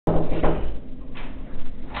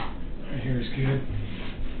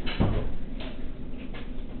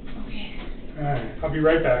I'll be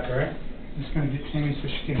right back, all right? I'm just going to get Tammy so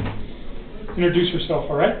she can introduce herself,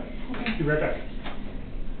 all right? Okay. Be right back.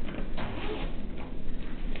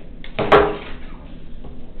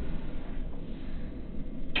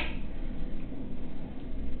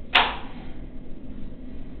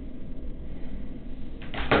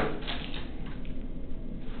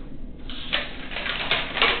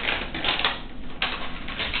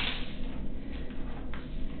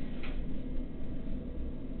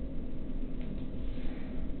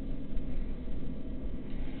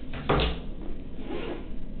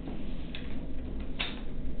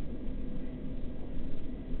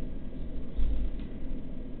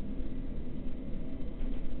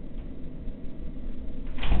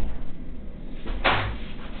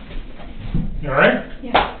 All right?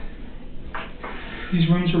 Yeah. These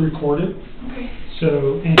rooms are recorded. Okay.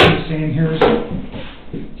 So anything saying here is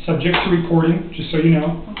subject to recording, just so you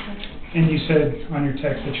know. Okay. And you said on your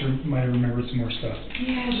text that you might have remembered some more stuff.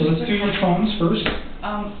 Yeah. So let's do your phones first.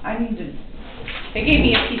 I need to. They gave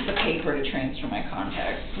me a piece of paper to transfer my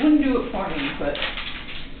contacts. Wouldn't do it for me, but.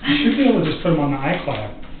 You should be able to just put them on the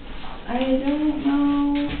iCloud. I don't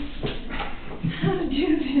know how to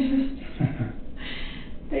do this.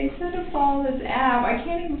 They said to follow this app. I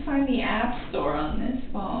can't even find the app store on this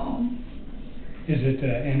phone. Is it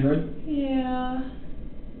Android? Yeah.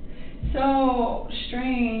 So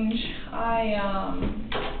strange. I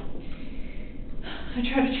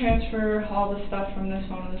tried to transfer all the stuff from this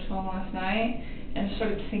phone to this phone last night, and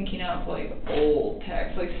started syncing up like old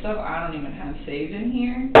text, like stuff I don't even have saved in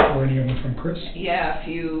here. Or any of them from Chris? Yeah, a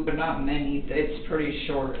few, but not many. It's pretty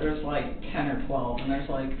short. There's like 10 or 12, and there's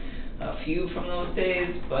like a few from those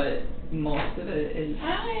days, but most of it is.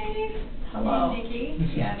 Hi. Hello. Hey, Nikki. This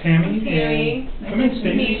is Yes. Tammy. Tammy. Come in, Nice to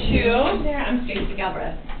Stacey. meet you. There, I'm Stacey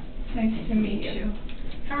Galbraith. Nice to meet you.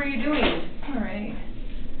 How are you doing? All right.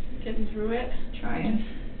 Getting through it? Trying.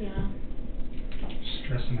 Yeah.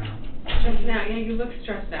 Stressing out. Stressing out. Yeah, you look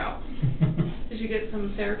stressed out. Did you get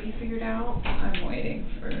some therapy figured out? I'm waiting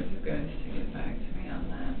for you guys to get back to me on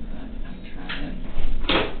that, but I'm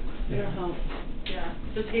trying. It'll help. Yeah.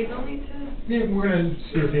 Does Hazel need to? Yeah, we're going to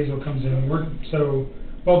see if Hazel comes in. So,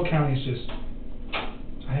 Weld County's just,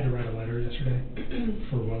 I had to write a letter yesterday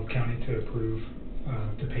for Weld County to approve,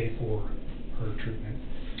 to pay for her treatment.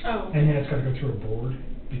 Oh. And then it's got to go through a board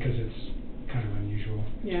because it's kind of unusual.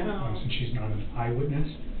 Yeah. Since she's not an eyewitness.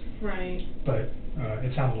 Right. But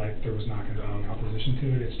it sounded like there was not going to be any opposition to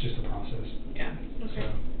it. It's just a process. Yeah.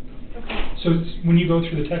 Okay. Okay. So when you go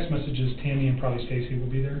through the text messages, Tammy and probably Stacy will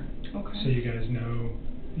be there. Okay. So you guys know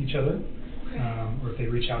each other. Okay. Or if they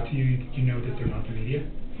reach out to you, you know that they're not the media.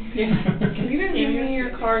 Yeah. Can you guys give me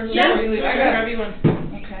your cards Yeah. before you leave? I got everyone.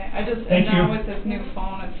 Okay. I just Thank now you. with this new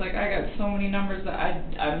phone, it's like I got so many numbers that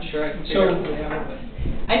I'm sure I can figure out who they are, but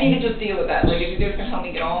I need to just deal with that. Like if you guys can help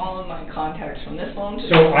me get all of my contacts from this phone to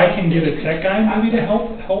So I can get a tech guy maybe to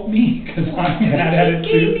help me because I'm bad at it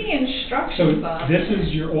He gave too. me instructions So on this it.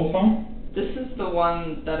 is your old phone? This is the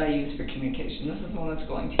one that I use for communication. This is the one that's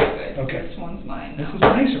going to you guys. Okay. This one's mine This now. is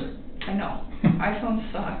nicer. I know. iPhones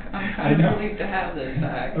suck. I'm I kind know. of relieved to have this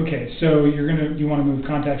back. Okay, so you want to move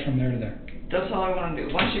contacts from there to there. That's all I want to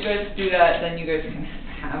do. Once you guys do that, then you guys can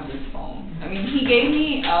have this phone. I mean, he gave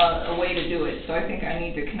me a way to do it, so I think I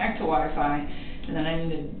need to connect to Wi-Fi, and then I need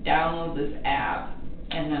to download this app,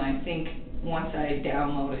 and then I think once I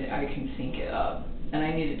download it, I can sync it up. And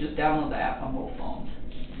I need to just download the app on both phones.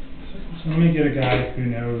 So let me get a guy who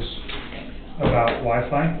knows about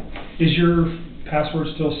Wi-Fi. Is your password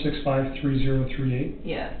still 653038?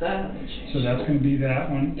 Yes, that hasn't changed. So that's going to be that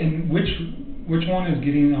one. And which one is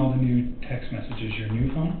getting all the new text messages? Your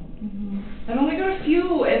new phone? I've only got a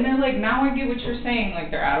few, and they're like, now I get what you're saying.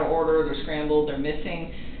 Like they're out of order, they're scrambled, they're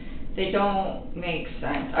missing. They don't make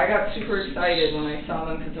sense. I got super excited when I saw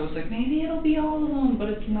them because I was like, maybe it'll be all of them, but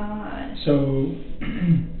it's not. So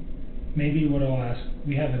maybe what I'll ask,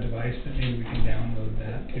 we have a device that maybe we can download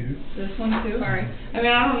that too. This one too? Sorry. I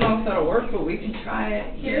mean, I don't know if that'll work, but we can try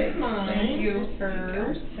it. Here's mine. Thank you.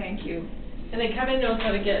 Hers. Thank you. And then Kevin knows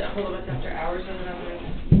how to get a hold of us after hours, and then I'm going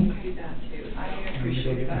to do that too. I I'm going to go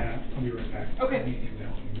appreciate get that. Matt. I'll be right back. Okay. I'll meet you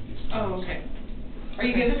down with these Oh, phones. okay. Are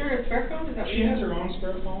you giving her a spare phone? Is that what She you has her own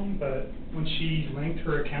spare phone, but when she linked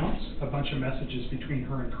her accounts, a bunch of messages between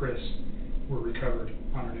her and Chris were recovered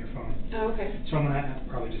on her new phone. Oh, okay. So I'm going to have to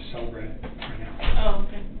probably just cell Brett right now Oh,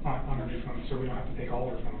 okay. on her new phone, so we don't have to take all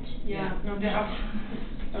her phones. Yeah, no doubt.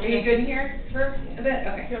 Are you good here for a bit?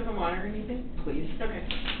 Okay. Do you have some water or anything? Please. Okay.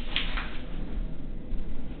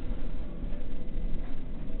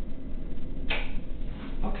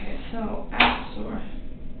 Okay, so App Store.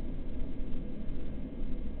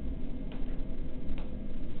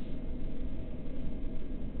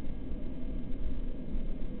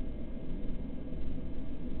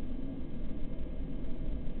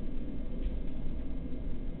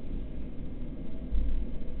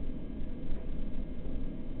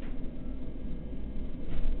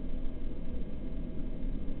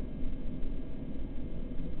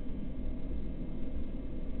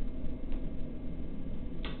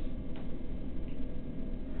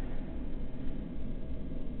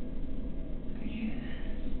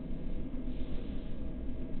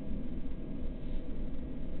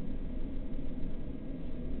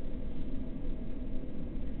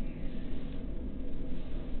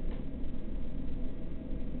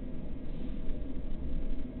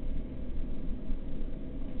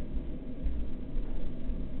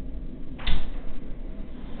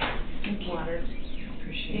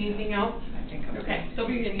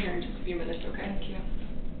 here in just a few minutes, okay? Thank you.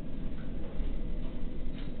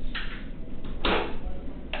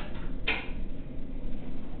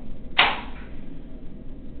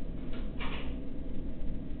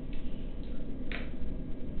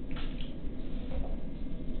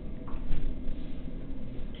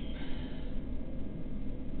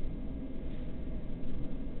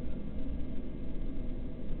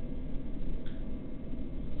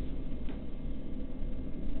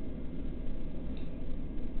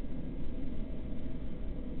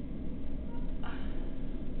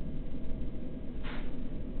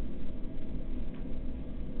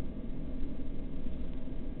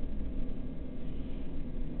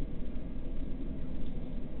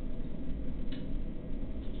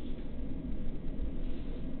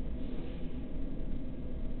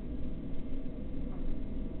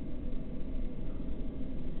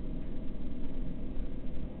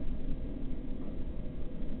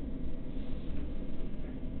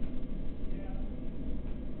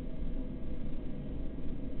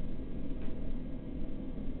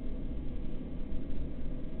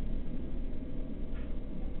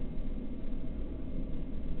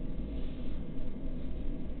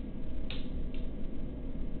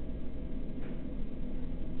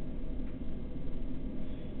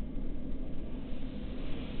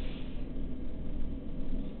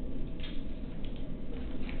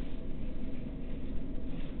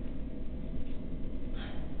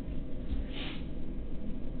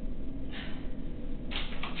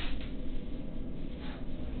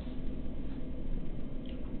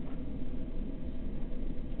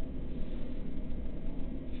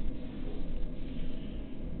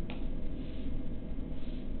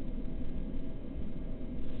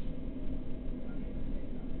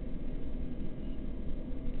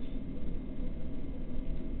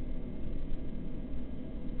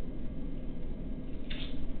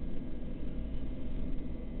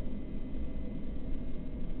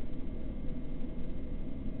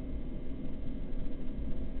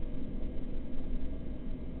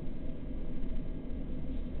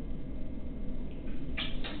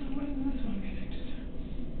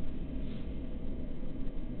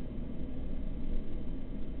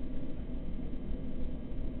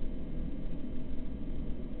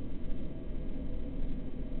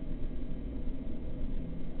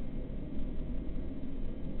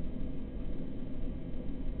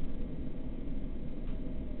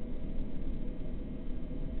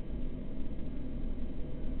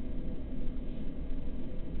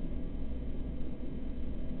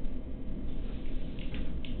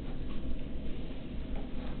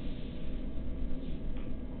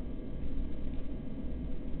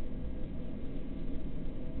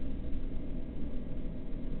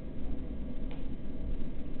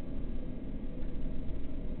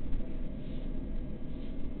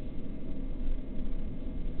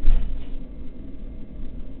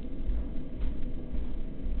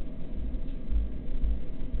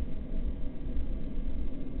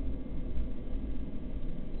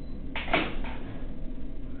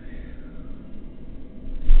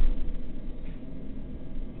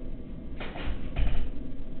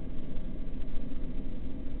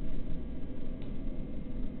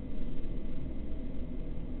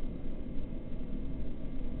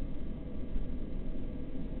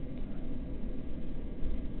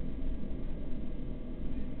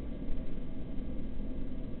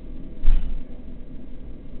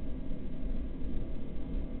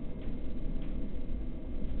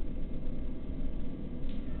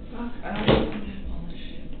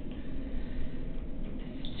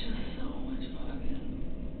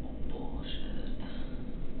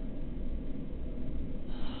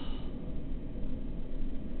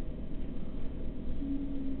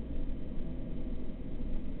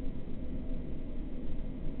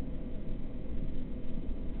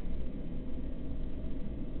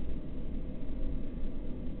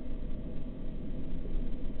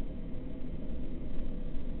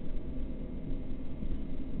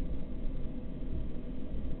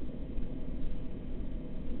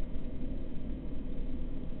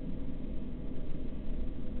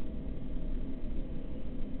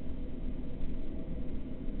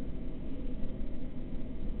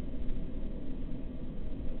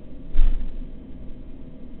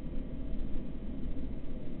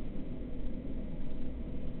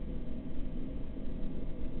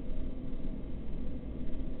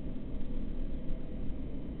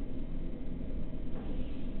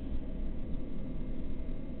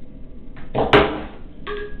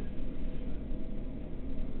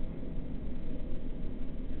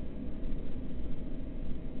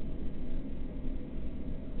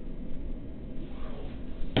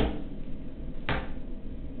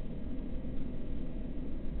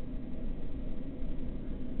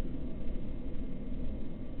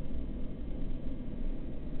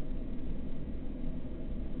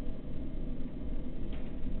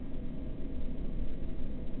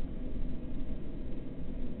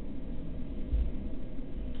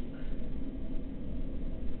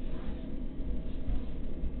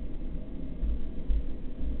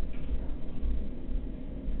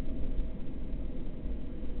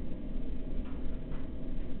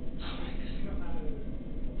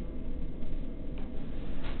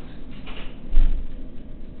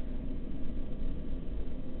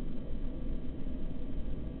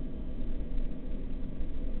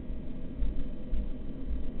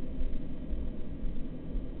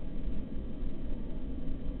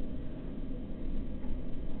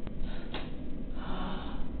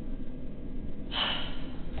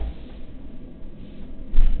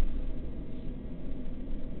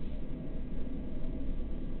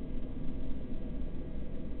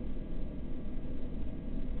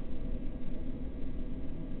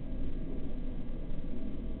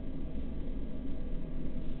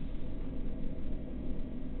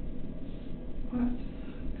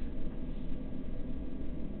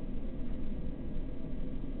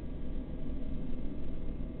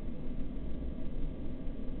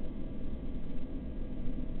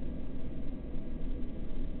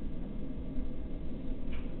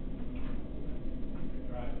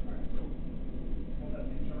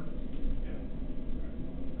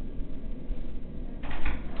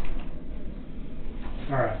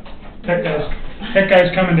 Tech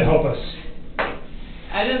guy's coming to help us.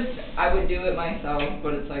 I would do it myself,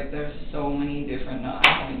 but it's like there's so many different, I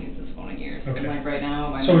haven't used this phone in years. Okay. And like right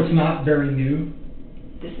now, So it's not very new?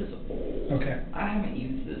 This is old. Okay. I haven't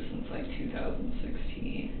used this since like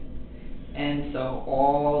 2016. And so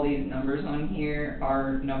all these numbers on here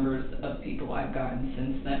are numbers of people I've gotten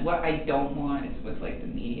since then. What I don't want is with like the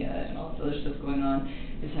media and all this other stuff going on,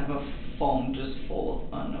 is have a phone just full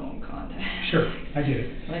of unknown contacts. Sure, I get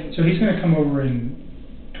it. Like, So he's going to come over and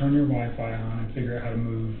turn your Wi-Fi on and figure out how to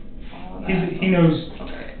move. all of that. He knows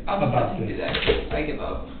Okay, I'll just about let him this. do that. I give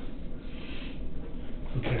up.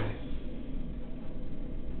 Okay.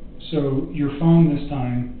 So your phone this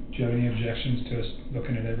time, do you have any objections to us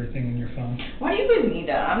looking at everything in your phone? Why do you guys need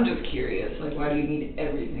that? I'm just curious. Like, why do you need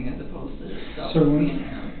everything as opposed to just stuff So being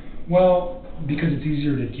there? well, because it's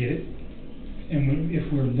easier to get it. And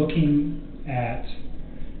if we're looking at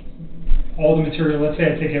all the material, let's say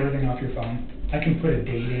I take everything off your phone, I can put a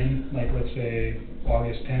date in, like let's say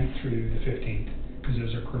August 10th through the 15th, because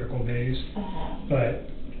those are critical days. But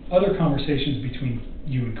other conversations between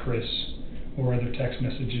you and Chris, or other text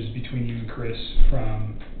messages between you and Chris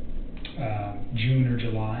from June or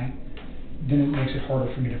July, then it makes it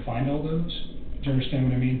harder for me to find all those. Do you understand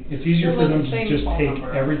what I mean? It's easier for them to just take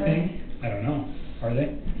everything. I don't know. Are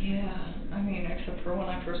they? Yeah, I mean, except for when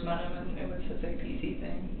I first met him and it was his APC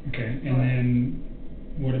thing. Okay, and then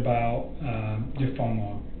what about your phone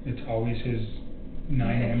log? It's always his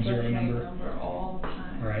 910 number? All the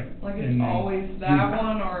time. Right. Like And it's then always that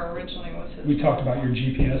one, or originally was his. We talked about your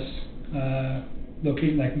GPS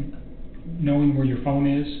locating, like knowing where your phone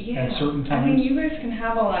is at certain times. I mean, you guys can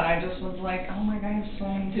have all that. I just was like, oh my god, I have so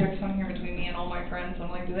many texts on here between me and all my friends.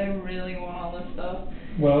 I'm like, do they really want all this stuff?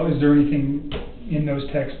 Well, is there anything in those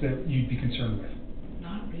texts that you'd be concerned with?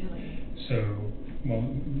 Not really. So, well,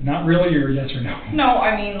 not really, or yes or no? No,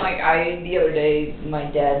 I mean, like, the other day, my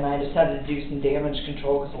dad and I decided to do some damage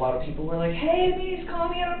control because a lot of people were like, hey, please call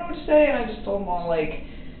me, I don't know what to say. And I just told them all, like,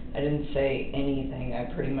 I didn't say anything.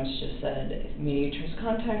 I pretty much just said, if mediators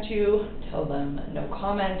contact you, tell them no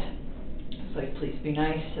comment. I was like, please be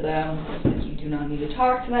nice to them. I was like, you do not need to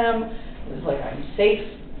talk to them. It was like, I'm safe,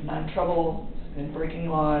 I'm not in trouble, I've been breaking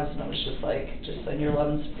laws. And I was just like, just send your love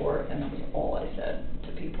and support. And that was all I said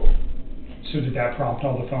to people. So did that prompt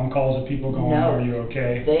all the phone calls of people going, No, are you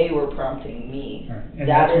okay? they were prompting me. All right. And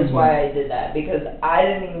That that's is when why I did that, because I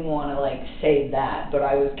didn't even want to, like, say that, but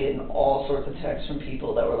I was getting all sorts of texts from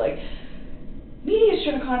people that were like, media's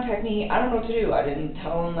trying to contact me, I don't know what to do. I didn't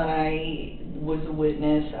tell them that I was a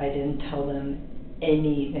witness, I didn't tell them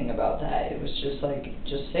anything about that. It was just like,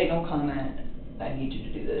 just say no comment, I need you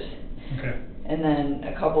to do this. Okay. And then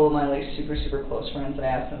a couple of my like super close friends, I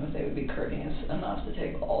asked them if they would be courteous enough to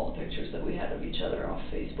take all the pictures that we had of each other off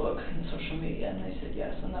Facebook and social media, and they said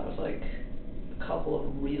yes, and that was like a couple of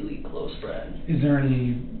really close friends. Is there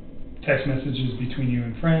any text messages between you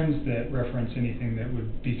and friends that reference anything that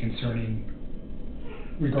would be concerning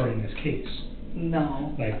regarding this case?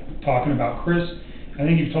 No. Like talking about Chris? I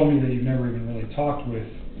think you've told me that you've never even really talked with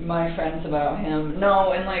My friends about him.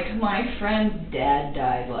 No, and like my friend's dad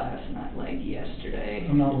died last night, like yesterday.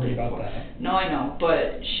 I'm not worried about that. No, I know,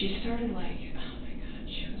 but she started like, oh my god,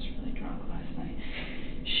 she was really drunk last night.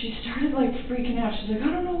 She started like freaking out. She's like, I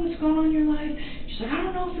don't know what's going on in your life. She's like, I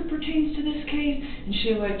don't know if it pertains to this case. And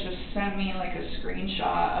she like just sent me like a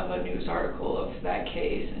screenshot of a news article of that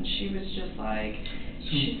case, and she was just like,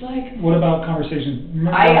 she's like, what about conversations?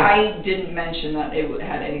 I didn't mention that it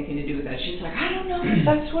had anything to do with that. She's like, I don't know if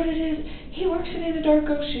that's what it is. He works in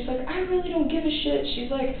Anadarko. She's like, I really don't give a shit. She's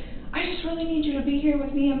like, I just really need you to be here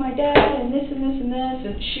with me and my dad and this and this and this.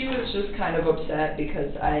 And she was just kind of upset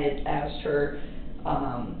because I had asked her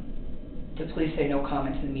to please say no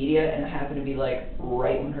comment to the media, and it happened to be like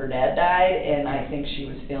right when her dad died, and I think she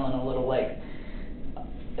was feeling a little like,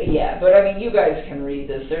 yeah, but I mean, you guys can read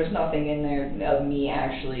this. There's nothing in there of me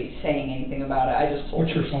actually saying anything about it. I just told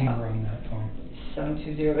What's her. your phone number on that phone?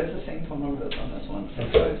 720, it's the same phone number that's on this one,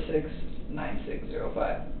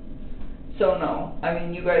 656-9605. So no, I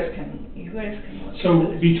mean, you guys can look So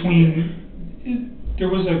into this. there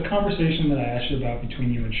was a conversation that I asked you about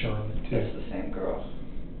between you and Charlotte too. That's the same girl.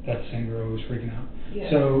 That same girl who was freaking out. Yeah.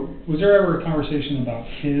 So was there ever a conversation about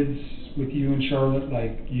kids with you and Charlotte?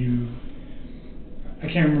 Like you, I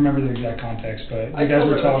can't remember the exact context, but you guys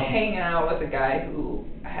were I was talking. hanging out with a guy who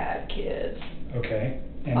had kids. Okay.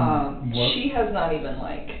 And what? She has not even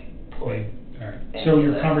like put. Wait, all right. any So of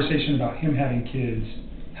your that. conversation about him having kids,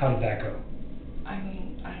 how did that go? I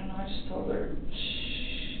mean, I don't know. I just told her.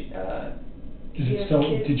 Is it still?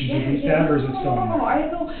 Did you delete that, or is it still? No, I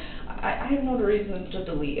don't know. I have no reason to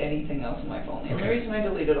delete anything else on my phone. The only Okay. reason I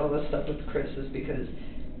deleted all this stuff with Chris is because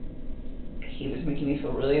he was making me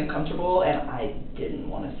feel really uncomfortable, and I didn't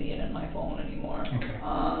want to see it in my phone anymore. Okay.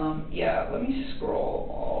 Yeah, let me scroll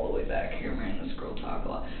all the way back here. Man, the scroll talk a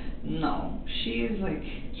lot. No, she's like...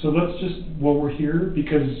 So let's just, while we're here,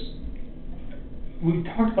 because we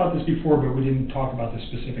talked about this before, but we didn't talk about the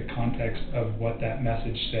specific context of what that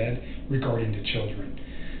message said regarding to children.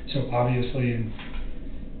 So obviously, in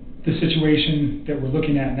the situation that we're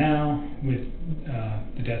looking at now with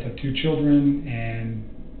the death of 2 children and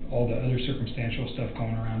all the other circumstantial stuff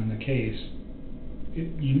going around in the case,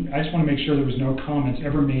 I just want to make sure there was no comments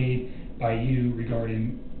ever made by you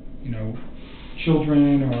regarding,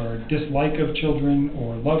 children or dislike of children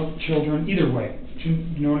or love of children, either way. Do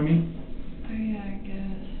you know what I mean? Oh yeah, I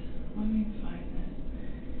guess. Let me find it.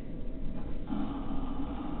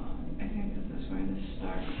 I think this is where this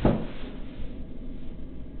starts.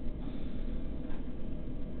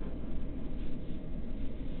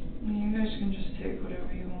 You guys can just take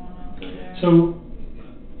whatever you want off of there. So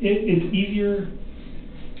it's easier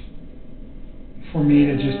for me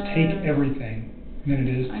to just take everything than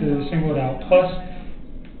it is to single it out. Plus,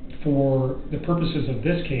 for the purposes of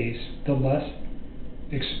this case, the less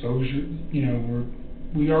exposure,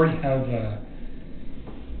 we already have,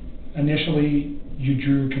 initially you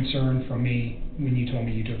drew concern from me when you told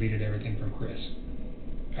me you deleted everything from Chris.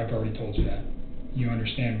 I've already told you that. You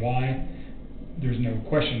understand why. There's no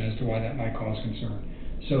question as to why that might cause concern.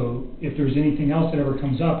 So if there's anything else that ever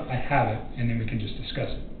comes up, I have it, and then we can just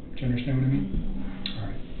discuss it. Do you understand what I mean? Mm-hmm. All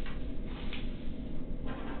right.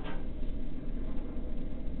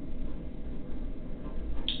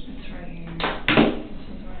 It's right here. This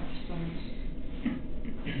is where it starts.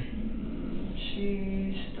 She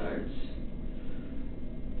starts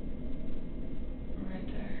right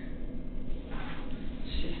there.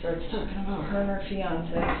 She starts talking about her and her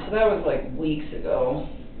fiance. So that was like weeks ago.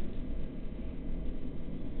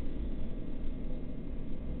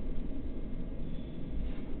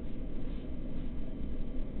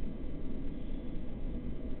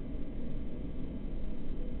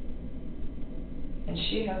 And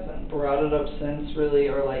she hasn't brought it up since, really,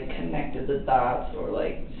 or like connected the dots, or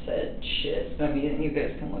like said shit. I mean, you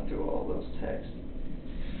guys can look through all those texts.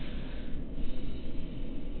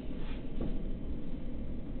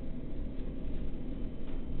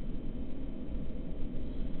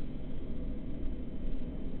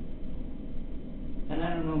 And I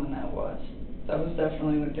don't know when that was. That was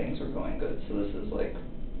definitely when things were going good. So this is like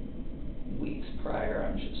weeks prior,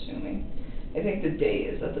 I'm just assuming. I think the date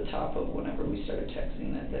is at the top of whenever we started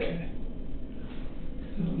texting that day.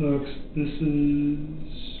 It looks, this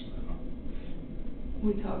is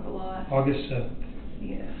We talk a lot. August 7th.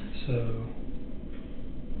 Yeah. So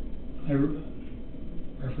I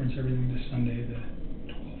reference everything to Sunday the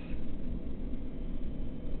 12th.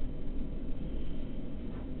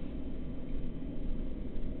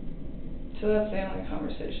 So that's the only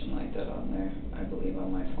conversation like that on there, I believe,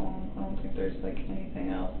 on my phone. I don't think there's like anything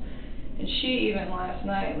else. And she even last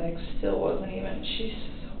night, like, still wasn't even, she's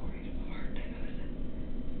so worried about her dad.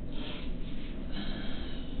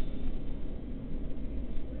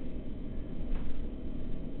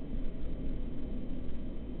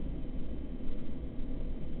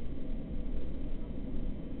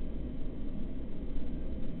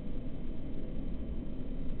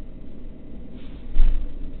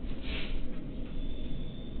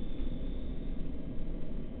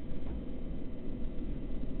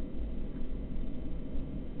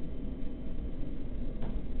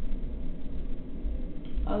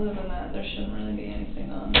 Other than that, there shouldn't really be anything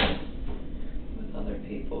on with other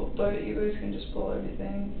people. But you guys can just pull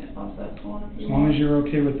everything off that phone if you As long want. as you're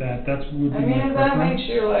okay with that, that's would be I my mean, if that preference. makes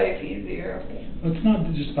your life easier. It's not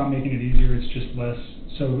just about making it easier, it's just less.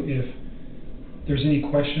 So if there's any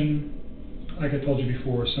question, like I told you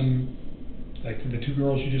before, like the 2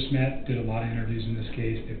 girls you just met did a lot of interviews in this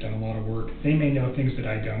case. They've done a lot of work. They may know things that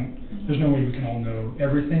I don't. There's no way we can all know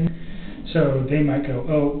everything. So they might go,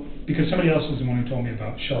 oh, because somebody else was the one who told me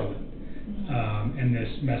about Charlotte and this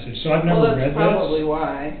message. So I've never Well, read that's this. probably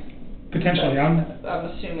why. Potentially, I'm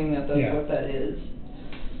assuming that that's Yeah. what that is.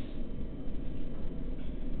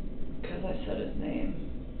 Because I said his name.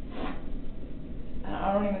 And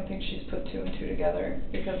I don't even think she's put 2 and 2 together.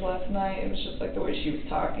 Because last night, it was just like the way she was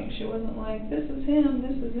talking. She wasn't like, this is him,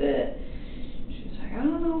 this is it. She was like, I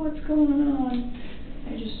don't know what's going on.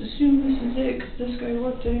 I just assume this is it because this guy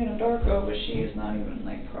worked in Anadarko, but she is not even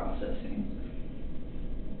like processing.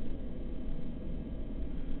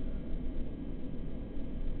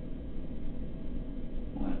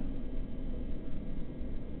 What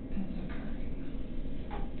is occurring?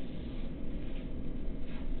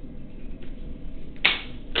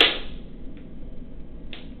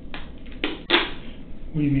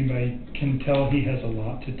 do you mean by can tell he has a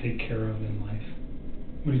lot to take care of in life?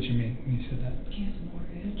 What did you mean when you said that? He has a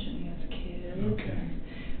mortgage and he has kids Okay. and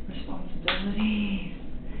responsibilities.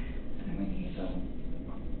 I mean, he's a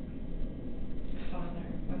father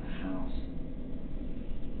with a house.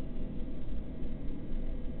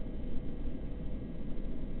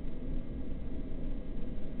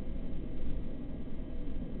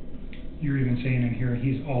 You're even saying in here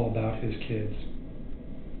he's all about his kids.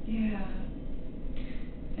 Yeah.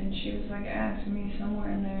 And she was like asking me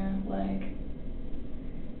somewhere in there, like,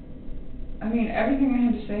 I mean, everything I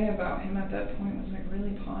had to say about him at that point was like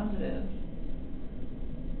really positive.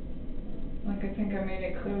 Like, I think I made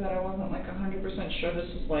it clear that I wasn't like 100% sure this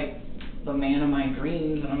was like the man of my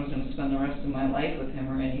dreams and I was going to spend the rest of my life with him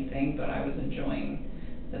or anything, but I was enjoying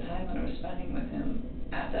the time that I was spending with him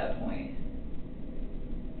at that point.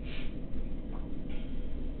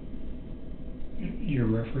 You're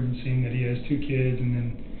referencing that he has 2 kids and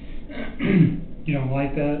then you don't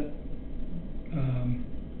like that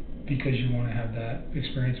because you want to have that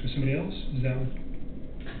experience with somebody else? Is that what?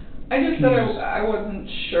 I just said I wasn't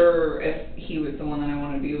sure if he was the one that I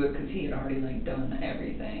wanted to be with because he had already like done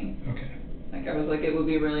everything. Okay. Like I was like, it would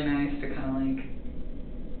be really nice to kind of like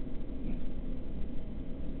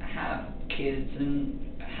have kids and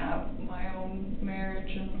have my own marriage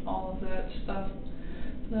and all of that stuff.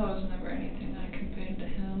 That was never anything I conveyed to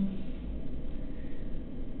him.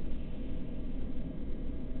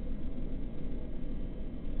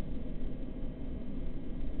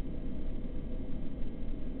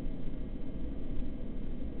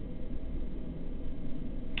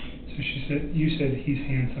 So you said he's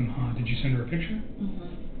handsome, huh? Did you send her a picture? Mhm.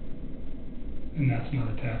 And that's not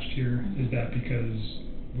attached here. Is that because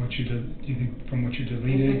do you think from what you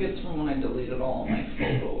deleted? I think it's from when I deleted all my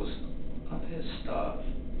photos of his stuff.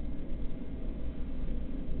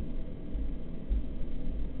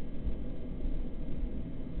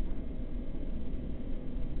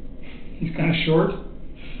 He's kind of short.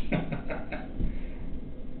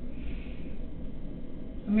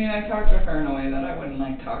 I mean, I talked to her in a way that I wouldn't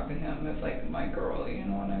like talk to him as like my girl, you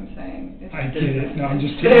know what I'm saying? It's I get different. it. No, I'm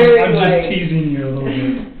just It's very, like- teasing you a little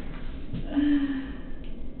bit.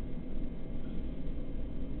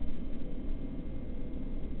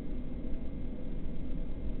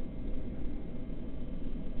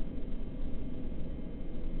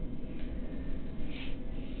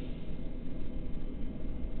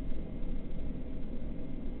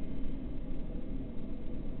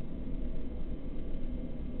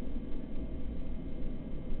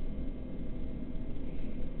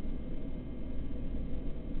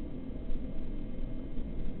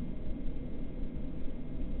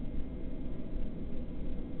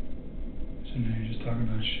 So now you're just talking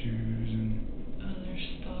about shoes and Other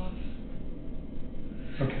stuff.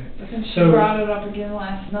 okay. But then she So brought it up again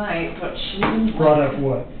last night, but she didn't brought like, up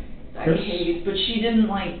what? that Chris? case, but she didn't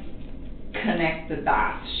like connect the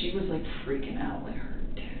dots. She was like freaking out, like her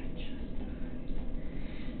dad just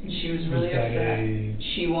died. And she was really Was that upset.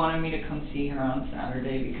 She wanted me to come see her on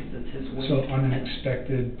Saturday because it's his week. So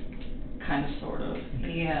unexpected. Kind of, sort of.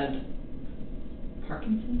 He had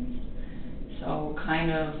Parkinson's, so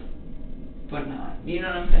kind of, but not. You know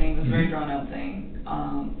what I'm saying? It was a very drawn out thing.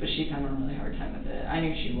 But she's having a really hard time with it. I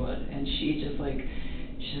knew she would, and she's like,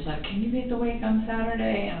 can you make the wake on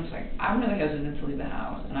Saturday? And I was like, I'm really hesitant to leave the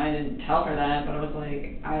house, and I didn't tell her that, but I was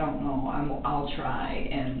like, I don't know, I'll try,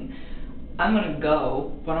 and I'm gonna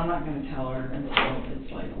go, but I'm not gonna tell her until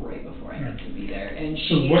it's like right before I need to be there. And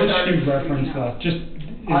So she what does started she reference freaking out. Just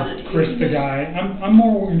is Chris the guy? I'm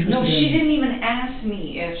more interested. No, she in didn't even ask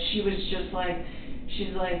me if she was just like,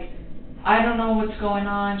 she's like, I don't know what's going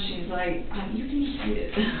on. She's like, you can just read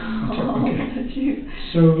it. Okay.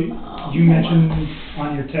 So you mentioned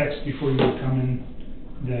on your text before you were coming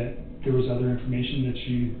that there was other information that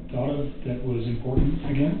you thought of that was important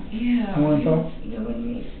again? Yeah. More info? You let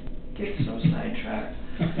me get so sidetracked.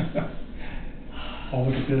 I'll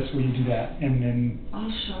look at this, will you do that? And then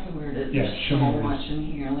I'll show you where it is. Yeah, There's show so me where it much in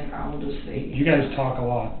here. Like, I'll just say. you guys talk a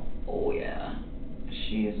lot. Oh, yeah.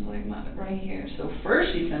 She is like right here. So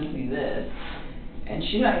first she sends me this, and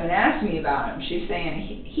she's not even asking me about him. She's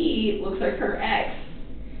saying he looks like her ex.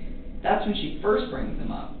 That's when she first brings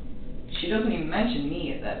him up. She doesn't even mention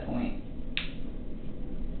me at that point.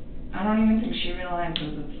 I don't even think she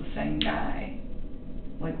realizes it's the same guy.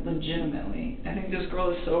 Like, legitimately. I think this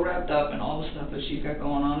girl is so wrapped up in all the stuff that she's got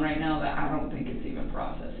going on right now that I don't think it's even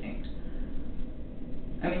processing.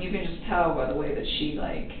 I mean, you can just tell by the way that she,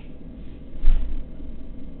 like,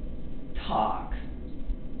 talks.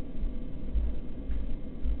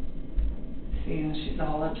 See, See, and she's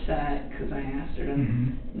all upset because I asked her to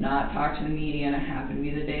not talk to the media, and it happened to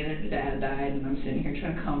be the day that her dad died, and I'm sitting here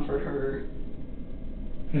trying to comfort her.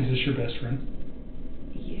 Is this your best friend?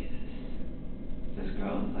 Yes. This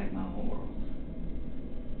girl is like my whole world.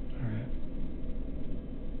 Alright.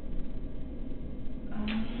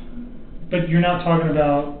 But you're not talking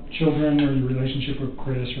about children or your relationship with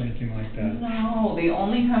Chris or anything like that? No, the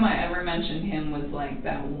only time I ever mentioned him was like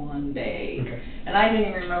that one day. Okay. And I didn't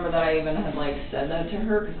even remember that I even had like said that to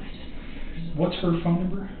her because I just... What's her phone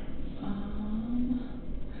number?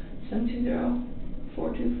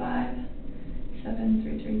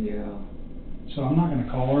 720-425-7330. So I'm not going to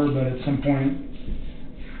call her, but at some point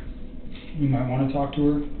you might want to talk to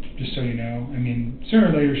her, just so you know. I mean, sooner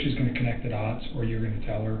or later she's going to connect the dots, or you're going to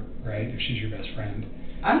tell her, right, if she's your best friend.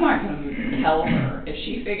 I'm not going to tell her. If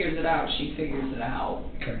she figures it out, she figures it out.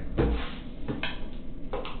 Okay.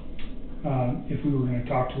 If we were going to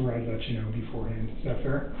talk to her, I'd let you know beforehand. Is that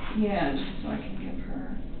fair? Yeah, just so I can give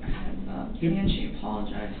her a heads up. Yep. And she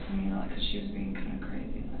apologized to me, like, because she was being kind of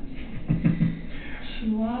crazy last night. She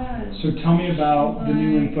was. So tell me about the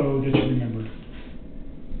new Like- info that you remembered.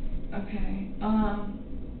 Okay,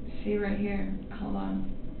 see right here, hold on.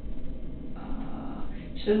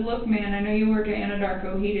 She says, look man, I know you work at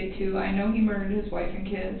Anadarko, he did too. I know he murdered his wife and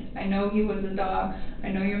kids. I know he was a dog. I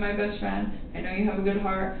know you're my best friend. I know you have a good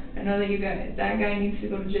heart. I know that that guy needs to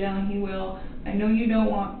go to jail and he will. I know you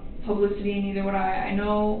don't want publicity and neither would I. I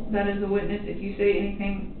know that as a witness, if you say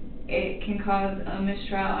anything, it can cause a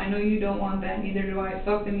mistrial. I know you don't want that, neither do I.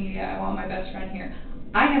 Fuck the media, I want my best friend here.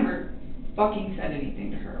 I never fucking said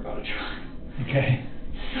anything to her about a trial. Okay.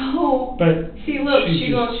 So, But see, look,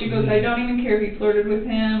 she she goes, I don't even care if you flirted with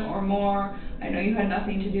him or more. I know you had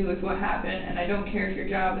nothing to do with what happened, and I don't care if your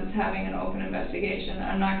job is having an open investigation.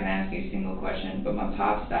 I'm not going to ask you a single question, but my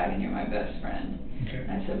pops died and you're my best friend. Okay.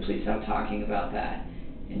 And I said, please stop talking about that.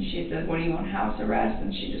 And she said, what, are you on house arrest?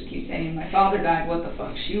 And she just keeps saying, my father died, what the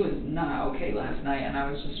fuck? She was not okay last night, and I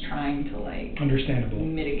was just trying to, like, Understandable.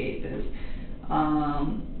 mitigate this.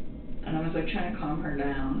 And I was like trying to calm her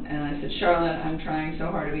down, and I said, Charlotte, I'm trying so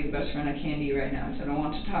hard to be the best friend I can to you right now. I said, I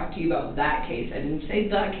want to talk to you about that case. I didn't say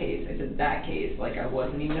the case, I said that case, like I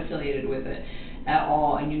wasn't even affiliated with it at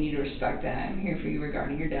all, and you need to respect that. I'm here for you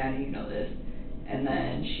regarding your dad, and you know this. And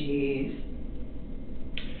then she's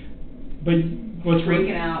But what's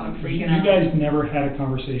freaking out and freaking out. You guys never had a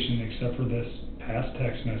conversation except for this past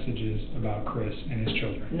text messages about Chris and his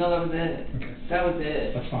children. No, that was it. Okay. That was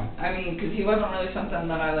it. That's fine. I mean, because he wasn't really something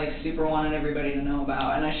that I, like, super wanted everybody to know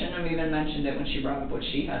about, and I shouldn't have even mentioned it when she brought up what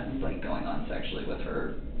she had, like, going on sexually with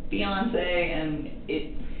her fiancé, and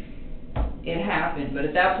it happened, but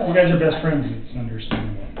at that point... You guys are best friends, it's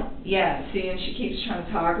understandable. Yeah, see, and she keeps trying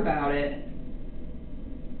to talk about it.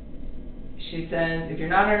 She says, if you're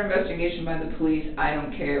not under investigation by the police, I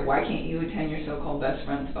don't care. Why can't you attend your so-called best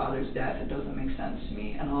friend's father's death? It doesn't make sense to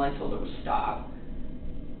me. And all I told her was stop.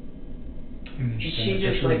 And then she She sent a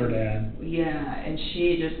just, picture like, of her dad. yeah, and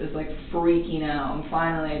she just is like freaking out. And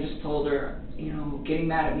finally I just told her, you know, getting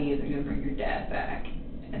mad at me isn't going to bring your dad back.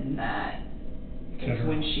 And that is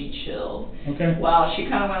when she chilled. Okay. Well, she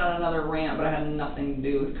kind of went on another rant, but it had nothing to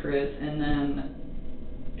do with Chris. And then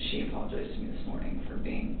she apologized to me this morning for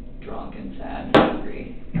being drunk and sad and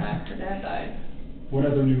angry that her dad died. What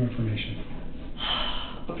other new information?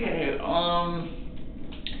 Okay,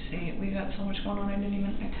 see, we got so much going on, I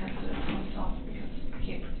texted it to myself because I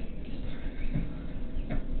can't predict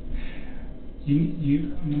this.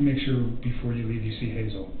 You make sure before you leave you see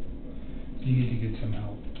Hazel. You need to get some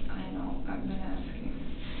help. I know, I've been asking.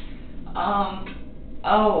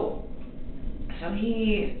 Oh, so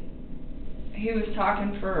he was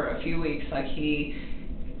talking for a few weeks, like he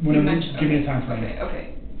mentioned, give me a time frame.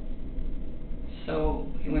 Okay. So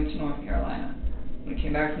he went to North Carolina. When he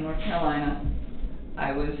came back from North Carolina,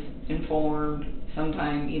 I was informed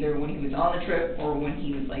sometime either when he was on the trip or when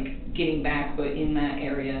he was like getting back, but in that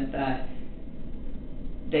area, that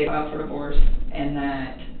they filed for divorce and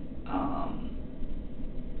that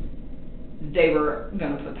they were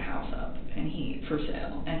gonna put the house up and for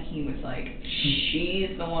sale, and he was like,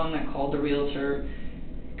 she's the one that called the realtor.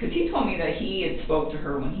 Because he told me that he had spoke to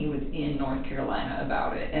her when he was in North Carolina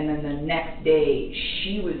about it, and then the next day,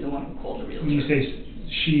 she was the one who called the realtor. When you say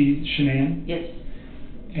she, Shanann? Yes.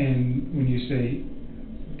 And when you say,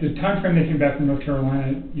 the time frame they came back from North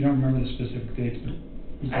Carolina, you don't remember the specific dates, but it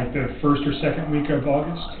was like the first or second week of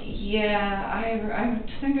August? Yeah, I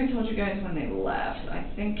think I told you guys when they left. I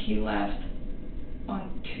think he left on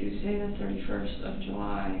Tuesday the 31st of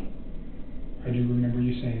July. I do remember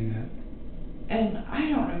you saying that. And I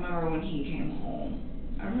don't remember when he came home.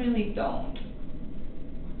 I really don't.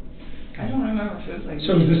 I don't remember if it was like.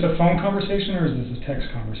 So is this a phone conversation or is this a text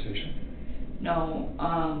conversation? No,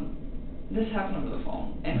 this happened over the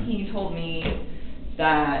phone, and Hmm. he told me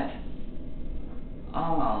that,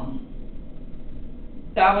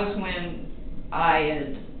 that was when I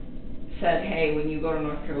had said, hey, when you go to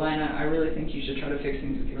North Carolina, I really think you should try to fix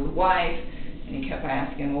things with your wife, and he kept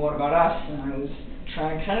asking, well, what about us? And I was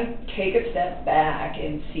trying to kind of take a step back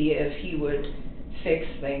and see if he would fix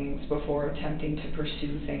things before attempting to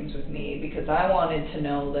pursue things with me, because I wanted to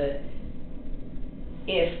know that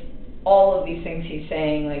if all of these things he's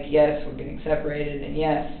saying, like, yes, we're getting separated, and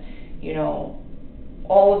yes, you know,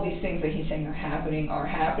 all of these things that he's saying are happening,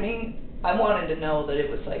 I wanted to know that it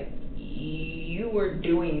was like, you were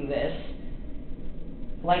doing this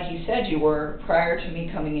like you said you were prior to me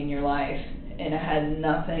coming in your life, and it had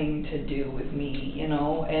nothing to do with me, you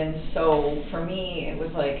know. And so for me, it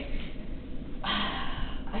was like,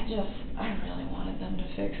 I really wanted them to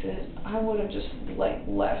fix it. I would have just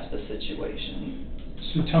left the situation.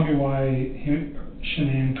 So tell me why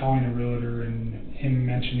Shanann calling a realtor and him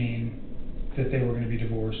mentioning that they were going to be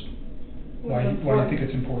divorced. Why do you think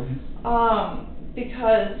it's important?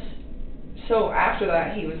 Because, so after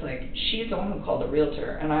that, he was like, she's the one who called the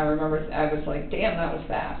realtor. And I remember, I was like, damn, that was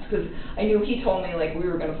fast. Because I knew he told me, like, we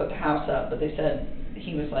were going to put the house up, but they said,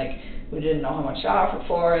 he was like, we didn't know how much to offer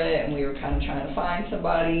for it, and we were kind of trying to find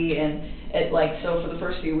somebody. And it, like, so for the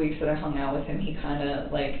first few weeks that I hung out with him, he kind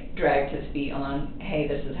of, like, dragged his feet on, hey,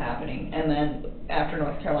 this is happening. And then after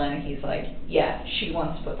North Carolina, he's like, yeah, she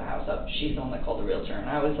wants to put the house up. She's the one that called the realtor. And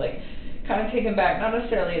I was like, kind of taken back, not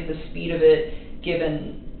necessarily at the speed of it,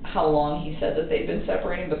 given how long he said that they'd been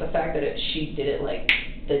separating, but the fact that she did it like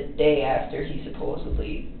the day after he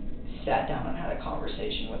supposedly sat down and had a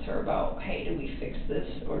conversation with her about, hey, do we fix this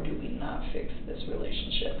or do we not fix this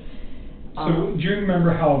relationship? So do you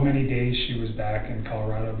remember how many days she was back in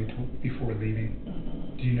Colorado before leaving?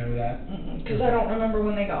 Mm-mm. Do you know that? Because I don't remember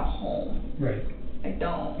when they got home. Right. I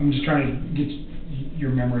don't. I'm just trying to get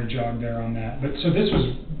your memory jogged there on that. But so this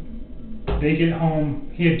was, they get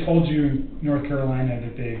home, he had told you in North Carolina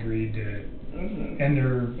that they agreed to end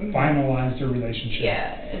their, finalize their relationship.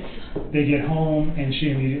 Yeah. They get home and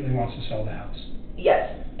she immediately wants to sell the house.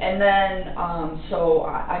 Yes. And then, so,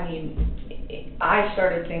 I mean, I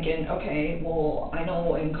started thinking, okay, well, I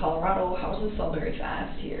know in Colorado houses sell very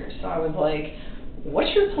fast here. So I was like,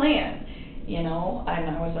 what's your plan? You know,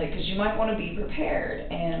 and I was like, because you might want to be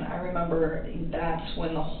prepared. And I remember that's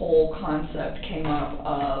when the whole concept came up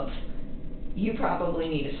of, you probably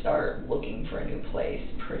need to start looking for a new place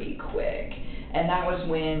pretty quick. And that was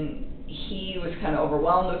when he was kind of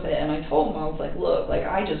overwhelmed with it, and I told him, I was like, look, like,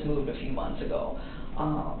 I just moved a few months ago,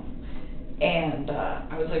 and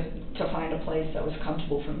I was like, to find a place that was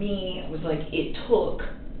comfortable for me, it was like, it took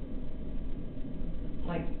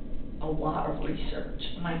like a lot of research,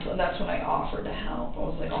 and that's when I offered to help. I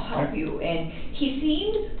was like, I'll help you, and he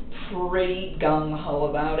seemed pretty gung-ho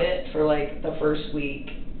about it for like the first week,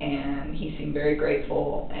 and he seemed very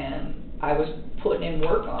grateful, and I was putting in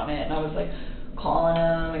work on it, and I was like calling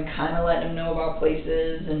him and kind of letting him know about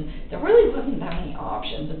places, and there really wasn't that many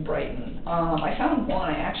options in Brighton. I found one.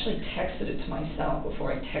 I actually texted it to myself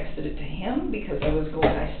before I texted it to him, because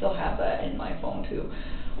I still have that in my phone too,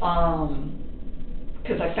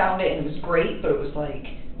 because I found it and it was great, but it was like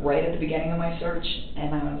right at the beginning of my search,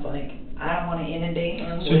 and I was like, I don't want to inundate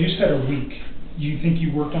him. So you said a week. You think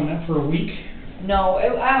you worked on that for a week? No,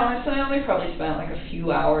 I honestly only probably spent like a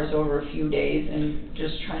few hours over a few days and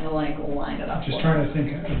just trying to like line it up. Just trying to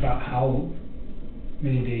think about how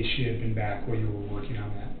many days she had been back while you were working on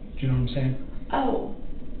that. Do you know what I'm saying? Oh.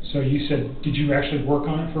 So you said, did you actually work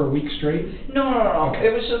on it for a week straight? No. Okay.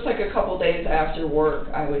 It was just like a couple days after work.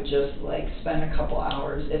 I would just like spend a couple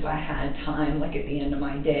hours if I had time, like at the end of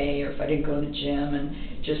my day, or if I didn't go to the gym,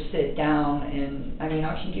 and just sit down. And I mean,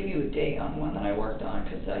 I can give you a date on one that I worked on,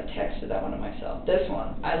 because I texted that one to myself. This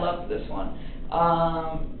one, I loved this one.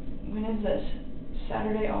 When is this?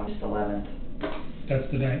 Saturday, August 11th. That's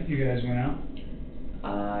the night you guys went out?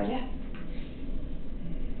 Yeah.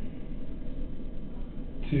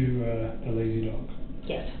 To the Lazy Dog.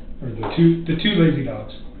 Yes. Or the two Lazy Dogs. Yes, the 2 Lazy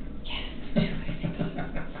Dogs.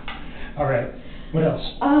 All right. What else?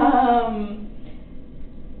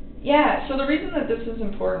 Yeah, so the reason that this is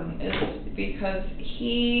important is because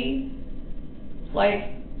he,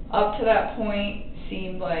 like, up to that point,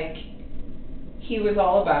 seemed like he was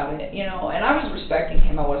all about it, you know, and I was respecting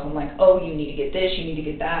him. I wasn't like, oh, you need to get this, you need to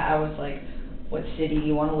get that. I was like, what city do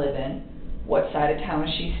you want to live in? What side of town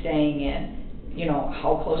is she staying in? You know,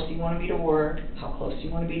 how close do you want to be to work? How close do you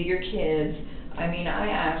want to be to your kids? I mean, I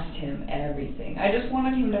asked him everything. I just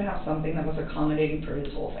wanted him to have something that was accommodating for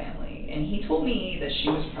his whole family. and he told me that she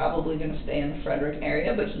was probably going to stay in the Frederick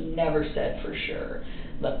area, but he never said for sure.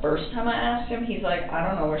 The first time I asked him, he's like, I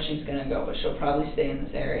don't know where she's going to go, but she'll probably stay in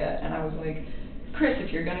this area. And I was like, Chris,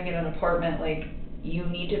 if you're going to get an apartment, like, you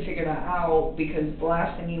need to figure that out, because the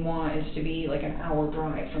last thing you want is to be like an hour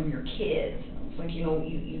drive from your kids. It's like, you know,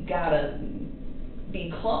 you gotta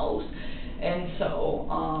be close. And so,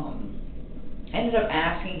 I ended up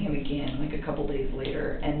asking him again, like a couple days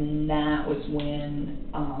later, and that was when,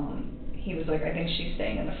 he was like, I think she's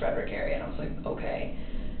staying in the Frederick area, and I was like, okay.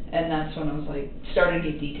 And that's when I was like, started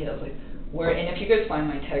to get details, like, where, and if you guys find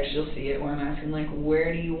my text, you'll see it, where I'm asking, like,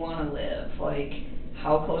 where do you want to live? Like,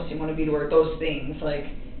 how close do you want to be to work? Those things, like,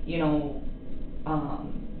 you know,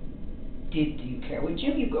 do you care what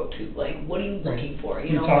gym you go to? Like, what are you looking for?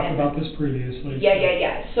 You know, talked about this previously.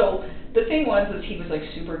 Yeah. So the thing was he was like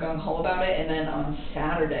super gung-ho about it, and then on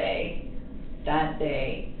Saturday, that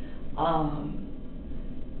day,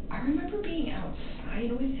 I remember being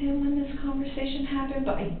outside with him when this conversation happened,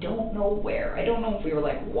 but I don't know where. I don't know if we were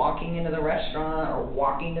like walking into the restaurant or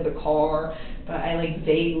walking to the car, but I like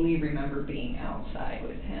vaguely remember being outside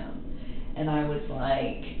with him. And I was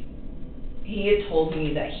like, he had told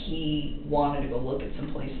me that he wanted to go look at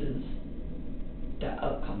some places that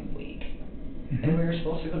upcoming week. And we were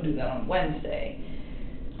supposed to go do that on Wednesday.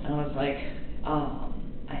 And I was like,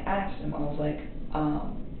 I asked him, I was like,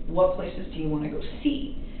 what places do you want to go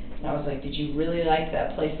see? And I was like, did you really like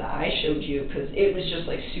that place that I showed you? Because it was just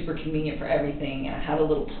like super convenient for everything. And I had a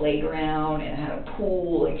little playground, and I had a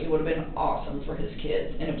pool. Like, it would have been awesome for his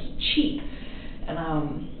kids. And it was cheap.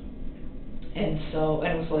 And so,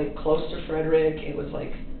 and it was like close to Frederick. It was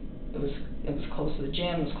like, it was close to the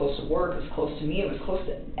gym. It was close to work. It was close to me. It was close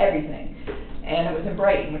to everything. And it was in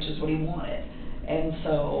Brighton, which is what he wanted. And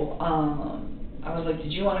so, I was like,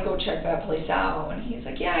 did you want to go check that place out? And he's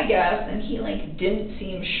like, yeah, I guess. And he like didn't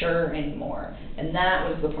seem sure anymore. And that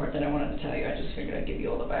was the part that I wanted to tell you. I just figured I'd give you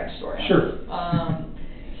all the backstory. Sure.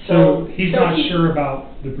 So he's not sure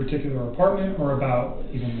about the particular apartment or about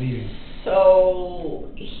even leaving. So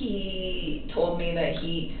he told me that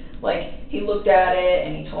he looked at it,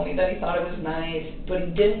 and he told me that he thought it was nice, but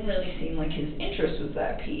he didn't really seem like his interest was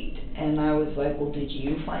that piqued. And I was like, well, did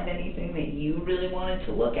you find anything that you really wanted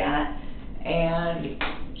to look at? And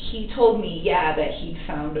he told me, yeah, that he'd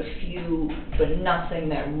found a few, but nothing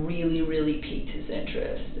that really, really piqued his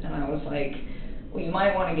interest. And I was like, well, you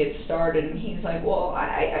might want to get started. And he's like, well,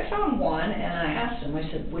 I found one, and I asked him, I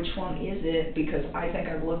said, which one is it? Because I think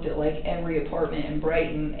I've looked at like every apartment in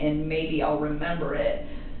Brighton, and maybe I'll remember it.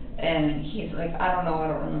 And he's like, I don't know, I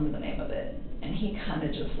don't remember the name of it. And he kind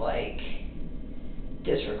of just like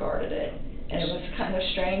disregarded it. And it was kind of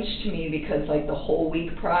strange to me, because like the whole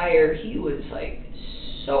week prior, he was like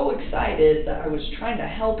so excited that I was trying to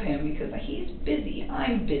help him, because he's busy,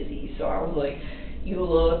 I'm busy. So I was like, you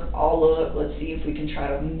look, I'll look, let's see if we can try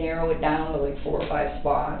to narrow it down to like 4 or 5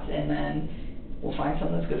 spots, and then we'll find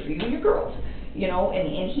something that's good for you and your girls. You know,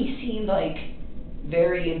 and he seemed like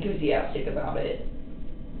very enthusiastic about it,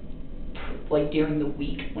 like during the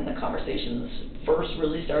week when the conversations first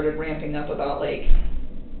really started ramping up about like,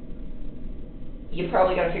 you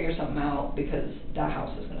probably got to figure something out, because that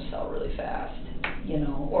house is going to sell really fast, you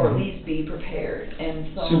know, or at least be prepared.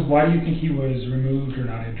 And so why do you think he was removed or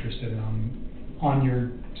not interested on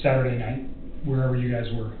your Saturday night, wherever you guys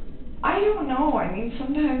were? I don't know. I mean,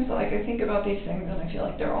 sometimes like I think about these things and I feel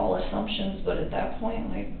like they're all assumptions, but at that point,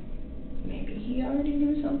 like, maybe he already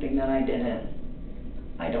knew something that I didn't.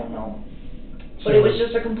 I don't know. But it was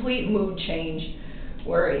just a complete mood change,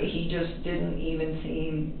 where he just didn't even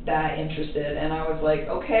seem that interested. And I was like,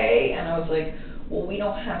 okay. And I was like, well, we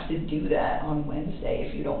don't have to do that on Wednesday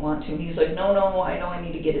if you don't want to. And he's like, no, I know I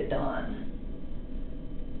need to get it done.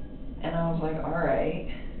 And I was like, all right.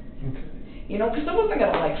 Okay. You know, because I wasn't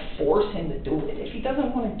going to like force him to do it. If he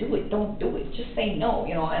doesn't want to do it, don't do it. Just say no,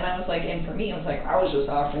 you know. And I was like, and for me, I was like, I was just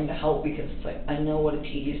offering to help, because it's like, I know what a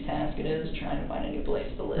tedious task it is trying to find a new place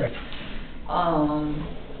to live. Right.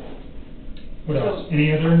 What else?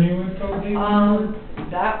 Any other new info?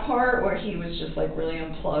 That part where he was just like really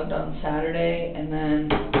unplugged on Saturday, and then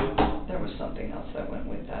there was something else that went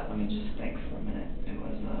with that. Let me just think for a minute. It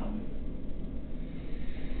was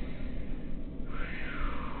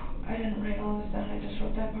I didn't write all this down, I just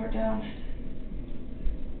wrote that part down.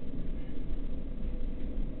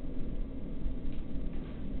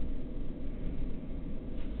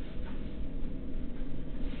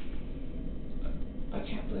 I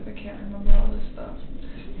can't believe I can't remember all this stuff.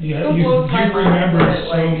 Yeah, you remember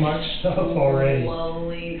so much stuff already.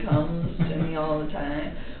 Slowly comes to me all the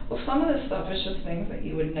time. Well, some of this stuff is just things that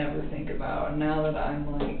you would never think about. And now that I'm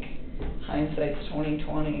like hindsight's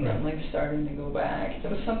 20/20, and I'm Right. like starting to go back.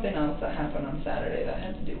 There was something else that happened on Saturday that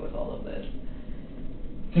had to do with all of this.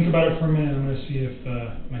 Think about it for a minute. I'm gonna see if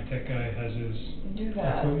my tech guy has his Do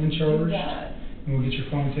that. equipment Do charged, that. and we'll get your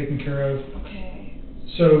phone taken care of. Okay.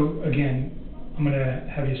 So again, I'm gonna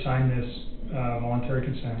have you sign this voluntary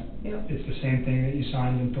consent. Yep. It's the same thing that you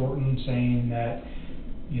signed in Thornton, saying that,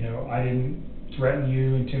 you know, I didn't threaten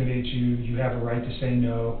you, intimidate you. You have a right to say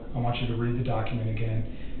no. I want you to read the document again.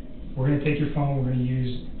 We're gonna take your phone. We're gonna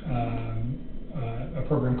use a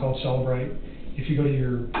program called Celebrate. If you go to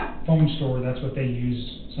your phone store, that's what they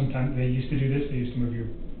use. Sometimes they used to do this. They used to move your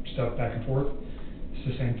stuff back and forth. It's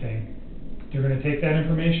the same thing. They're going to take that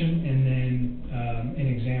information, and then an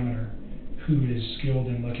examiner who is skilled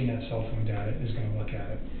in looking at cell phone data is going to look at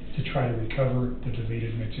it to try to recover the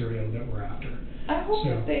deleted material that we're after. I hope So,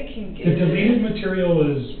 that they can get the it. deleted material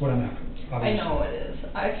is what I'm after. I Obviously. know it is.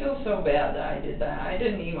 I feel so bad that I did that. I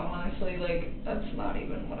didn't even, honestly, like, that's not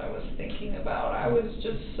even what I was thinking about. I was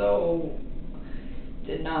just so,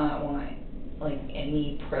 did not want, like,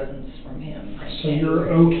 any presence from him. So you're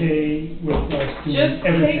okay with us doing Just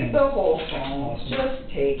everything? take the whole phone. Awesome. Just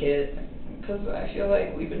take it. Because I feel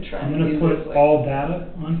like we've been trying I'm to going do to this. put like, all data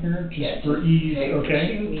on here yeah, just for ease, take what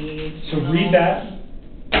okay? you need, So you know? read that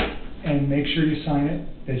and make sure you sign it,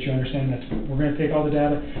 that you understand that we're going to take all the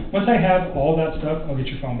data. Once I have all that stuff, I'll get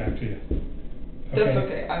your phone back to you. That's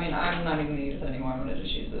okay. I mean, I'm not even going to use it anymore. I'm going to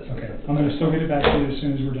just use this. 'cause Okay, it's I'm going to better. still get it back to you as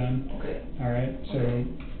soon as we're done. Okay. All right, so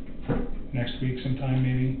next week sometime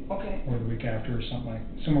maybe, Okay. or the week after or something like,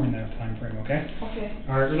 somewhere in that time frame, okay? Okay.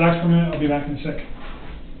 All right, relax for a minute, I'll be back in a sec.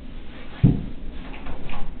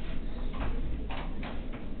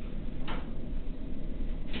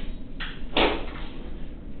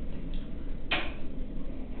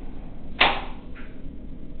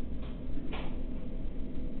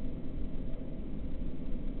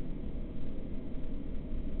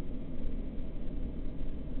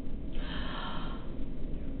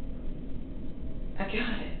 I got it.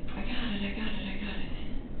 I got it. I got it. I got it.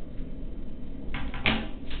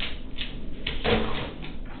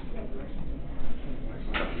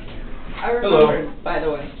 I remembered, by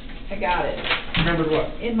the way. I got it. Remember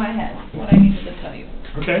what? In my head, what I needed to tell you.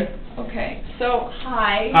 Okay. Okay, so,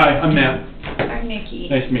 hi. Hi, I'm Matt. I'm Nikki.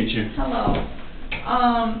 Nice to meet you. Hello.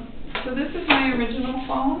 So this is my original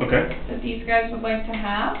phone. Okay. That these guys would like to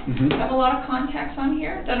have. Mhm. I have a lot of contacts on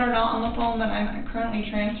here that are not on the phone that I'm currently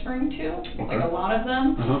transferring to. Okay. Like a lot of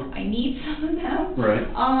them. Uh-huh. I need some of them. Right.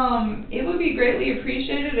 It would be greatly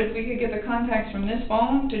appreciated if we could get the contacts from this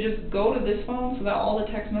phone to just go to this phone so that all the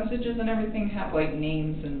text messages and everything have like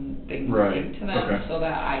names and things Right. linked to them, Okay. so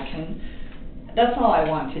that I can. That's all I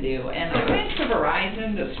want to do. And I Okay. went to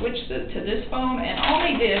Verizon to switch to this phone, and all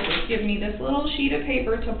they did was give me this little sheet of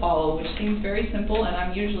paper to follow, which seems very simple, and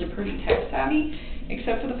I'm usually pretty tech savvy,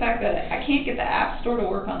 except for the fact that I can't get the App Store to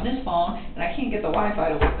work on this phone, and I can't get the Wi-Fi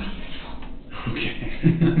to work on this phone.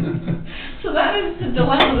 Okay. So that is the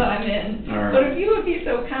dilemma that I'm in. All right. But if you would be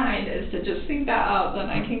so kind as to just sync that up, then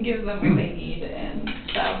I can give them what they need, and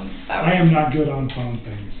that I am not good on phone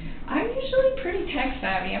things. I'm usually pretty tech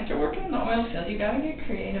savvy. After working in the oil field, you gotta get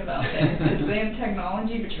creative out there. Because they have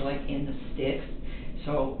technology, but you're like in the sticks,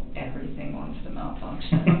 so everything wants to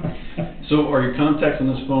malfunction. So are your contacts on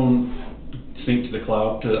this phone synced to the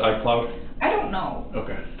cloud, to the iCloud? I don't know.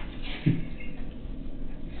 Okay.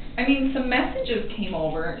 I mean, some messages came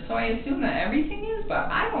over, so I assume that everything is, but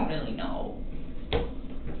I don't really know.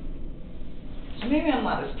 So maybe I'm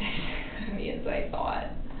not as tech savvy as I thought.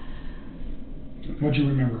 What'd you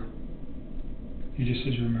remember? You just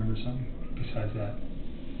said you remembered something besides that.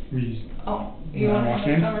 Were you, Oh, you When I want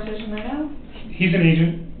to walked have this in? conversation right now? he's an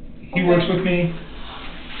agent. He Okay. works with me.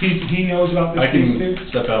 He knows about this I case can too.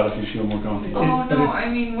 step out if you feel more comfortable. Oh, but no, it's- I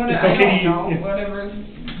mean, what, it's I okay don't know, if- whatever.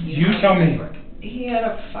 You tell me. He had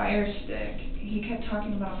a fire stick. He kept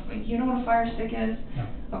talking about, you know what a fire stick is?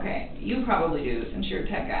 No. Okay, you probably do, since you're a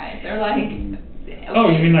tech guy. They're like. Oh,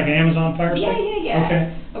 you okay. mean like an Amazon Fire Stick? Yeah.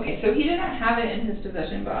 Okay. Okay, so he didn't have it in his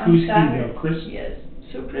possession, but on Who's he Saturday. though, Chris? Yes,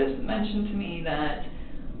 so Chris mentioned to me that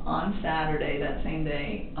on Saturday, that same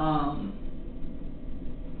day,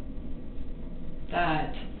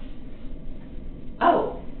 that,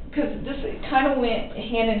 cause this kind of went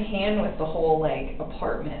hand in hand with the whole like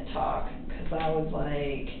apartment talk, cause I was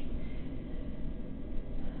like,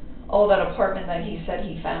 oh, that apartment that he said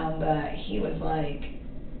he found, that he was like,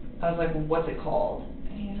 I was like, well, what's it called?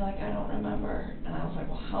 And he's like, I don't remember. And I was like,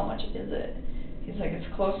 well, how much is it? He's like, it's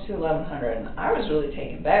close to $1,100. And I was really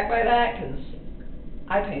taken back by that, because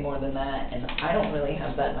I pay more than that, and I don't really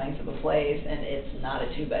have that nice of a place, and it's not a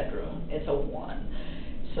 2-bedroom, it's a 1.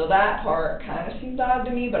 So So that part kind of seemed odd to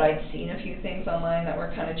me, but I'd seen a few things online that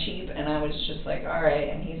were kind of cheap, and I was just like, all right.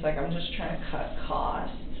 And he's like, I'm just trying to cut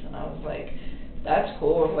costs. And I was like, that's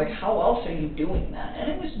cool. I was like, how else are you doing that? And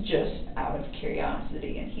it was just out of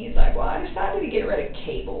curiosity. And he's like, well, I decided to get rid of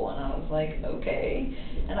cable. And I was like, okay.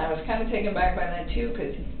 And I was kind of taken back by that too,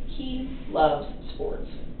 because he loves sports.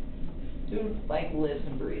 Dude, like, lives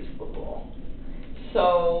and breathes football.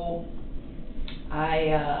 So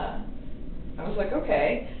I was like,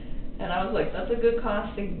 okay. And I was like, that's a good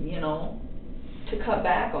cost to, to cut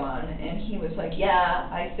back on. And he was like, yeah,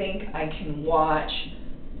 I think I can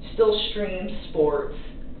still stream sports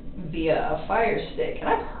via a Fire Stick. And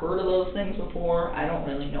I've heard of those things before. I don't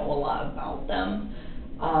really know a lot about them.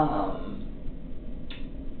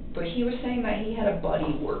 But he was saying that he had a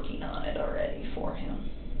buddy working on it already for him.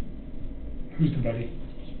 Who's the buddy?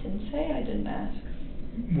 He didn't say, I didn't ask.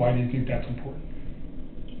 Why do you think that's important?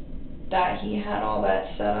 That he had all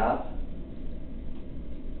that set up?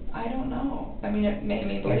 I don't know. I mean, it made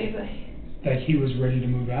me believe that he was ready to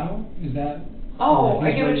move out? Is that? Oh,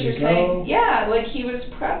 I he's get what ready you're to saying. go? Yeah, like he was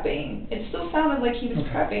prepping. It still sounded like he was Okay.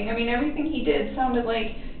 prepping. I mean, everything he did sounded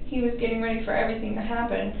like he was getting ready for everything to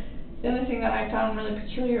happen. The only thing that I found really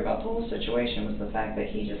peculiar about the whole situation was the fact that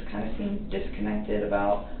he just kind of seemed disconnected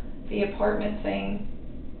about the apartment thing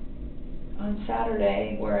on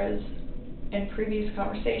Saturday, whereas in previous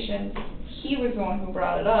conversations, he was the one who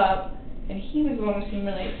brought it up, and he was the one who seemed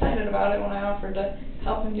really excited about it when I offered to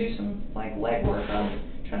help him do some, like, legwork on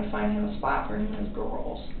trying to find him a spot for him and his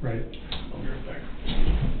girls. Right. I'll be right back.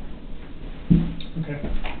 Okay.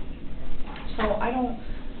 So I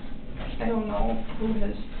don't know who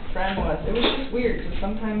his friend was. It was just weird, because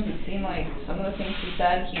sometimes it seemed like some of the things he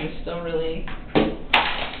said, he was still really...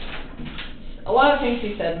 A lot of things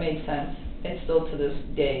he said made sense. It still to this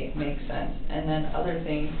day makes sense. And then other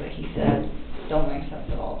things that he said don't make sense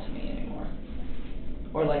at all to me anymore.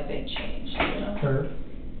 Or like they changed, Kurt.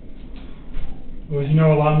 Well, you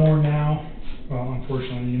know a lot more now. Well,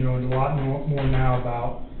 unfortunately, you know a lot more now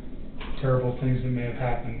about terrible things that may have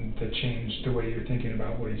happened that changed the way you're thinking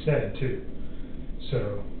about what he said, too.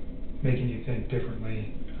 So, making you think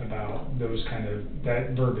differently about those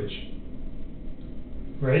that verbiage.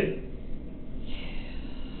 Right?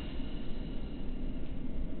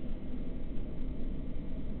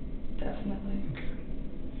 Definitely. Okay.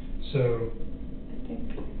 So, I think...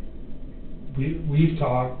 we've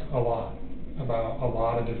talked a lot about a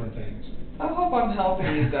lot of different things. I hope I'm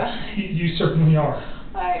helping you guys. You certainly are.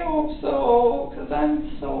 I hope so, because I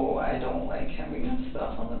don't like having this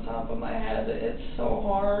stuff on the top of my head. It's so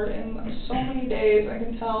hard, and so many days I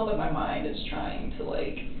can tell that my mind is trying to,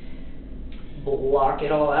 like, block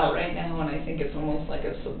it all out right now, and I think it's almost like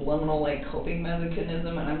a subliminal, like, coping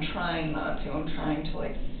mechanism, and I'm trying not to. I'm trying to,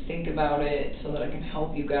 like, think about it so that I can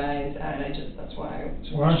help you guys, and that's why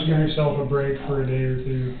So why don't you give yourself a break for a day or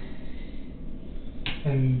two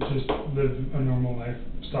and just live a normal life.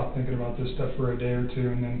 Stop thinking about this stuff for a day or two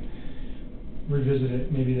and then revisit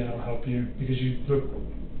it. Maybe that'll help you, because you look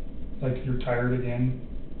like you're tired again.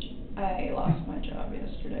 I lost my job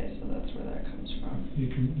yesterday, so that's where that comes from. You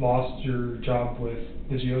lost your job with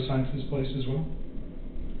the geosciences place as well?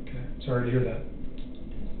 Okay, sorry to hear that.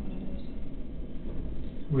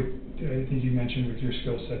 I think you mentioned with your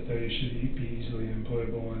skill set, though, you should be easily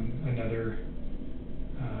employable in another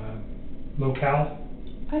locale.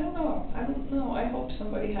 I don't know. I hope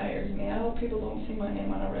somebody hires me. I hope people don't see my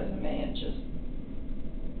name on a resume and just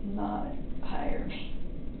not hire me.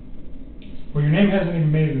 Well, your name hasn't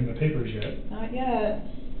even made it in the papers yet. Not yet.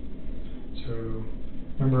 So,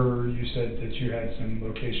 remember you said that you had some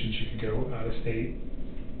locations you could go out of state,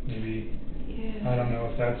 maybe. Yeah. I don't know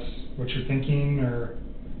if that's what you're thinking or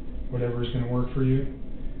whatever is going to work for you.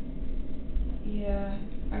 Yeah,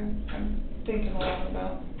 I'm thinking a lot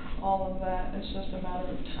about all of that. It's just a matter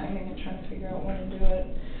of timing and trying to figure out when to do it.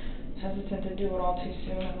 Hesitant to do it all too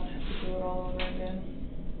soon and then have to do it all over again.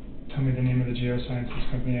 Tell me the name of the geosciences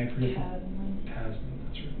company. I forget. Tasman,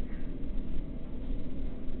 that's right.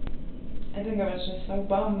 I think I was just so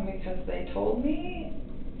bummed because they told me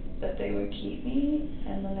that they would keep me,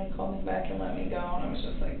 and then they called me back and let me go, and I was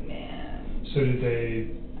just like, man. So did they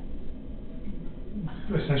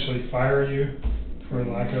essentially fire you, for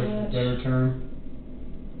lack of a better term?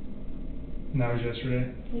 And that was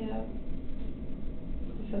yesterday? Yeah.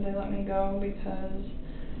 They said they let me go because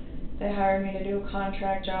they hired me to do a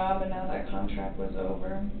contract job, and now that contract was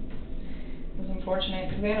over. It was unfortunate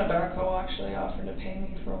because Anadarko actually offered to pay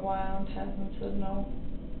me for a while, and Tasman said no.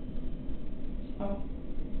 So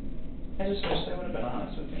I just wish they would have been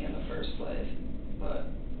honest with me in the first place,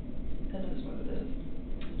 but it is what it is.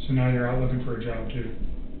 So now you're out looking for a job too?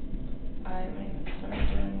 I haven't even started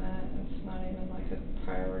doing that. It's not even like a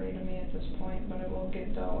priority to me at this point, but it will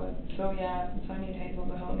get dealt with. So yeah, so I need Hazel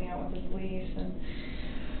to help me out with his lease and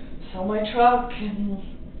sell my truck and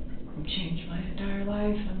change my entire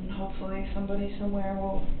life, and hopefully somebody somewhere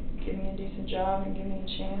will give me a decent job and give me a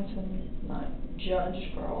chance and not judge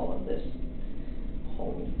for all of this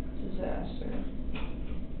whole disaster.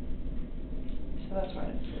 So that's why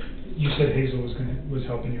it's. You said Hazel was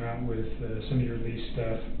helping you out with some of your lease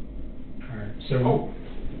stuff. All right. So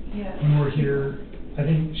Yeah. when we're here, I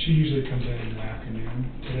think she usually comes in the afternoon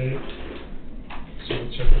today. So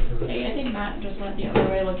we'll check with her. Hey, I think Matt just went the other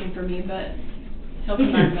way looking for me, but he'll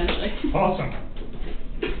come back eventually. Awesome.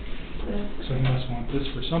 Yeah. So you must want this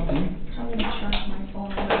for something. Probably gonna charge my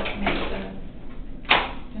phone instead. I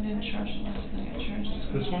didn't charge the last thing I charged.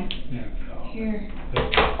 This one? Yeah. Here.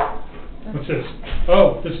 What's this?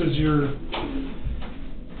 Oh, this is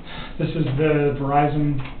the Verizon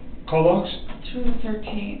call logs? To the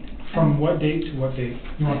 13th. From what date to what date?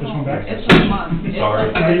 You want this one back? It's a month. It's Sorry.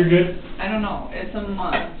 like Okay, you're good. I don't know, it's a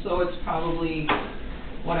month, so it's probably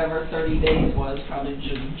whatever 30 days was, probably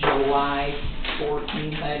July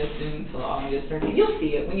 14th, I'd assume, till August 13th. You'll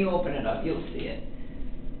see it, when you open it up, you'll see it.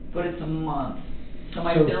 But it's a month. So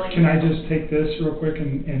my So billing. can I just take this real quick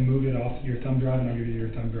and move it off your thumb drive, and I'll give you your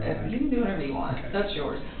thumb drive back? You can do whatever you want, Okay. that's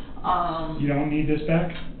yours. You don't need this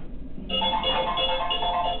back?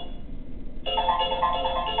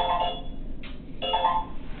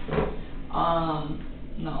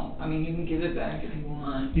 No, I mean, you can give it back if you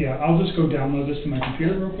want. Yeah, I'll just go download this to my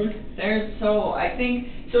computer real quick. I think,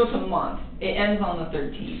 so it's a month. It ends on the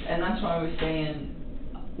 13th, and that's why I was saying,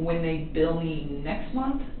 when they bill me next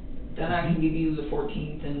month, then I can give you the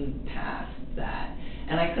 14th and past that.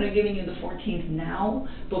 And I could have given you the 14th now,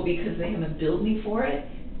 but because they haven't billed me for it,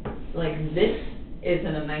 like this is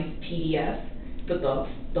in a nice PDF, but the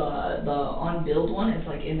unbilled one is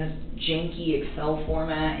like in this janky Excel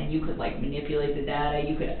format, and you could like manipulate the data.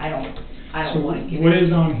 You could, I don't want to give So what it.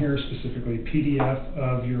 is on here specifically? PDF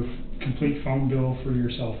of your complete phone bill for your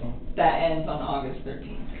cell phone? That ends on August 13th.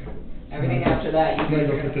 Okay. Everything after that, you I'm gonna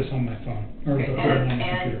can. go put this on my phone, or Okay, go put it on my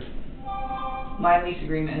and computer. my lease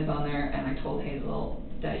agreement is on there, and I told Hazel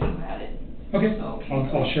that you had it. Okay, So can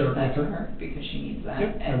I'll you share it that with to her. because she needs that.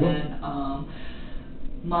 Yep, I And will. then,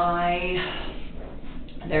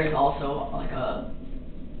 there's also like a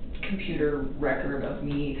computer record of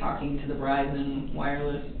me talking to the Verizon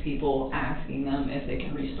wireless people, asking them if they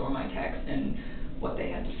can restore my text and what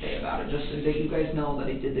they had to say about it, just so that you guys know that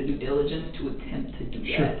I did the due diligence to attempt to do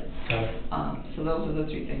Sure, that. got it. So those are the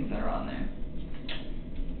three things that are on there.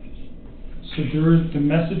 So the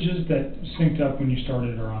messages that synced up when you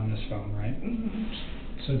started are on this phone, right? Mm-hmm.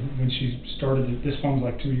 So when she started it, this phone's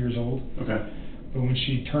like 2 years old, Okay. but when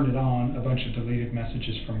she turned it on, a bunch of deleted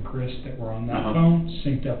messages from Chris that were on that Uh-huh. phone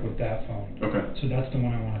synced up with that phone. Okay. So that's the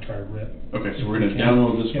one I want to try to rip. Okay, so we're gonna Okay.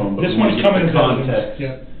 download this Yeah, phone, but this we wanna one's get coming the as evidence. context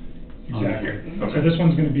Yep, on exactly. here. Mhm. Okay. So this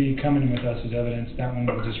one's going to be coming with us as evidence. That one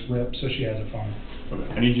will just rip, so she has a phone.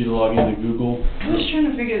 Okay. I need you to log into Google. I was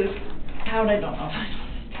trying to figure this out, I don't know if I know.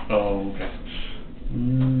 Oh, okay.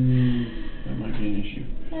 That might be an issue.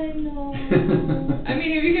 I know. I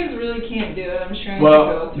mean, if you guys really can't do it, I'm just trying Well,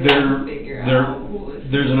 to go through and figure out who is.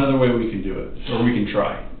 there's another way we can do it, or we can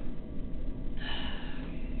try.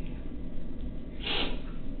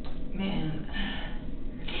 Man,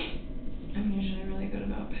 I'm usually really good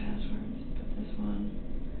about passwords, but this one,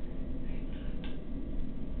 I'm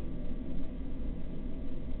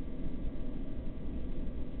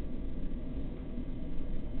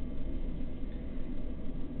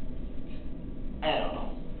not. I don't know.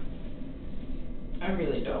 I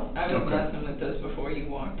really don't. I was Okay. messing with this before you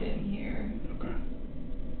walked in here. Okay.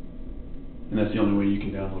 And that's the only way you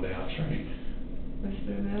can download apps, right? Let's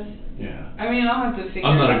do this. Yeah. I mean, I'll have to figure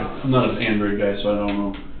I'm out. not an Android guy, so I don't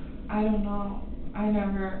know. I don't know. I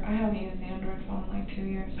haven't used the Android phone in like 2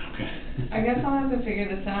 years. Okay. I guess I'll have to figure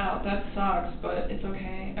this out. That sucks, but it's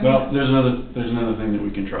okay. I Well, mean, there's another thing that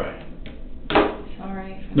we can try.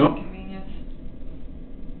 sorry for Nope. the inconvenience.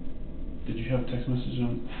 Did you have text messages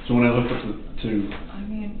on? So when I looked up to I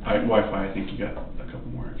mean, Wi-Fi, I think you got a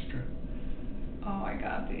couple more extra. oh, I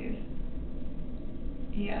got these.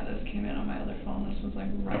 Yeah, this came in on my other phone. This was like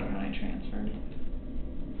right when I transferred.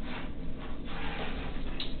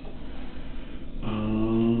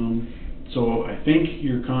 So I think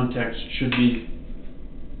your contacts should be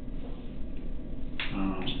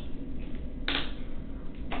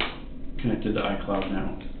connected to iCloud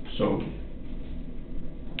now, so you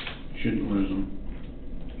shouldn't lose them.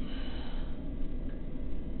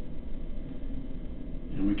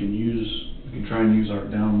 And we can try and use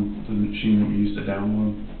the machine that we used to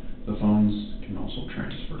download the phones can also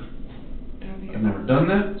transfer. That'd be I've never done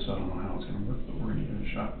that, so I don't know how it's gonna work, but we're gonna give it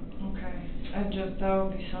a shot. Okay, that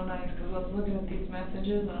would be so nice, cause I was looking at these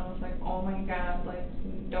messages and I was like, oh my god, like,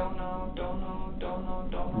 don't know.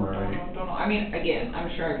 Right. I mean, again, I'm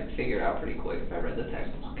sure I could figure it out pretty quick if I read the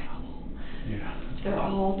text, look at them all. Yeah. They're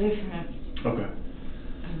all different, Okay.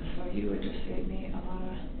 and so you would just save me a lot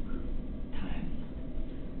of time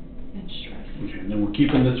and stress. Okay, and then we're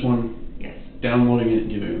keeping this one, Yes. downloading it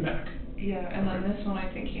and giving it back. Yeah, and then Okay. this one, I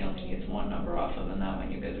think he only needs one number off of, and that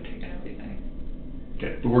one you guys are taking everything.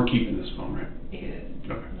 Okay, but we're keeping this phone, right? Yeah,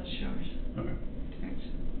 Okay. that's yours. Okay. Thanks.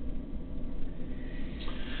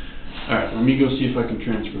 Alright, let me go see if I can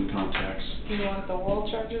transfer the contacts. Do you want the wall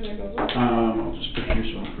charger that goes with it? I'll just put it here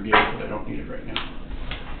so I don't forget it, but I don't need it right now.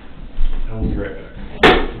 I will be right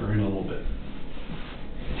back, or in a little bit.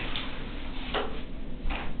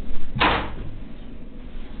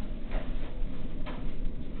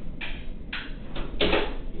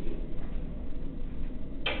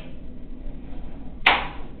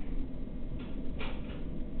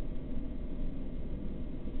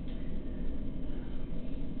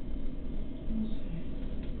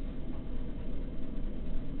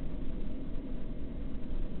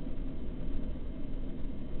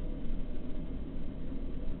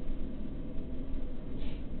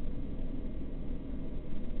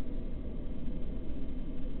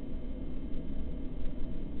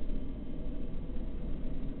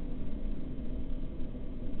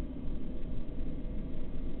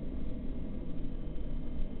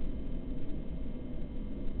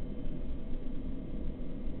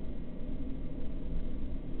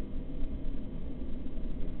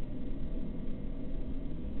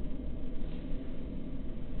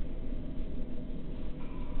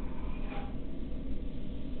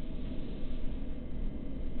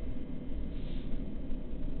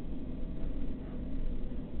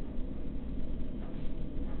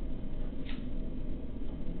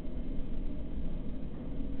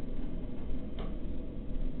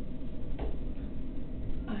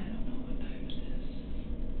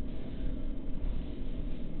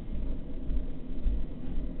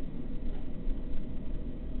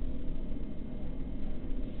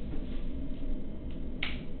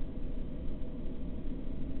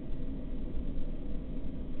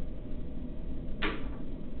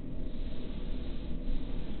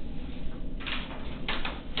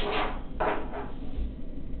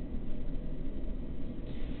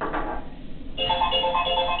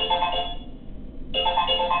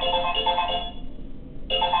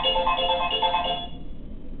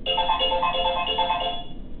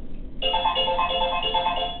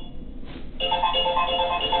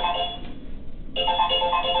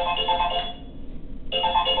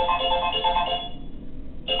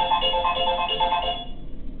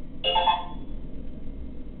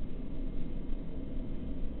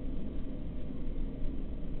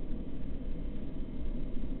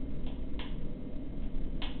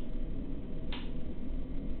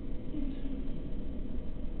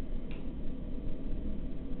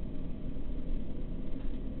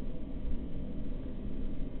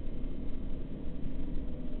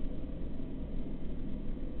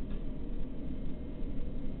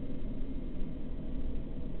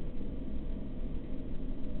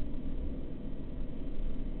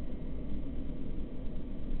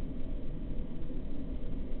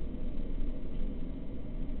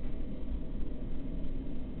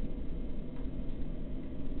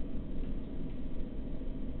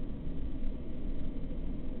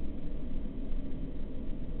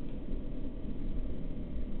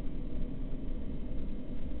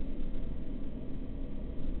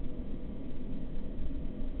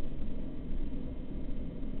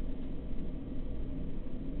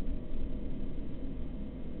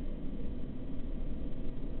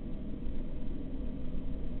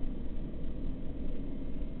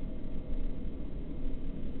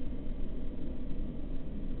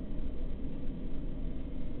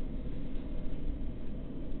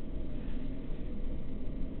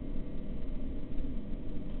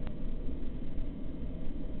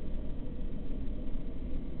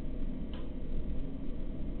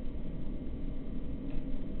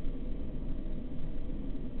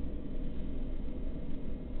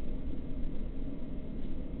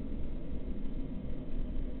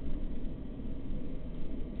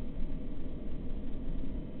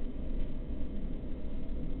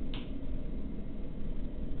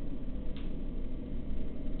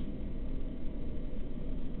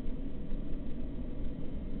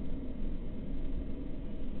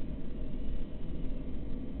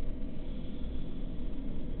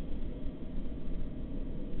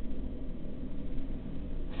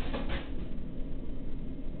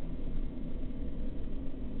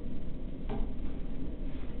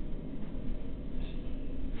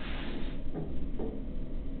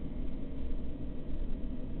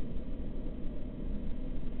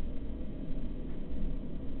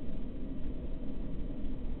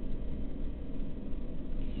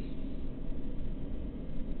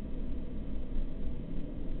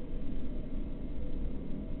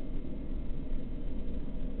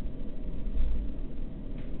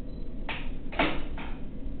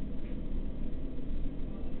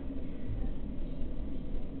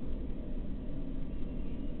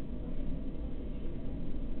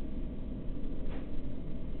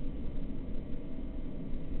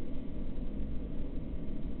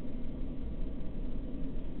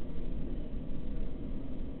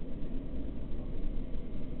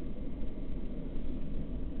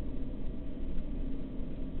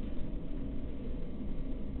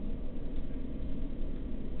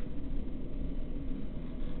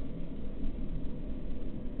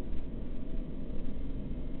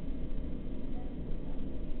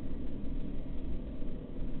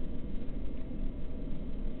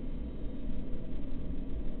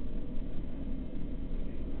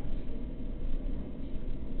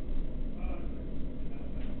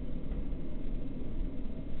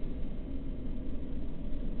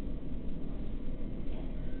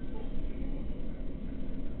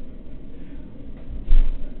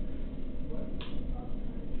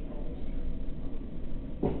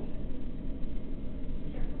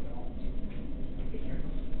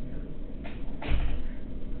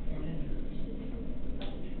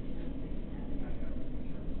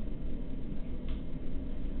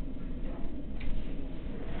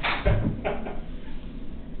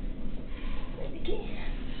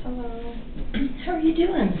 you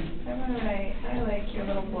doing? I'm alright. I like your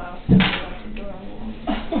little blouse. It's adorable.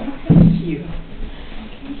 Thank you.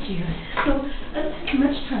 Thank you. So, I don't have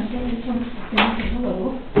much time. I just want to stop in and say hello.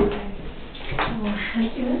 Oh, how you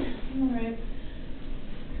doing? Alright.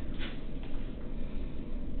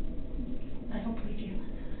 I don't believe you.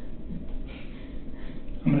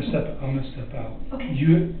 I'm gonna step out. Okay.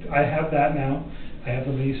 I have that now. I have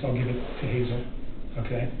the lease. I'll give it to Hazel.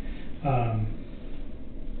 Okay.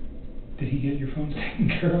 Did he get your phones taken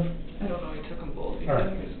care of? I don't know, he took them both. He All right.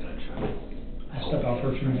 said he was gonna try. I'll step out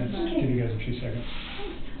for a few minutes. Okay. Give you guys a few seconds.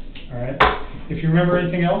 All right. If you remember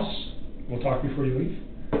anything else, we'll talk before you leave.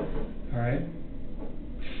 All right.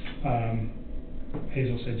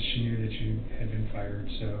 Hazel said she knew that you had been fired,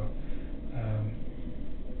 so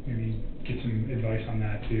maybe get some advice on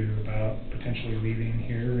that too, about potentially leaving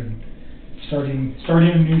here and starting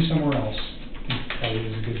anew somewhere else. Probably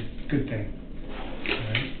is a good thing. All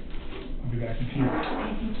right. I'll be back in a few.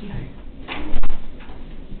 Thank you.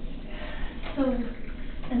 So,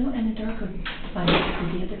 I know Anadarko signed up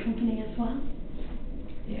with the other company as well?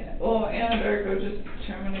 Yeah, well, Anadarko just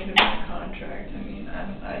terminated my contract. I mean,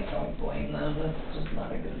 I don't blame them. That's just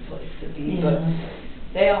not a good place to be. Yeah. But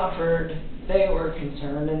they were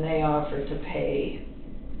concerned, and they offered to pay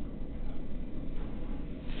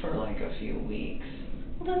for like a few weeks.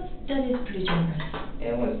 Well, that is pretty generous.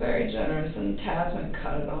 It was very generous, and Tasman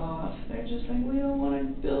cut it off. They're just like, we don't want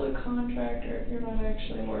to bill a contractor if you're not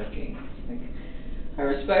actually working. Like, I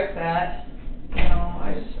respect that. You know,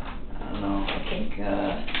 I don't know. I think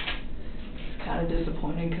it's kind of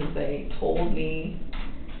disappointing because they told me,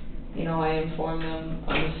 you know, I informed them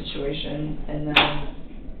of the situation, and then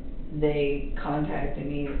they contacted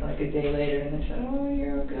me like a day later, and they said, oh,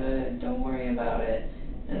 you're good, don't worry about it.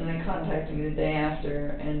 And they contacted me the day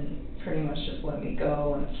after and pretty much just let me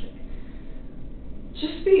go, and it's like,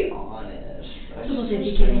 just be honest. So will they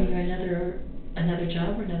be giving you another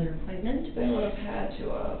job or another appointment? They would have had to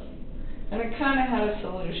have. And I kind of had a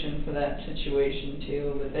solution for that situation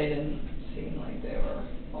too, but they didn't seem like they were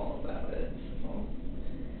all about it. So,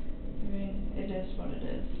 I mean, it is what it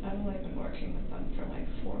is. I've only been working with them for like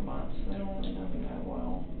 4 months. They don't really know me that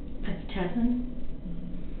well. At Tasman?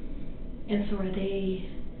 And so are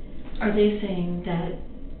they saying that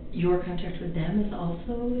your contract with them is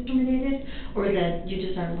also terminated, or that you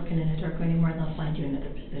just aren't working in Anadarko anymore and they'll find you another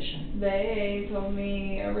position? They told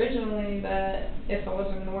me originally that if I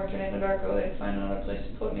wasn't going to work in Anadarko, they'd find another place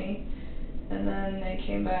to put me. And then they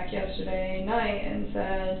came back yesterday night and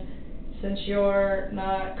said, since you're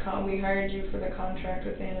not, we hired you for the contract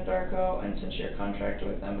with Anadarko, and since your contract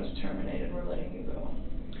with them was terminated, we're letting you go.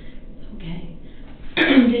 Okay.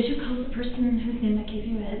 Did you call the person whose name I gave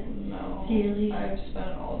you a head? No, Daily? I've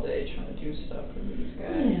spent all day trying to do stuff for these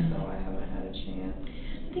guys, Yeah. so I haven't had a chance.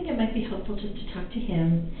 I think it might be helpful just to talk to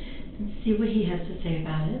him and see what he has to say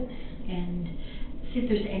about it, and see if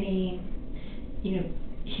there's any, you know,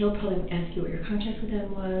 he'll probably ask you what your contract with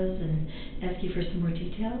them was and ask you for some more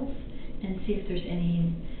details, and see if there's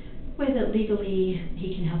any way that legally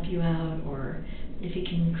he can help you out, or if he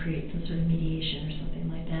can create some sort of mediation or something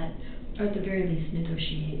like that, or at the very least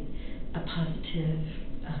negotiate a positive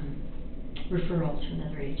referral to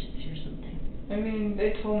another agency or something. I mean,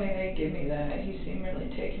 they told me they'd give me that. He seemed really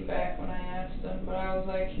taken back when I asked him, but I was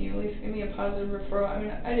like, can you at least give me a positive referral? I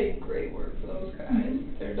mean, I did great work for those guys.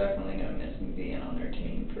 Mm-hmm. They're definitely going to miss me being on their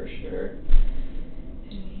team for sure.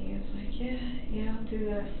 And he was like, yeah, I'll do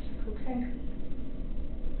that. I was like, okay.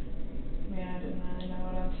 I mean, I didn't really know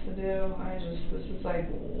what else to do. This is like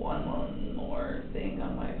one more thing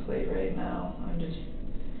on my plate right now. I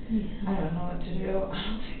don't know what to do. I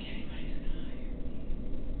don't think anybody's going to hire me.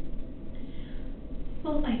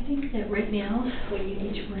 Well, I think that right now, what you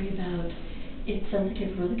need to worry about, it sounds like you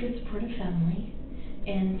have a really good supportive family,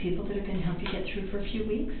 and people that are going to help you get through for a few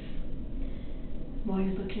weeks while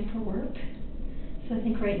you're looking for work. So I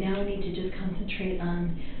think right now we need to just concentrate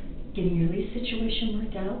on getting your lease situation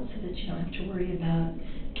worked out so that you don't have to worry about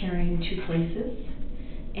carrying 2 places,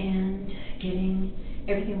 and getting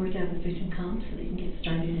everything worked out with victim comp so that you can get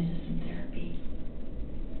started into some therapy.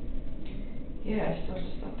 Yeah, I still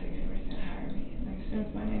just don't think anybody's going to hire me. Like, as soon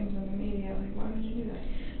as my name's in the media, like, why would you do that?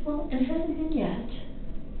 Well, it hasn't been yet,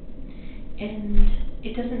 and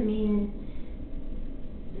it doesn't mean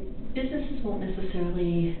businesses won't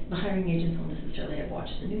necessarily, the hiring agents won't necessarily have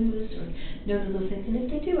watched the news or known those things, and if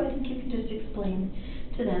they do, I think you can just explain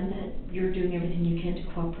to them that you're doing everything you can to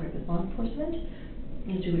cooperate with law enforcement,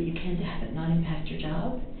 and do what you can to have it not impact your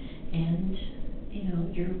job, and, you know,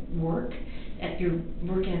 your work at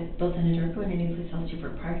both Anadarko and any place else you've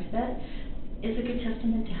worked prior to that is a good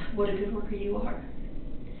testament to what a good worker you are.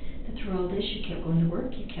 that through all this, you kept going to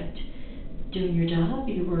work, you kept doing your job,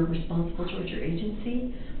 you were responsible towards your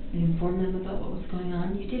agency, you informed them about what was going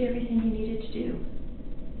on, you did everything you needed to do.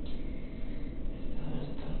 I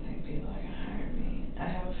just don't think people are gonna hire me. I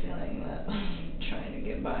have a feeling that trying to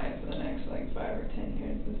get by for the next like 5 or 10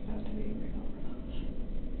 years is about to be real rough.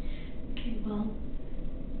 Okay, well,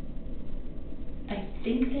 I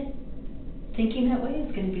think that thinking that way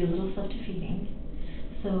is going to be a little self-defeating.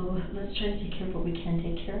 So let's try to take care of what we can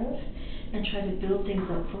take care of and try to build things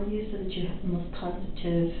up for you so that you have the most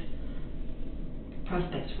positive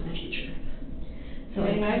prospects for the future. So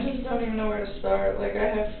I mean, I just don't even know where to start. Like, I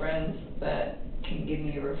have friends that can give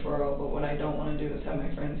me a referral, but what I don't want to do is have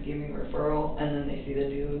my friends give me a referral and then they see the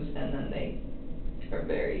news and then they are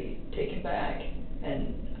very taken back.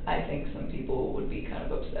 And I think some people would be kind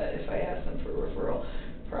of upset if I asked them for a referral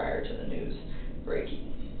prior to the news breaking.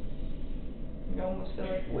 I almost feel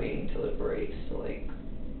like waiting till it breaks to like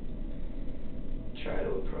try to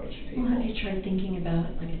approach people. Well, have you tried thinking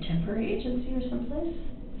about like a temporary agency or someplace?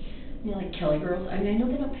 You know, like Kelly Girls. I mean, I know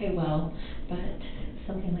they don't pay well, but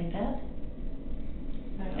something like that.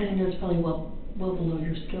 And I know it's probably well below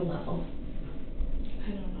your skill level. I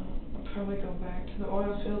don't know. I'll probably go back to the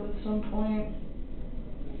oil field at some point.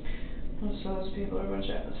 Most of those people are a bunch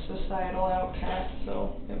of societal outcasts,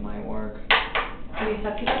 so it might work. Were you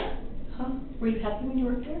happy there? Huh? Were you happy when you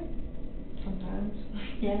worked there? Sometimes.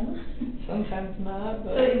 Yeah. Sometimes not,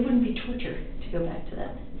 but... So it wouldn't be torture to go back to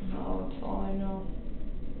that? No, that's all I know.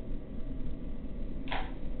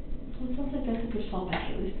 Well, it sounds like that's a good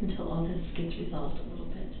fallback, at least until all this gets resolved a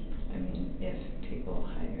little bit. I mean, if people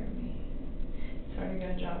hire me. It's hard to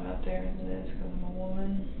get a job out there as it is because I'm a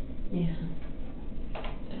woman. Yeah.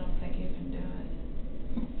 I don't think you can do it.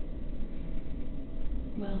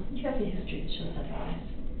 Well, you have a history that shows otherwise.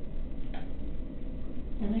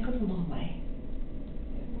 And that goes a long way.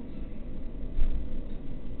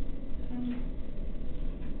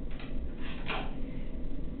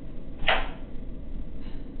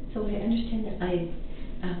 So I understand that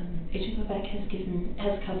Agent Quebec has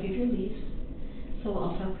a copy of your lease. So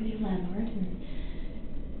I'll talk with your landlord and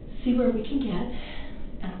see where we can get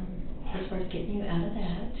as far as getting you out of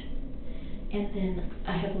that. And then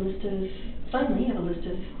I have a list of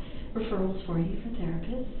referrals for you for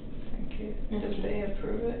therapists. Thank you. Did they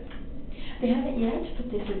approve it? They haven't yet,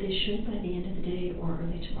 but they said they should by the end of the day or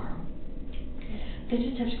early tomorrow. They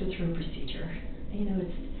just have to go through a procedure. You know,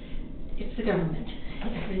 it's the government.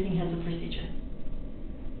 Everything has a procedure.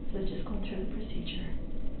 So it's just going through the procedure.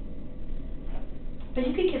 But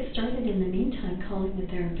you could get started in the meantime calling the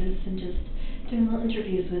therapists and just doing little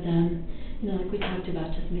interviews with them. You know, like we talked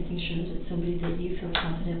about, just making sure that it's somebody that you feel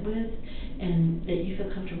confident with and that you feel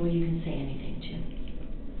comfortable you can say anything to.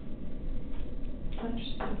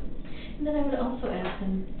 Understood. And then I would also ask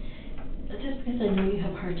them, just because I know you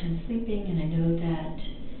have a hard time sleeping and I know that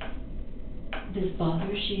this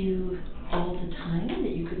bothers you all the time,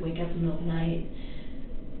 that you could wake up in the middle of the night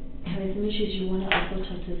having some issues, you want to also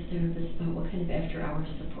talk to the therapist about what kind of after-hours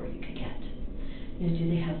support you could get. You know, do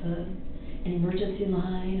they have an emergency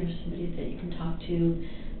line or somebody that you can talk to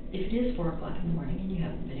if it is 4 o'clock in the morning and you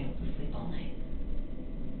haven't been able to sleep all night?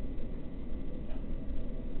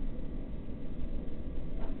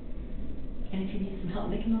 And if you need some help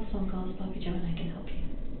making those phone calls, Bobby Joe and I can help you.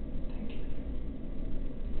 Thank you.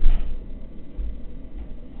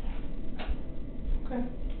 Okay.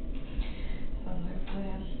 Sounds like a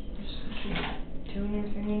plan. Just keep doing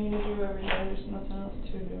everything we need to do every day. There's nothing else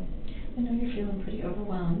to do. I know you're feeling pretty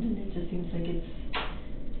overwhelmed, and it just seems like it's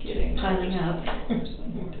Getting piling up. worse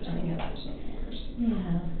and worse and Piling up. worse and worse.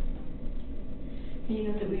 Yeah. And you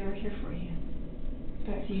know that we are here for you.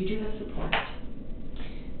 Thanks. So you do have support.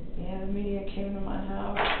 Yeah, the media came to my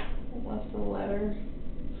house, left a letter,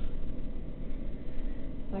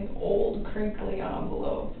 like old crinkly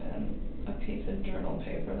envelope and a piece of journal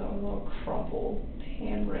paper that was all crumpled,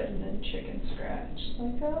 handwritten in chicken scratch.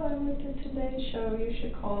 Like, oh, I went to Today's Show, you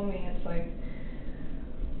should call me. It's like,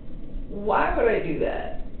 why would I do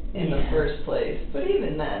that in the first place? But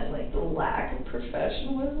even then, like the lack of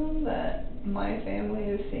professionalism that my family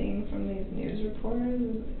is seeing from these news reporters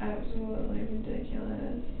is absolutely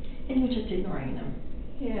ridiculous. And you're just ignoring them.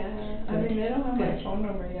 Yeah, I Good. mean, they don't have my Good. phone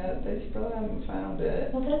number yet. They still haven't found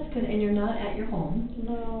it. Well, that's good. And you're not at your home.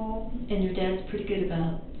 No. And your dad's pretty good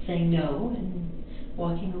about saying no and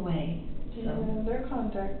walking away. So. Yeah, they're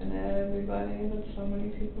contacting everybody. But so many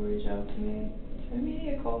people reach out to me. The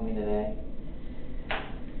media called me today.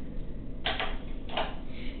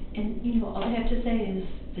 And, you know, all they have to say is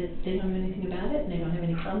that they don't know anything about it and they don't have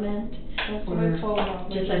any comment That's what I told him. I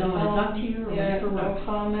was just like, I don't wanna talk to you, or yeah, whatever no works.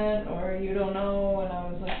 comment, or you don't know, and I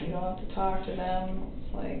was like, you don't have to talk to them.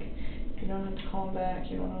 It's like, you don't have to call them back,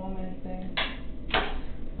 you don't owe them anything.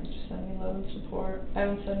 Like, just send me love and support. I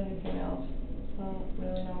haven't said anything else. I don't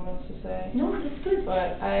really know what else to say. No, that's good.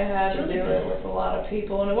 But I had to Really do good. it with a lot of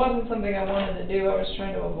people, and it wasn't something I wanted to do. I was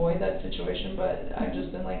trying to avoid that situation, but I've just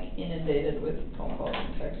been like inundated with phone calls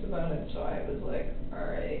and texts about it, so I was like,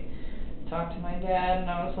 alright. Talked to my dad, and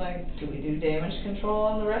I was like, do we do damage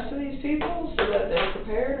control on the rest of these people so that they're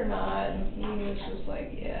prepared or not? And he was just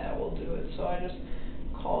like, yeah, we'll do it. So I just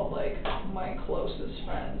called like my closest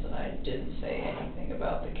friends, and I didn't say anything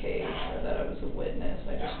about the case or that I was a witness.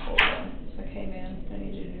 I just told them, it's like, hey man, I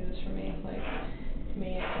need you to do this for me. Like,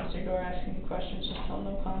 me comes to your door asking you questions, just tell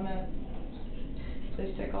no comment.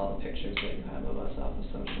 Please take all the pictures that you have of us off of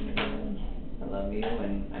social media, and I love you,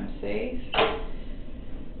 and I'm safe.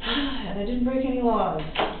 And I didn't break any laws.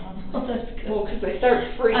 Oh, that's good. Well, because they start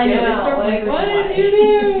freaking I know, they out, start like, wondering what why. did you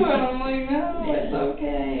do? And I'm like, no, Yeah. it's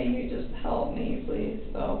okay, you just help me, please.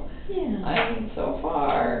 So, Yeah. I mean, so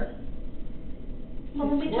far, Well,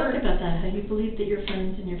 when we it's talked worked. about that, how you believed that your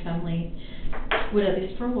friends and your family would, at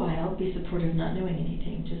least for a while, be supportive, not knowing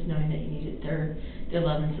anything, just knowing that you needed their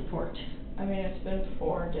love and support. I mean, it's been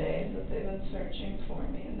 4 days that they've been searching for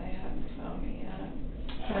me, and they haven't found me yet.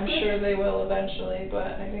 I'm sure they will eventually, but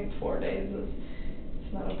I think 4 days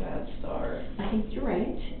it's not a bad start. I think you're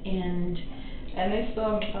right, and they still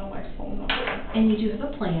haven't found my phone number. you do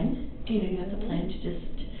have a plan. You know, you have the plan to just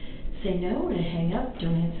say no, to hang up,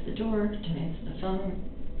 don't answer the door, don't answer the phone.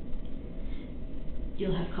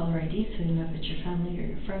 You'll have caller ID, so you know if it's your family or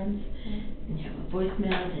your friends, and you have a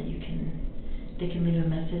voicemail that they can leave a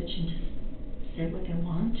message and just say what they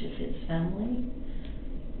want. If it's family,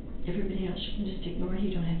 everybody else you can just ignore.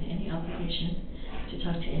 You don't have any obligation to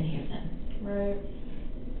talk to any of them. Right.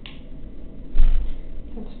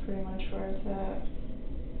 That's pretty much where it's at.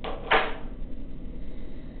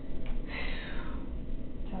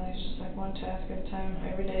 It's just like one task at a time.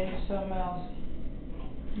 Every day do something else.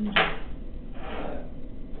 But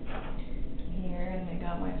I'm here, and they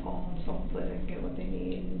got my phone, so hopefully they can get what they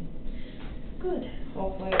need. And Good.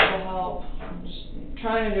 hopefully it will help. I'm just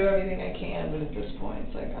trying to do everything I can, but at this point,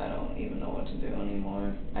 it's like I don't even know what to do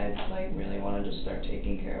anymore. I just like really want to just start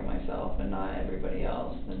taking care of myself and not everybody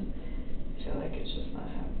else, and I feel like it's just not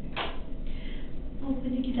happening. Well, I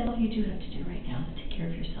think that's all you do have to do right now, is take care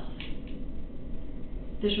of yourself.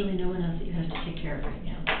 There's really no one else that you have to take care of right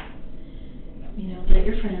now. You know, let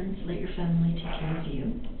your friends, let your family take care of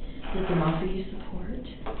you. Let them offer you support.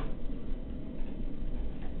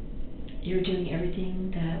 You're doing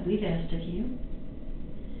everything that we've asked of you,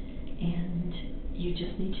 and you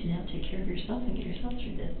just need to now take care of yourself and get yourself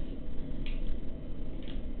through this.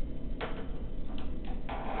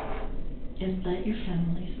 And let your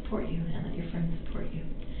family support you, and let your friends support you.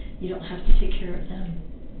 You don't have to take care of them.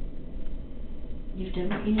 You've done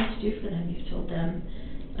what you need to do for them. You've told them,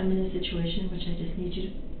 I'm in a situation in which I just need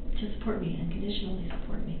you to support me, unconditionally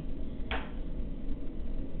support me.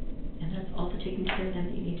 And that's all the taking care of them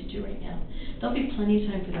that you need to do right now. There'll be plenty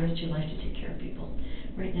of time for the rest of your life to take care of people.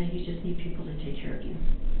 Right now, you just need people to take care of you.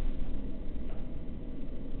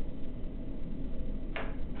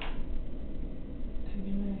 That'd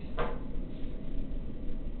be nice.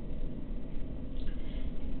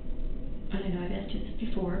 I know I've asked you this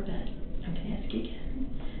before, but I'm going to ask you again.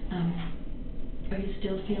 Are you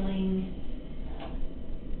still feeling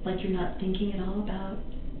like you're not thinking at all about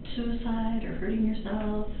suicide or hurting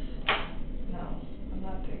yourself? No, I'm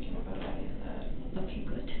not thinking about any of that. Okay,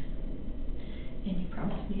 good. And you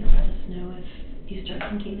promised me you'll let us know if you start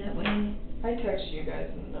thinking that way? I text you guys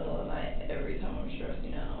in the middle of the night every time I'm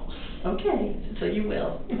stressing out. Okay, so you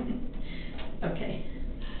will. Okay.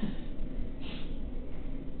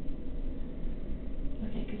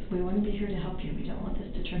 Okay, because we want to be here to help you. We don't want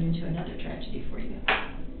this to turn into another tragedy for you.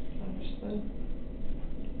 Understood.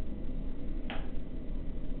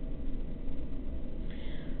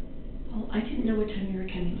 Well, I didn't know what time you were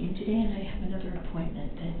coming in today, and I have another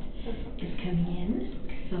appointment that is coming in.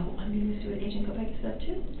 So I'm going to do an agent go back to that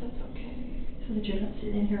too. That's okay. So that you're not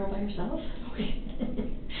sitting in here all by yourself. Okay.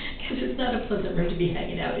 Because it's not a pleasant room to be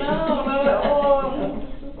hanging out in. No, not at all.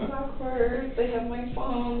 This is awkward. They have my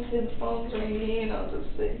phone, his phone's ringing, and I'll just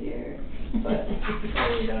sit here. But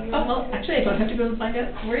you don't even well, actually, I don't have to go and find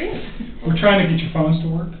out where he is. We're trying to get your phones to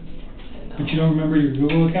work, but you don't remember your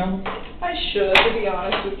Google account? I should, to be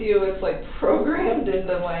honest with you. It's like programmed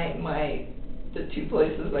into my the two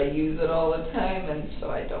places I use it all the time, and so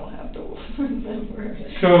I don't have to remember.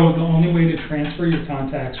 So the only way to transfer your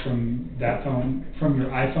contacts from that phone, from your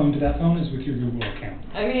iPhone to that phone, is with your Google account.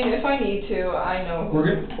 I mean, if I need to, I know.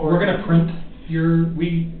 We're gonna print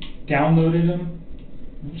we downloaded them,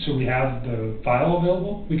 so we have the file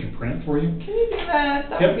available. We can print it for you. Can you do that?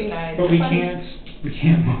 That Yep, would be nice. but we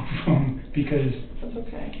can't move them because That's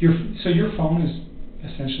okay. your phone is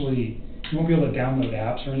essentially, you won't be able to download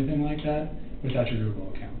apps or anything like that without your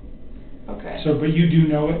Google account. Okay. So, but you do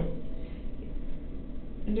know it?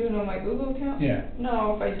 Do you know my Google account? Yeah.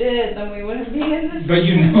 No, if I did, then we wouldn't be in this. But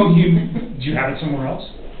you know do you have it somewhere else?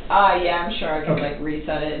 Yeah, I'm sure I could Okay. like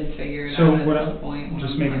reset it and figure it So out what at I'm this point. when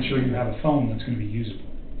just I'm making not sure you here. have a phone that's gonna be usable.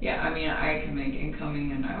 Yeah, I mean, I can make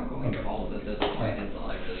incoming and outgoing Okay. calls at this point, is all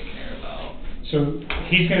I really care about. So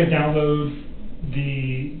he's gonna download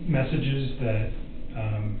the messages that,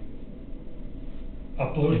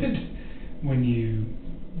 uploaded when you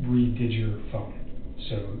redid your phone.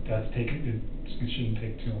 So it shouldn't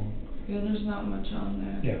take too long. Yeah, there's not much on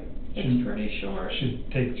there. Yeah. It's Shouldn't- pretty short. Should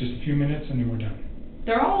take just a few minutes and then we're done.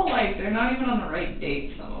 They're all like, they're not even on the right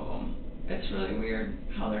date, some of them. It's really weird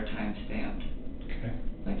how they're time stamped. Okay.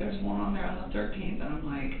 Like, there's one on there on the 13th, and I'm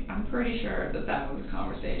like, I'm pretty sure that that was a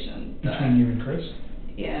conversation. that- Between you and Chris?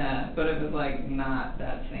 Yeah, but it was like not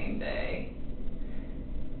that same day.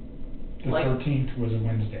 The Like- 13th was a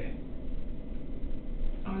Wednesday.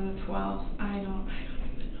 Or the 12th, I don't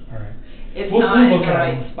even know. All right. It's We'll not in look the at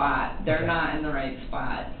right them. spot. They're Okay. not in the right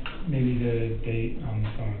spot. Maybe the date on the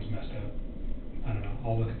phone is messed up. I don't know.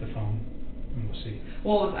 I'll look at the phone and we'll see.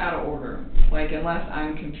 Well, it's out of order, like, unless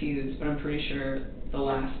I'm confused, but I'm pretty sure the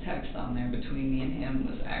last text on there between me and him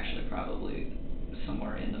was actually probably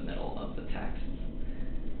somewhere in the middle of the text.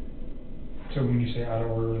 So when you say out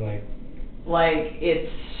of order, like, Like,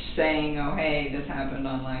 it's saying, oh, hey, this happened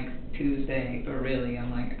on, like, Tuesday, but really, I'm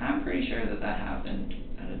like, I'm pretty sure that that happened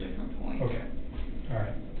at a different point. okay, all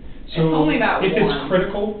right. It's So only that if one. it's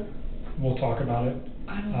critical, we'll talk about it.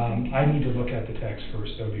 I don't think. I need to look at the text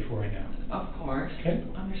first though before I know. Of course. Okay.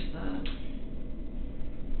 Understood.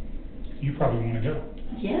 You probably want to go.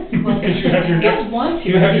 Yes, well, Because you have your I don't next, want to.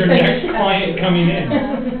 you have your next client coming in.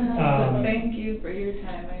 Thank you for your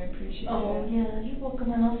time, I appreciate it. Oh, yeah, you're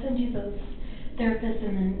welcome, and I'll send you those therapists,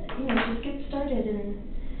 and then, just get started and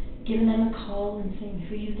giving them a call and seeing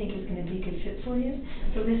who you think is gonna be a good fit for you.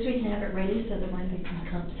 So this we can have it ready, so that when the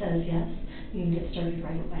comp says yes, you can get started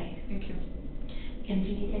right away. Thank you. And if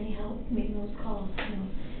you need any help making those calls,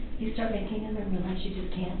 you start making them and realize you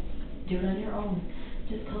just can't do it on your own,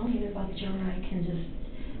 just call me, either Bob, Joe, or I can just,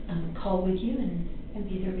 call with you and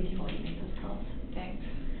be there with you while you make those calls. Thanks.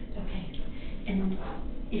 Okay, and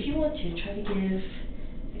if you want to, try to give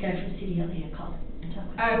the guy from CDLA a call and talk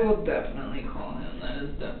with him. I will definitely call him. That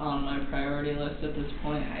is on my priority list at this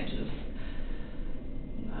point. I just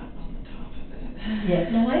not on the top of it. Yeah,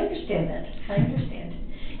 no, I understand that, I understand.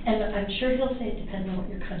 And I'm sure he'll say it depends on what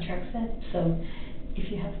your contract said, so if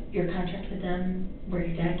you have your contract with them where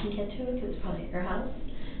your dad can get to it, 'cause it's probably at your house,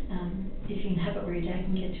 if you can have it where your dad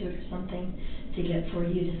can get to it or something to get for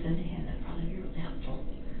you to send to him, that'd probably be really helpful.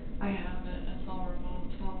 I have it. It's all remote.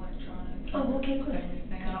 It's all electronic. Oh, okay, good.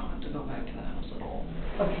 Everything. I don't have to go back to the house at all.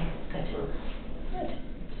 Okay, good. Good.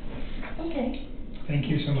 Okay, Thank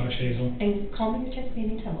you so much, Hazel. and call me or text me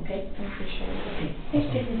anytime, okay? I appreciate it. Okay, thanks,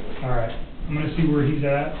 Awesome. Jason. All right, I'm gonna see where he's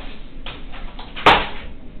at.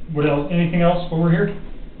 What else, anything else while we're here?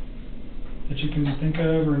 That you can think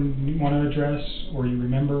of or you wanna address, or you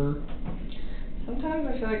remember? Sometimes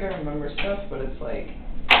I feel like I remember stuff, but it's like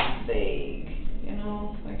vague,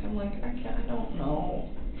 Like I'm like, I don't know.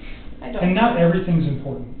 And not everything's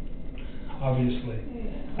important, obviously.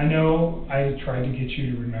 Yeah. I know I tried to get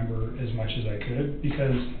you to remember as much as I could,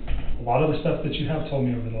 because a lot of the stuff that you have told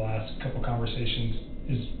me over the last couple conversations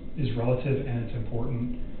is relative and it's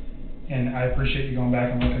important. And I appreciate you going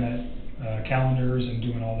back and looking at calendars and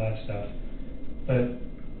doing all that stuff. But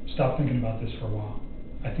stop thinking about this for a while.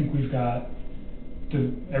 I think we've got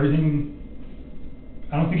everything.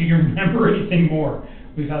 I don't think you can remember anything more.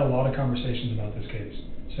 We've had a lot of conversations about this case.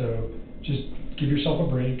 So just give yourself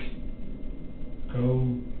a break.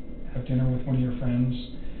 Go have dinner with one of your friends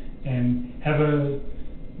and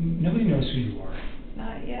nobody knows who you are.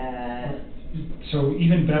 Not yet. So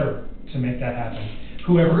even better to make that happen.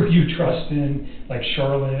 Whoever you trust in, like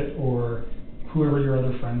Charlotte or whoever your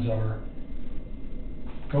other friends are,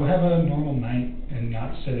 go have a normal night and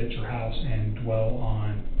not sit at your house and dwell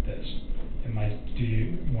on this. It might do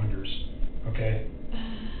you wonders, okay?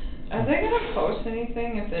 Are they gonna post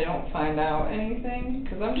anything if they don't find out anything?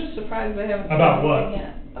 Because I'm just surprised they haven't. About done what? anything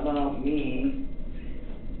yet. About me.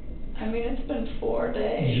 I mean, it's been 4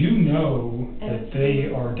 days. You know And that it's they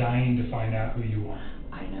been- are dying to find out who you are.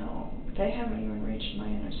 I know. They haven't even reached my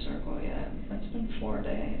inner circle yet. It's been 4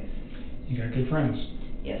 days. You got good friends.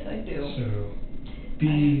 Yes, I do. So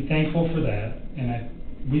be thankful for that. And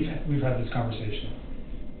we've had this conversation.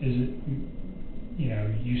 Is it,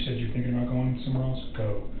 you said you're thinking about going somewhere else?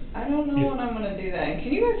 Go. I don't know If- when I'm gonna do that. And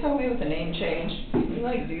can you guys help me with a name change? Can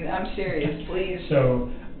you do that? I'm serious, please. So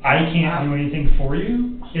I can't do anything for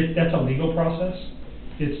you. That's a legal process.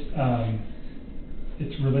 It's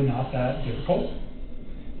really not that difficult.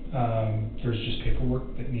 There's just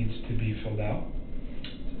paperwork that needs to be filled out.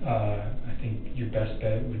 I think your best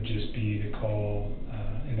bet would just be to call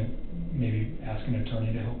and maybe ask an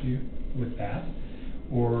attorney to help you with that,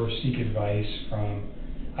 or seek advice from,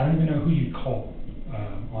 I don't even know who you'd call,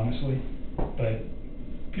 honestly, but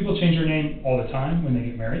people change their name all the time when they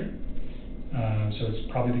get married, so it's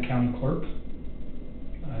probably the county clerk,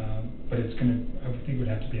 but I would think it would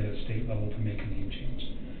have to be at a state level to make a name change,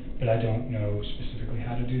 but I don't know specifically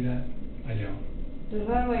how to do that. I don't. Does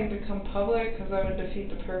that become public? Because that would defeat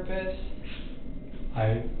the purpose.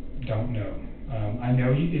 I don't know. I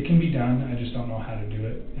know it can be done, I just don't know how to do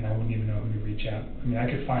it, and I wouldn't even know who to reach out. I mean, I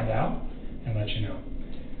could find out and let you know,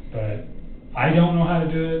 but I don't know how to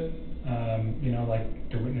do it.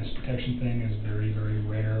 The witness protection thing is very, very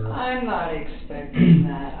rare. I'm not expecting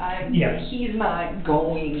that. Yes. He's not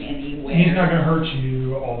going anywhere. He's not gonna hurt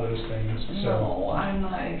you, all those things, so. No, I'm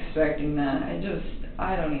not expecting that.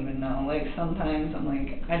 I don't even know. Sometimes I'm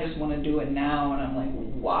I just want to do it now, and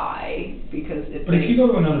I'm why? Because But if you go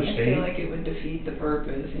to another I state. feel like it would defeat the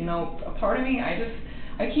purpose. A part of me,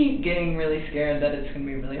 I keep getting really scared that it's going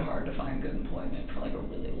to be really hard to find good employment for a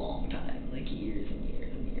really long time, years and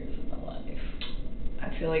years and years of my life. I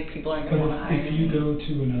feel like people aren't going to want to But hire if you me. go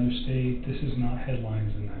to another state, this is not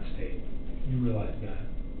headlines in that state. You realize that.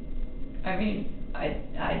 I mean,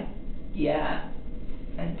 yeah,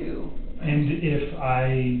 I do. And if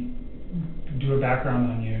I do a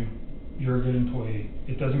background on you, you're a good employee.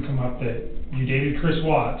 It doesn't come up that you dated Chris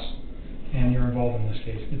Watts and you're involved in this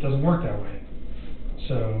case. It doesn't work that way.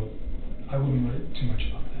 So I wouldn't worry too much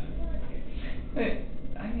about that. But,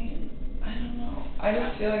 I mean, I don't know. I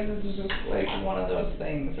just feel like this is just one of those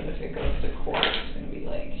things that if it goes to court, it's going to be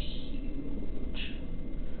huge.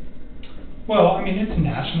 Well, I mean, it's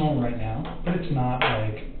national right now, but it's not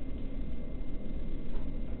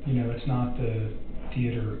it's not the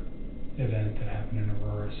theater event that happened in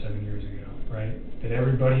Aurora 7 years ago, right? That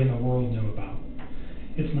everybody in the world knew about.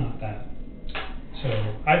 It's not that. So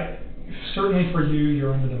certainly for you,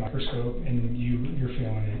 you're under the microscope and you're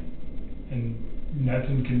feeling it, and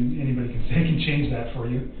anybody can change that for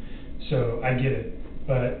you. So I get it,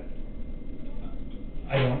 but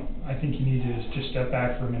I think you need to just step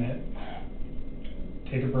back for a minute,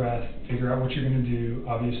 take a breath, figure out what you're going to do.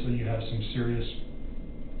 Obviously, you have some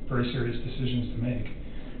very serious decisions to make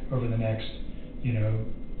over the next,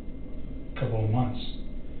 couple of months.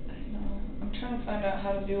 I know. I'm trying to find out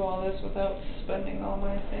how to do all this without spending all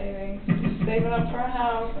my savings. Just saving up for a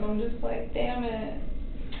house, and I'm just damn it.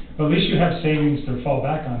 Well, at least you have savings to fall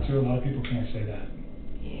back on, too. A lot of people can't say that.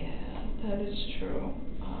 Yeah, that is true.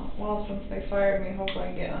 Well, since they fired me, hopefully I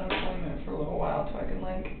can get unemployment for a little while so I can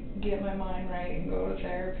get my mind right and go to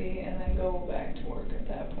therapy and then go back to work at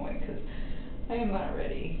that point, because I am not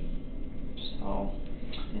ready. So.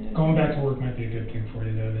 Going back to work might be a good thing for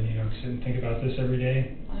you, though. Then you don't sit and think about this every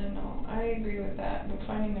day. I know. I agree with that. But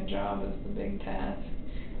finding a job is the big task.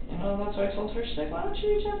 That's why I told her, she's why don't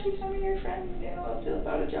you reach out to some of your friends, about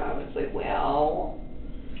a job. It's well.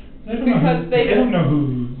 They don't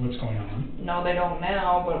know what's going on. No, they don't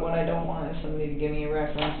now, but what I don't want is somebody to give me a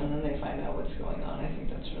reference and then they find out what's going on. I think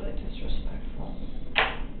that's really disrespectful.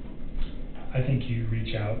 I think you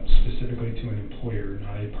reach out specifically to an employer,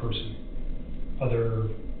 not a person. I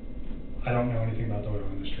don't know anything about the oil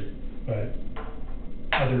industry, but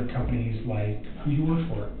other companies like who you work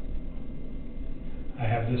for. I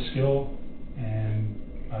have this skill, and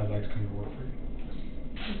I'd like to come to work for you.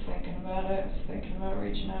 I'm thinking about it. I was thinking about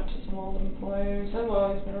reaching out to some old employers. I've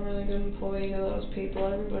always been a really good employee to those people.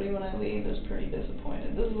 Everybody, when I leave, is pretty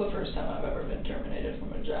disappointed. This is the first time I've ever been terminated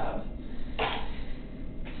from a job.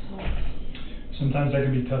 So. Sometimes that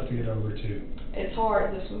can be tough to get over, too. It's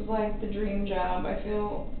hard. This was the dream job. I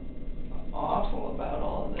feel awful about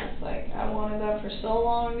all of this. I wanted that for so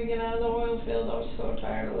long to get out of the oil field. I was so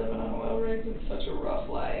tired of living on oil rigs. It's such a rough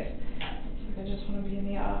life. I just want to be in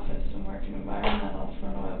the office and working environmental for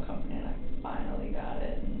an oil company, and I finally got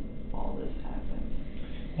it, and all this happened.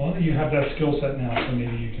 Well, you have that skill set now, so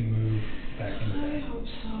maybe you can move back into that. I hope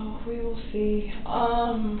so. We will see.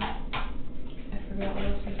 I forgot what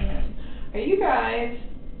else was next. Are you guys,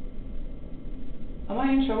 am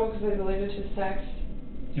I in trouble because I deleted his text?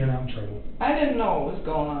 You're not in trouble. I didn't know what was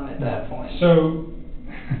going on at that point. So,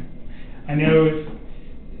 I know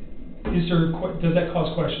does that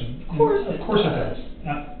cause question? Of course Of it course does. it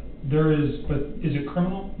does. There is, but is it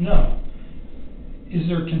criminal? No. Is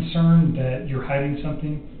there concern that you're hiding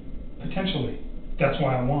something? Potentially. That's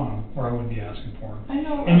why I want them, or I wouldn't be asking for them. I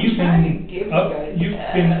know, And I'm trying to give you guys you've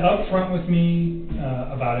that. been upfront with me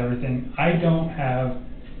about everything. I don't have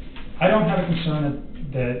a concern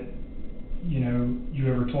that you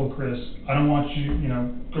ever told Chris, I don't want you,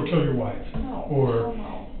 go kill your wife. No, Or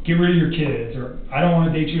no. get rid of your kids, or I don't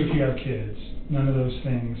want to date you if you have kids. None of those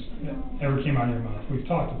things ever came out of your mouth. We've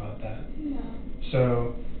talked about that. Yeah.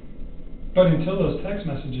 So, but until those text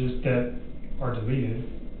messages that are deleted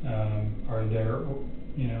are there,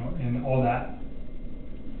 and all that,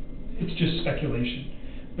 it's just speculation.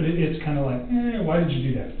 But it's kind of like, why did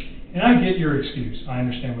you do that? And I get your excuse. I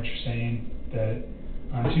understand what you're saying, that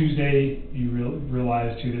on Tuesday you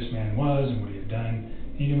realized who this man was and what he had done.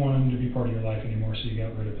 You didn't want him to be part of your life anymore, so you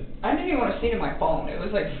got rid of it. I didn't even want to see it in my phone. It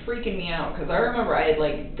was like freaking me out because I remember I had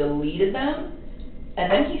like deleted them,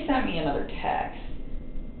 and then he sent me another text,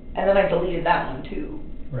 and then I deleted that one too.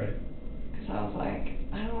 Right. Because I was like,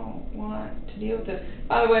 I don't want to deal with this.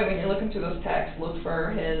 By the way, when you're looking through those texts, look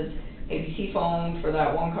for his ABC phone for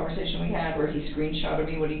that one conversation we had where he screenshotted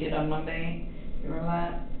me what he did on Monday. You remember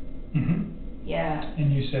that? Mm-hmm. Yeah.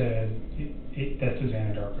 And you said that's his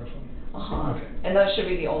Anadarko phone. Uh-huh. Okay. And that should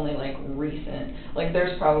be the only, like, recent, like,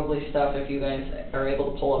 there's probably stuff if you guys are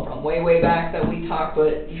able to pull up from way, way back that we talked,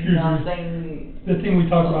 but nothing. The thing we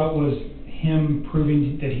talked about was him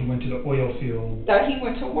proving that he went to the oil field. That he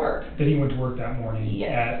went to work. That he went to work that morning.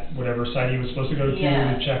 Yes. At whatever site he was supposed to go to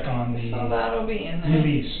Yes. check on the So that'll be in there.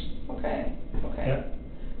 release. Okay, okay. Yep.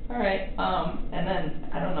 All right, and then,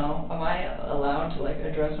 I don't know, am I allowed to, like,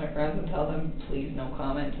 address my friends and tell them, please no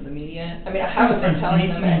comment to the media? I mean, I haven't been telling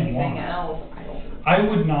them anything else. I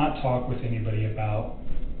would not talk with anybody about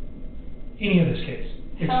any of this case.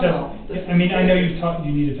 Hell no. I mean, I know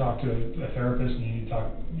you need to talk to a therapist, and you need to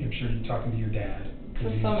talk, I'm sure you're talking to your dad.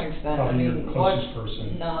 To some extent, I probably mean, your closest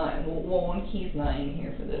person. when he's not in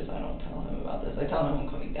here for this, I don't tell him about this. I tell him I'm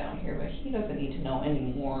coming down here, but he doesn't need to know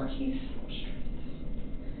anymore. He's so strict.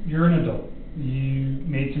 You're an adult. You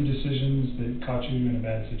made some decisions that caught you in a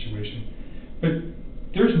bad situation. But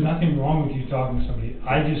there's nothing wrong with you talking to somebody.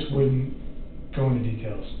 I just wouldn't go into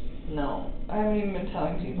details. No, I haven't even been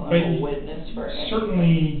telling people But I'm a witness for anything.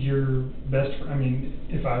 Certainly your best friend, I mean,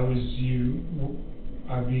 if I was you,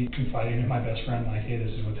 I'd be confiding in my best friend, like, hey, this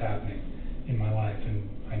is what's happening in my life and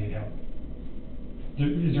I need help.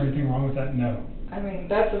 Is there anything wrong with that? No. I mean,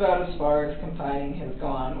 that's about as far as confiding has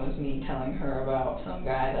gone, was me telling her about some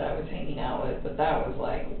guy that I was hanging out with, but that was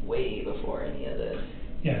like way before any of this.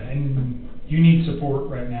 Yeah, and you need support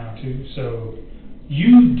right now too, so you're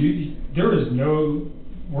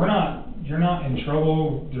not in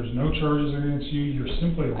trouble, there's no charges against you, you're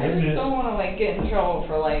simply a I witness. just don't wanna like get in trouble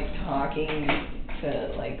for like talking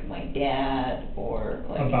to like my dad or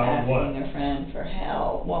like About what? asking a friend for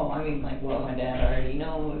help. Well, I mean like what my dad already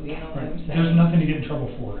knows, you know what I'm saying? There's nothing to get in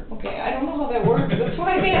trouble for. Okay, I don't know how that works, that's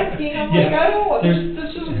why I'm asking, I'm Yeah, like, I don't want, there's-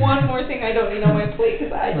 there's just one more thing I don't need on my plate,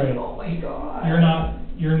 cause I just, Right. oh my god.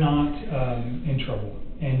 You're not in trouble,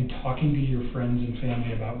 and talking to your friends and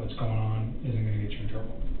family about what's going on isn't gonna get you in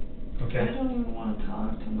trouble, okay? I don't even wanna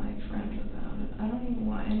talk to my friends about it, I don't even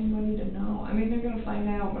want anybody to know, I mean, they're gonna find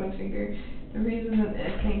out, but I figure the reason that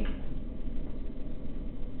I think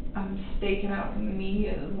I'm staking out from the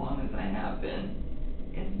media as long as I have been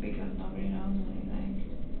is because nobody knows anything.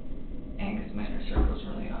 And because my inner circle's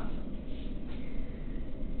really awesome.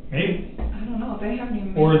 Maybe. I don't know, they haven't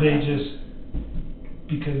even. Or made they that just,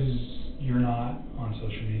 because you're not on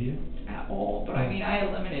social media. at all, but I mean, I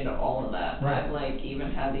eliminated all of that. Right. I've like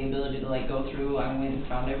even had the ability to like go through, I went and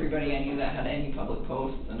found everybody I knew that had any public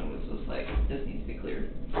posts, and it was just like, this needs to be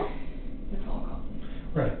cleared. It's all gone.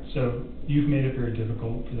 Right, so you've made it very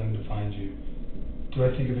difficult for them to find you. Do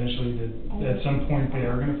I think eventually that at some point they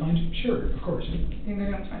are gonna find you? Sure, of course. I think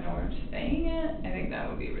they're gonna find out where I'm staying at. I think that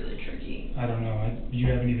would be really tricky. I don't know, you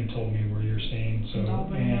haven't even told me where you're staying, so,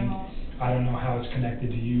 Nobody and knows. I don't know how it's connected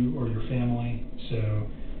to you or your family, so,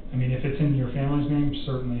 I mean, if it's in your family's name,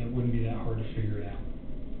 certainly it wouldn't be that hard to figure it out.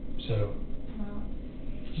 So, Well,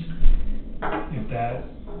 if that,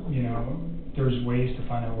 there's ways to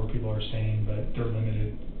find out where people are staying, but they're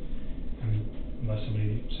limited. I mean, unless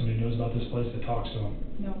somebody knows about this place that talks to them.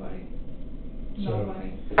 nobody. So-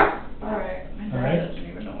 Nobody. Alright. My All right. dad doesn't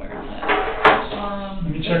even know where it's at.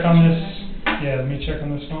 Let me check on this Yeah, let me check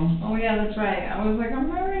on this phone. Oh, yeah, that's right. I was like, I'm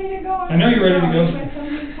not ready to go. I know you're ready to go. Get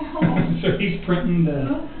somebody home. So he's printing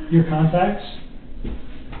your contacts.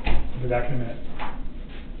 I'll be back in a minute.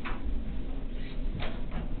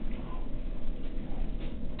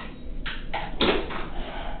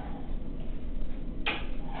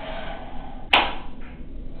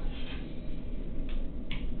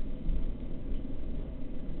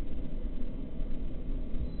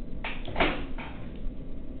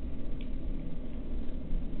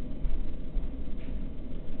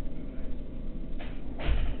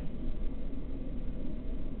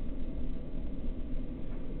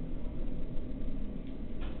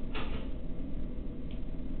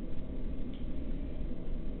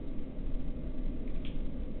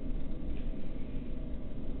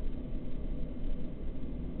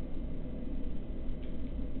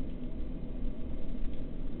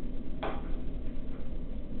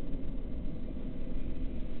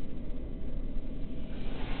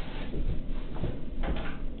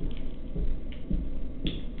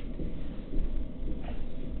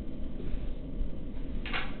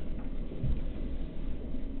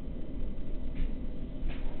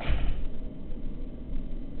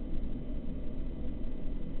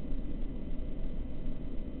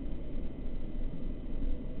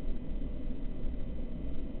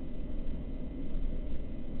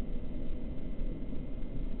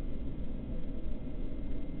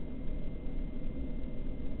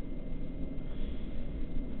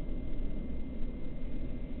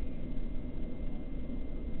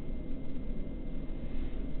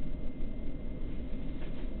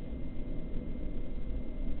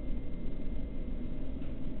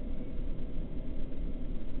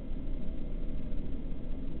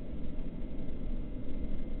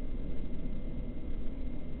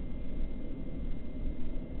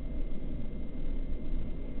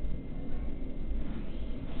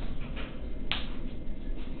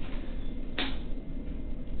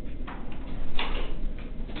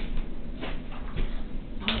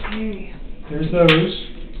 Okay. There's those.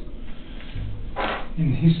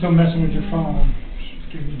 And he's still messing with your phone.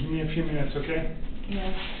 Give me a few minutes, okay?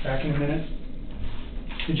 Yes. Back in a minute.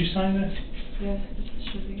 Did you sign this? Yes,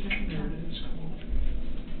 it should be good. There it is, cool.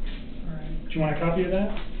 Alright. Do you want a copy of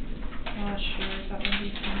that? Sure, that would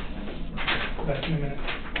be fine. Back in a minute.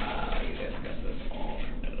 Wow, you guys got this all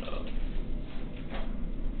printed up.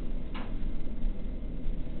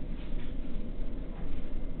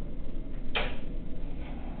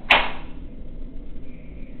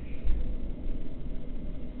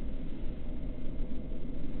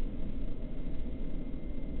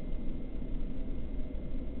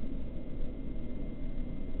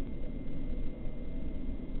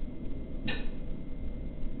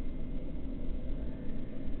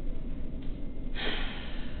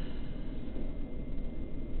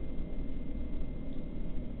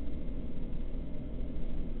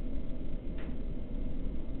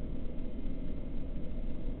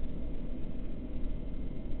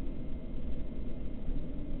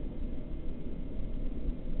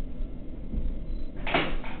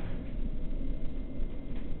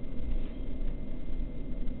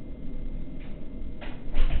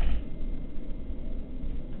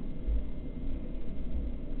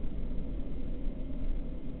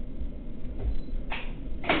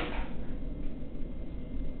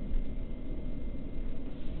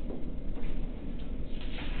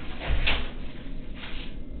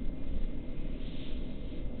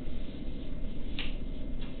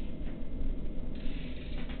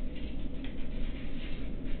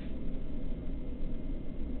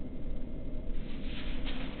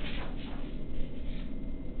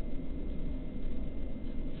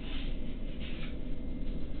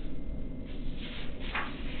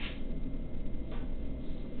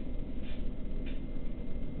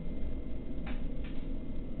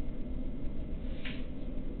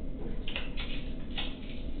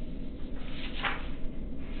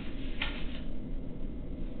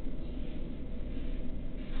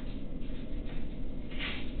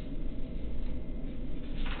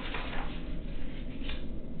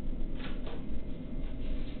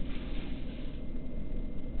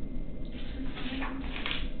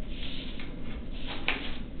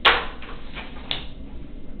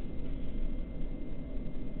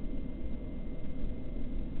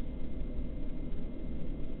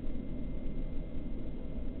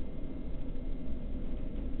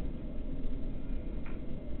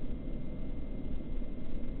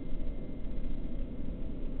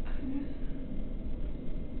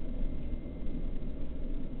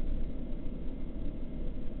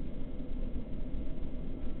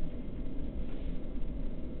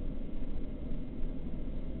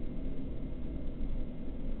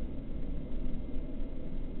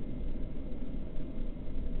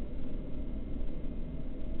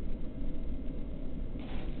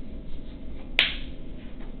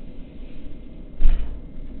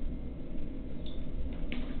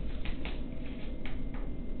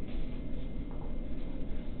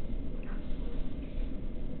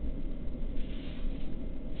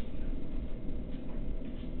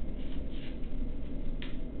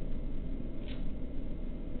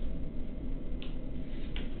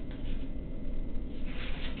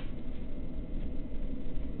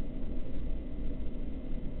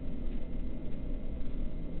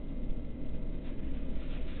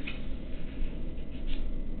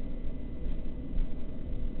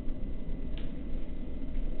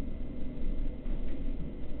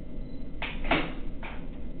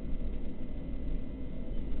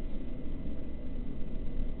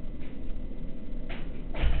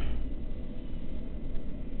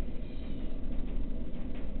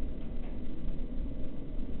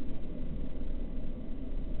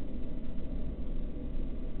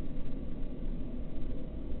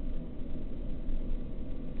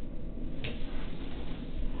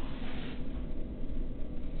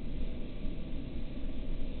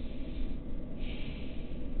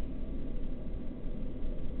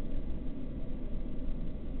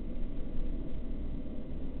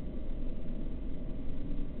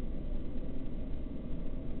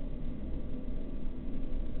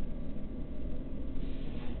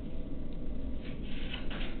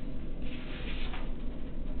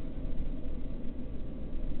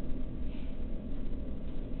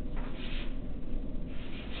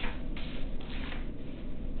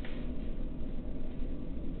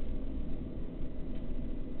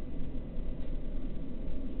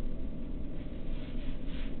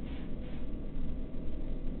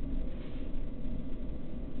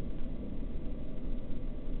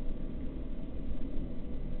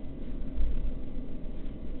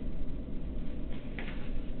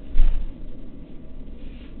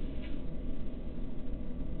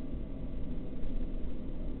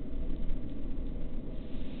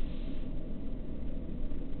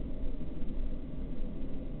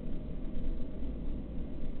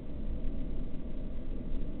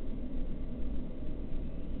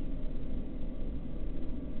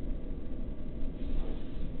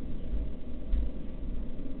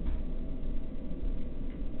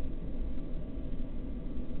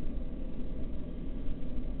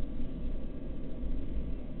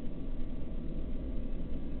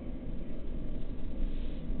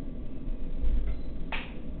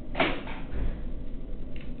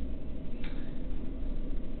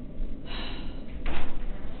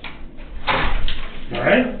 All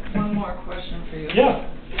right? One more question for you. Yeah.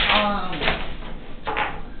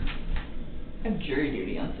 I have jury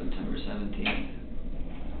duty on September 17th.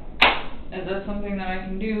 Is that something that I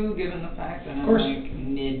can do, given the fact that I'm course. like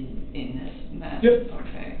mid in this mess? Yep.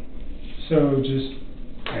 Okay. So just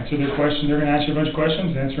answer their question. They're gonna ask you a bunch of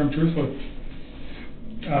questions, answer them truthfully.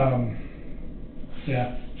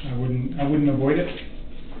 Yeah, I wouldn't avoid it,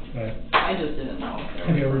 but. I just didn't know if there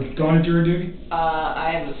Have you was ever gone to jury duty?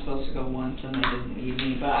 I was supposed to go once and they didn't need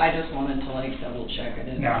me, but I just wanted to like double check. I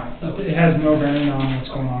didn't know if that No, was. it has no bearing on what's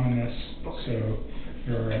going on in this, Okay. so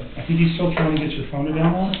you're all right. I think he's still trying to get your phone to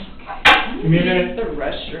download. I'm You mean gonna use that- the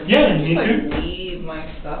restroom. Yeah, Can I you just can. like leave my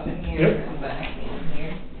stuff in here Yep. and back in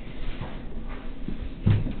here.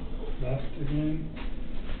 Left again.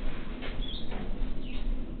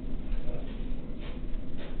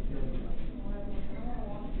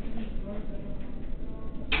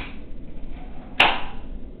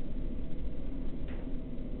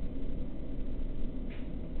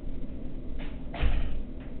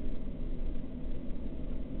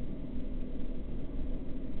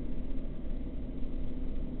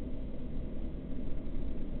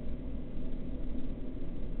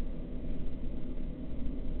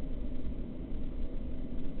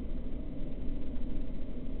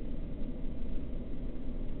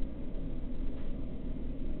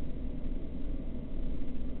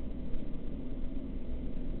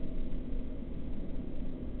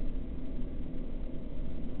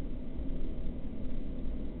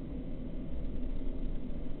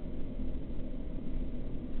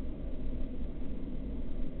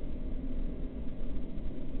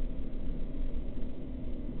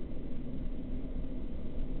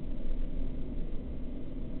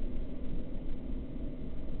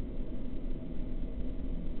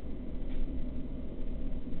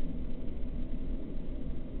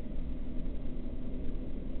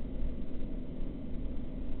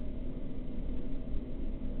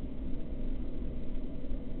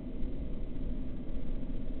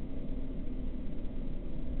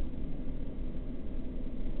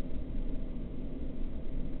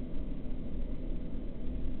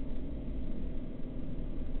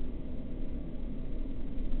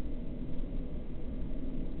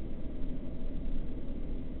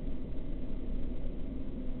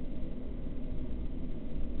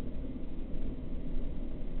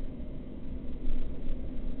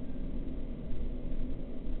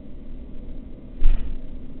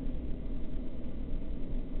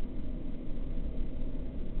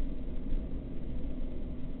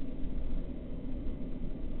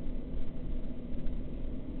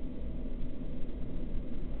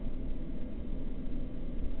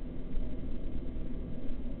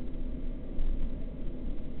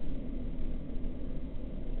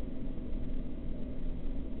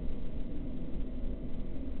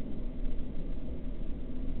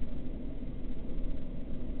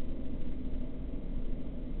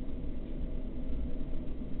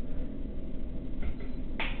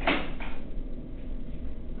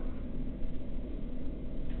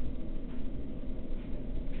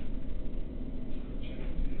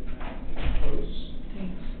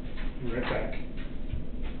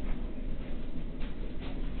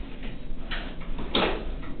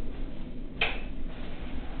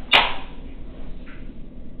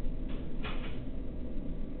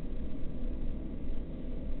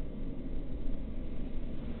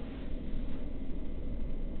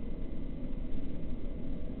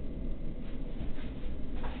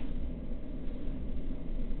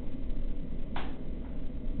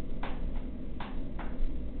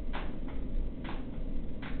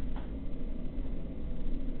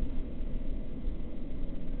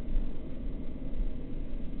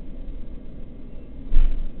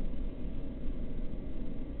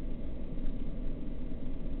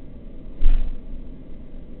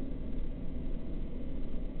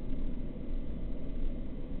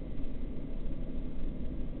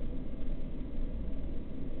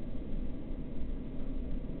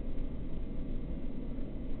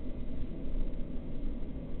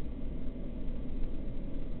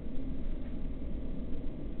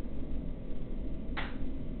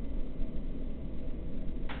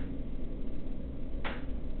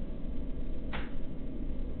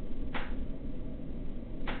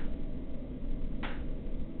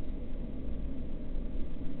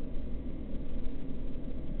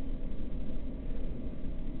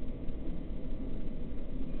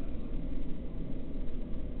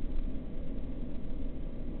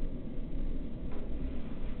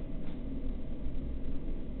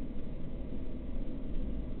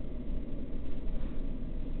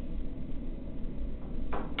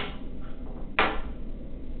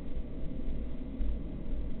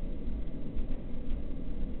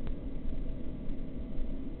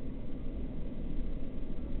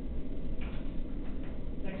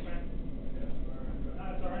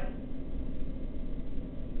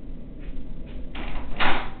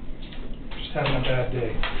 just having a bad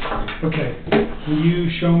day. Okay, will you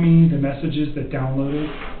show me the messages that downloaded?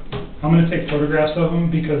 I'm gonna take photographs of them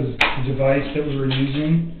because the device that we were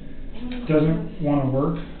using doesn't wanna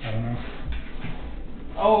work. I don't know.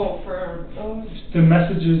 Oh, for those? The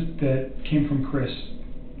messages that came from Chris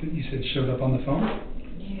that you said showed up on the phone?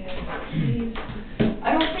 Yeah, please.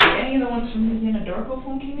 I don't think any of the ones from his Anadarko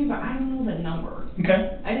phone came in, but I don't know the number.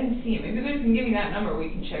 Okay. I didn't see it. Maybe you guys can give me that number, we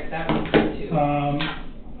can check that real quick too.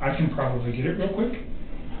 I can probably get it real quick.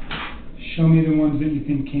 Show me the ones that you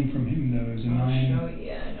think came from him, those, I'll 9. show you,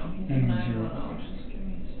 yeah, I know he's a and 910, just give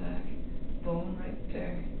me a sec. Boom, right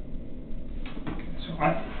there. So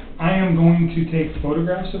I am going to take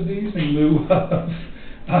photographs of these in lieu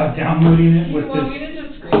of downloading it with You want me this. to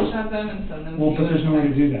just screenshot them and send them to you? Well, but there's no way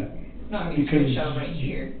to do that. No, I mean, because screenshot them right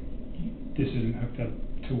here. This isn't hooked up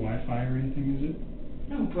to Wi-Fi or anything, is it?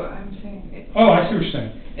 No, but I'm saying, Oh, I see what you're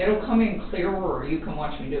saying. it'll come in clearer, or you can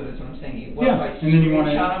watch me do it, is what I'm saying. What Yeah, if I and then you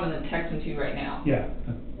wanna- screenshot them and then text them to you right now? Yeah,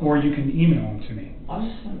 or you can email them to me. I'll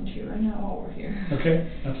just send them to you right now while we're here.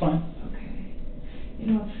 Okay, that's fine. Okay.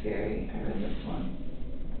 You know what's scary? I read this one.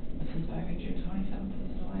 This is back in June 27th.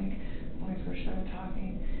 This is like when we first started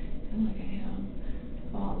talking. And look at him.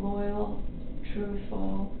 Loyal,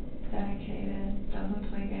 truthful, dedicated, doesn't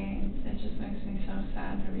play games. It just makes me so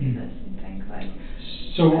sad to read this and think like.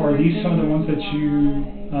 So are these some of the ones that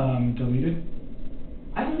everything you deleted?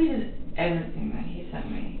 I deleted everything that he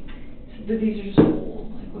sent me. So, but these are just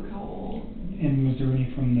old. Like, look how old. And was there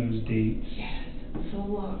any from those dates? Yes. So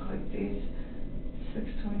look, like these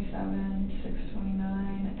 6/27,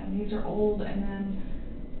 6/29, and these are old, and then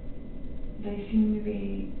they seem to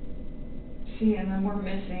be, see, and then we're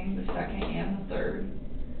missing the 2nd and the 3rd,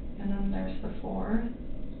 and then there's the 4th.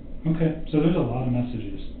 Okay, so there's a lot of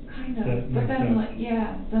messages. Kind of, That but make then that- like,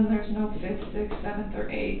 yeah, then there's no 5th, 6th, 7th, or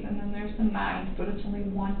 8th, and then there's the 9th, but it's only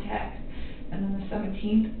one text, and then the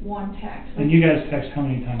 17th, one text. And you guys text how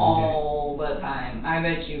many times a day? All the time. I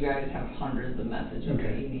bet you guys have hundreds of messages that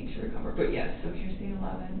Okay. you need to recover. But yes, so here's the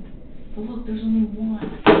 11th. But look, there's only one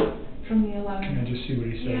from the 11th. Can I just see what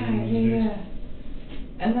he said Yeah, in those yeah, days?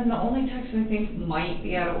 yeah. And then the only text I think might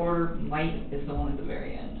be out of order, is the one at the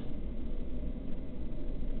very end.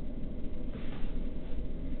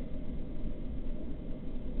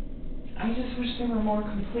 I just wish they were more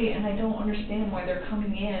complete, and I don't understand why they're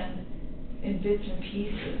coming in bits and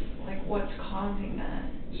pieces. Like, what's causing that?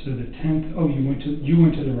 So the 10th, oh, you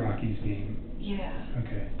went to the Rockies game. Yeah.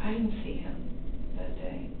 Okay. I didn't see him that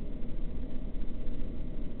day.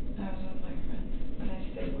 I was with my friends, and I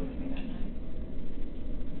stayed with me that night.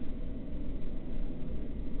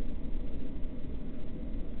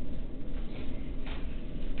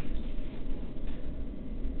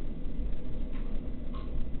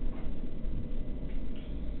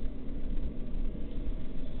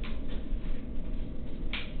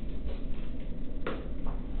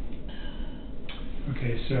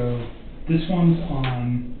 Okay, so this one's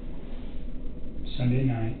on Sunday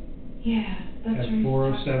night Yeah, that's at right.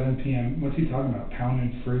 4:07 p.m. What's he talking about?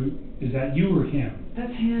 Pounding fruit? Is that you or him?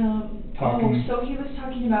 That's him. Talking. Oh, so he was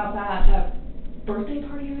talking about that birthday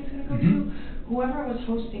party he was gonna go Mhm. to. Whoever was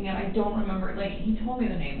hosting it, I don't remember. Like, he told me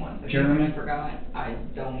the name once, but Jeremy? I forgot. I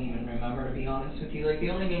don't even remember, to be honest with you. Like, the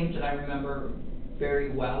only names that I remember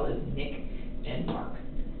very well is Nick and Mark.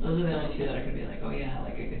 Those are the only two that I could be like, oh yeah,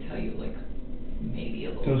 like I could tell you like maybe a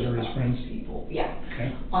little Those bit are his about friends? those people. Yeah.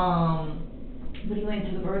 Okay. But he went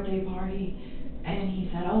to the birthday party, and he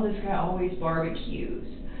said, oh, this guy always barbecues.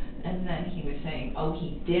 And then he was saying, oh,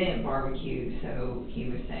 he didn't barbecue, so he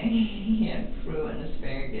was saying he had fruit and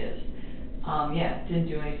asparagus. Yeah, didn't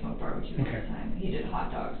do any smoked barbecue Okay. this time. He did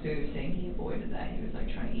hot dogs, so he was saying he avoided that. He was like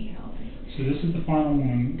trying to eat healthy. So this is the final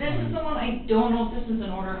one. This is the one, I don't know if this is in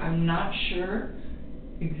order. I'm not sure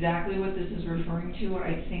exactly what this is referring to.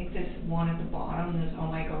 I think this one at the bottom, this, oh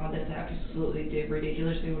my god, that's absolutely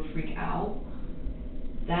ridiculous. They would freak out.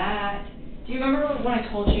 That, do you remember when I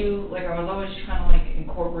told you, like, I was always trying to, like,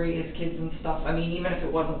 incorporate his kids and stuff? I mean, even if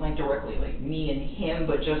it wasn't, like, directly, like, me and him,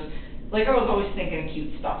 but just, like, I was always thinking of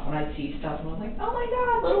cute stuff when I'd see stuff, and I was like, oh my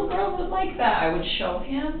god, little girls would like that. I would show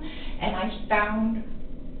him, and I found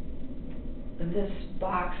this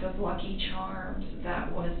box of Lucky Charms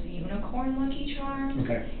that was unicorn Lucky Charms.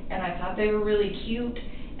 Okay. And I thought they were really cute,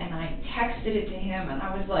 and I texted it to him, and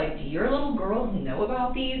I was like, do your little girls know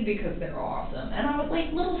about these? Because they're awesome. And I was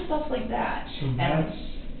like, little stuff like that. So And that's,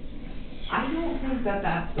 I don't think that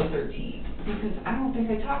that's the 13th, because I don't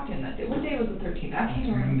think I talked to him that day. What day was the 13th? I can't that's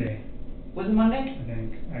remember. Monday, Was it Monday? I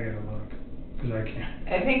think. I gotta look, because I can't.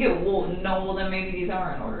 I think it will, no, well then maybe these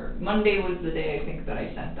are in order. Monday was the day I think that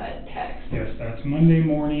I sent that text. Yes, that's Monday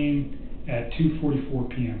morning at 2:44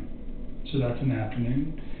 p.m. So that's an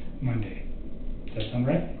afternoon, Monday. Does that sound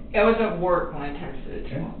right? I was at work when I texted it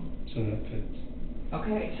to Okay, him. so that fits.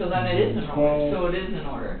 Okay, so then it is in order, 12. so it is in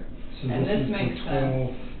order. So And this is the makes 12th.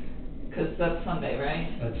 sense, cause that's Sunday, right?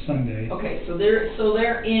 That's Sunday. Okay, so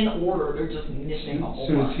they're in order, they're just missing a whole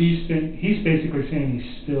So bunch. he's basically saying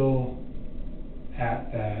he's still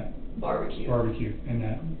at that Barbecue. barbecue, and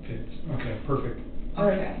that fits. Okay, perfect. All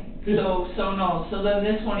right. Okay, Good. so then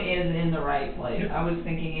this one is in the right place. Yep. I was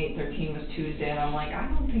thinking 8:13 was Tuesday, and I'm like, I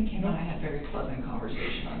don't think him and I had very pleasant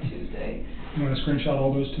conversation on Tuesday. You wanna screenshot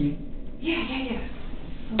all those to me? Yeah.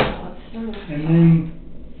 So let's start with. And then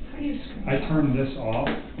How do you screen I shot? turned this off,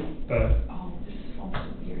 but Oh, this is so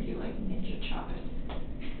weird, you like ninja chop it.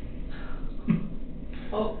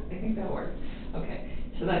 Oh, I think that worked. Okay,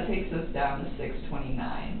 so that takes us down to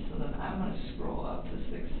 6:29, so then I'm gonna scroll up to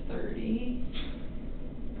 6:30.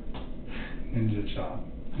 Ninja chop.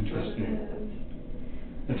 Interesting. That's what it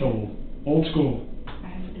is. It's old school. I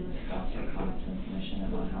had to do a stop reconnaissance mission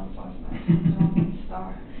in my house last night. I was on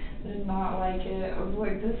star. I did not like it. I was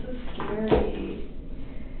like, this is scary.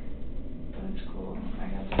 But it's cool. I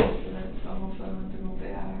got to visit it, so hopefully I don't have to go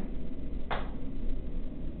back.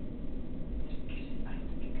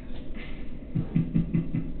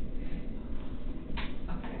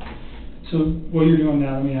 Okay. So while you're doing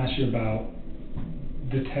that, let me ask you about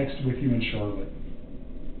the text with you and Charlotte.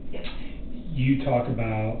 Yep. You talk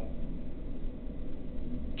about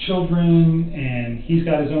children, and he's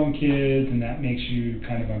got his own kids, and that makes you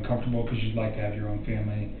kind of uncomfortable because you'd like to have your own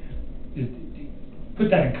family. Put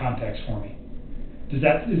that in context for me. Is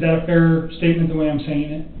that a fair statement the way I'm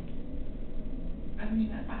saying it? I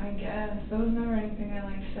mean, I guess. There was never anything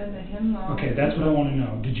I said to him though. Okay, that's what I want to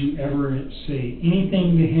know. Did you ever say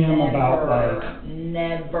anything to him about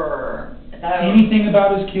Never. anything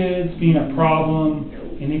about his kids being a problem?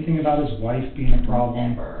 Anything about his wife being a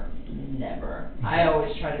problem? Never. I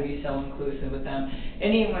always try to be so inclusive with them.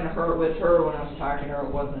 And even with her, when I was talking to her,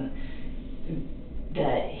 it wasn't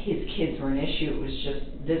that his kids were an issue. It was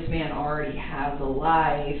just, this man already has a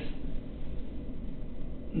life.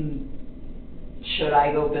 Should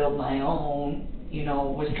I go build my own,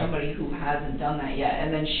 with somebody who hasn't done that yet?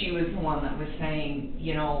 And then she was the one that was saying,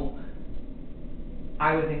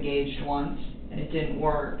 I was engaged once and it didn't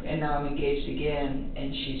work, and now I'm engaged again,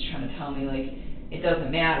 and she's trying to tell me, it doesn't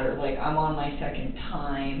matter, I'm on my second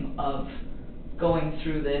time of going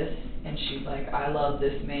through this, and she's like, I love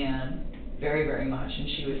this man very, very much, and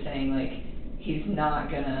she was saying, he's not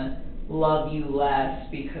gonna love you less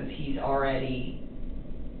because he's already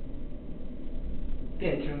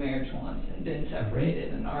been through marriage once and been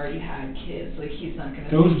separated and already had kids, he's not gonna...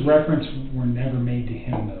 Those references were never made to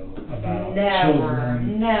him, though, about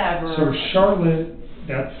children. Never. So Charlotte,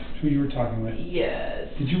 that's who you were talking with? Yes.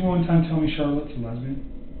 Did you one time tell me Charlotte's a lesbian?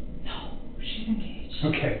 No, she's engaged.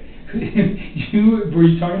 Okay. Were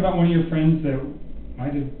you talking about one of your friends that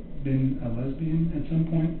might have been a lesbian at some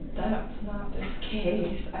point? That's not the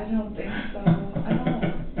case. I don't think so. I don't.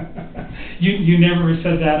 You never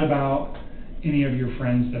said that about any of your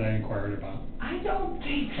friends that I inquired about? I don't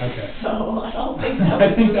think Okay. so. I don't think that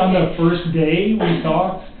was I think on the case. first day we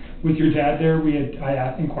talked with your dad there,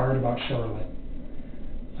 I inquired about Charlotte.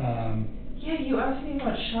 Yeah, you asked me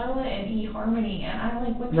about Charlotte and eHarmony, and I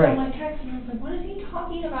went through Right. all my texts, and I was like, what is he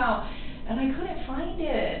talking about? And I couldn't find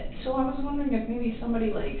it. So I was wondering if maybe somebody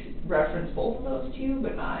referenced both of those to you,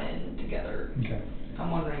 but not in together. Okay. I'm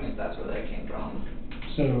wondering if that's where that came from.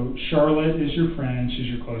 So Charlotte is your friend, she's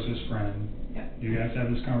your closest friend. Yep. You guys have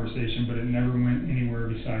this conversation, but it never went anywhere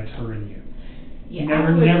besides her and you. Yeah, You I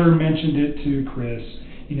would- never mentioned it to Chris.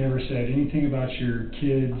 You never said anything about your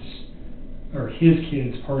kids, or his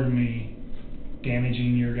kids, pardon me,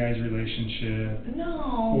 damaging your guys' relationship,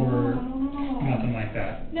 No, or no. nothing like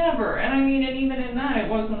that. Never. And I mean, and even in that, it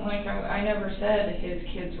wasn't I never said his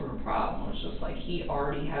kids were a problem. It was just he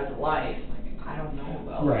already has a life. I don't know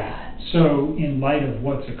about Right. that. So in light of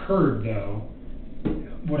what's occurred, though,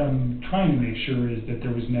 what I'm trying to make sure is that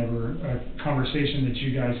there was never a conversation that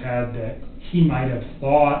you guys had that he might have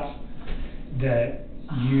thought that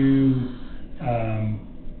you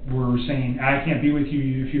were saying, I can't be with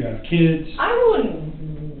you if you have kids. I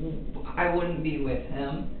wouldn't be with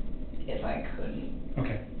him if I couldn't.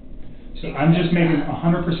 Okay. So I'm just making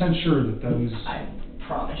 100% sure that those... I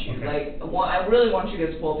promise you. Okay. I really want you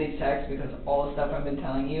to get both these texts because all the stuff I've been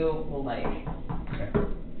telling you will Okay.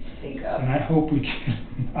 sync up. And I hope we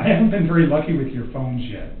can... I haven't been very lucky with your phones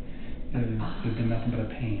yet. They've been nothing but a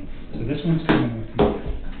pain. So this one's coming with me.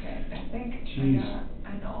 Okay, I think Jeez.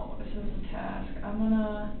 I know, this is a task.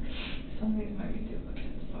 Some of these might be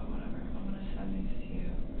duplicates, but whatever. I'm gonna send these to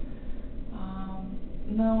you.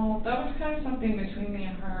 No, that was kind of something between me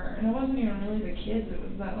and her, and it wasn't even really the kids, it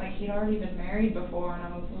was that, like, he'd already been married before, and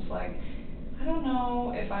I was just like, I don't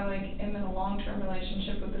know if I, like, am in a long-term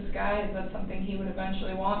relationship with this guy, is that something he would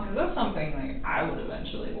eventually want? Because that's something, like, I would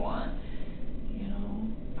eventually want, you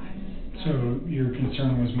know, I just... So your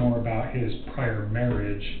concern was more about his prior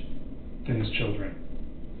marriage than his children?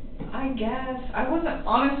 I guess.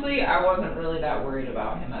 Honestly, I wasn't really that worried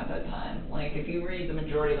about him at that time. Like, if you read the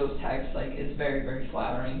majority of those texts, like, it's very, very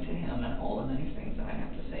flattering to him and all the nice things that I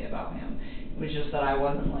have to say about him. It was just that I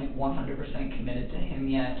wasn't, like, 100% committed to him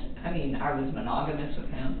yet. I mean, I was monogamous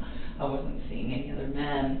with him. I wasn't seeing any other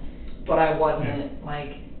men. But I wasn't,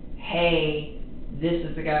 like, hey, this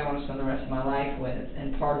is the guy I want to spend the rest of my life with.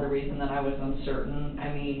 And part of the reason that I was uncertain,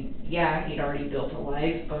 I mean, yeah, he'd already built a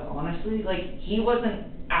life, but honestly, like, he wasn't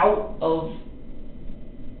out of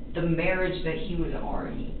the marriage that he was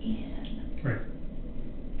already in. Right.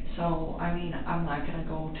 So, I mean, I'm not going to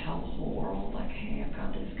go tell the whole world, like, hey, I've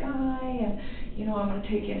got this guy, and, you know, I'm going to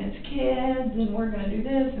take in his kids, and we're going to do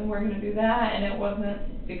this, and we're going to do that, and it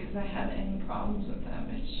wasn't because I had any problems with them,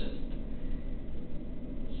 it's just,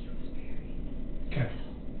 he was married. Okay.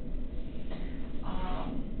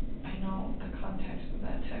 I know the context of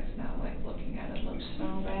that text now, like, looking at it looks so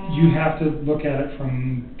bad. You have to look at it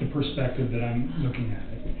from the perspective that I'm looking at it.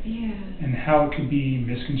 Yeah. And how it could be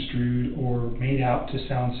misconstrued or made out to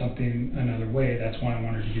sound something another way. That's why I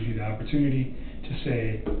wanted to give you the opportunity to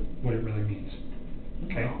say what it really means.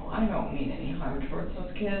 Okay? No, I don't mean any harm towards those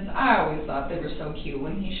kids. I always thought they were so cute.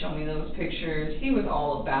 When he showed me those pictures, he was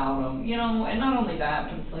all about them, you know, and not only that,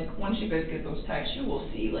 but it's like, once you guys get those texts, you will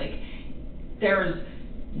see, like, there's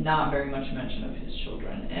not very much mention of his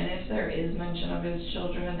children. And if there is mention of his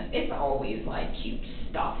children, it's always, like, cute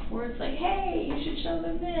stuff, where it's like, hey, you should show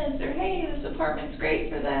them this, or hey, this apartment's great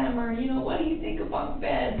for them, or, you know, what do you think of bunk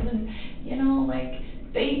beds, and, you know, like,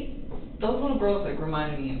 those little girls, like,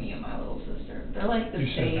 remind me of my little sister. They're, like, the You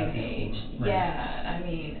said same that before, age. right. Yeah, I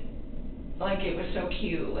mean, like, it was so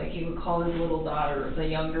cute. Like, he would call his little daughter, the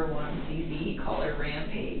younger one, Cece, he'd call her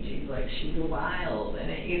Rampage. He's like, she's wild, and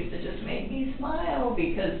it used to just make me smile,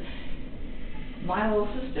 because my little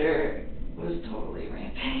sister was totally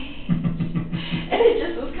Rampage. And it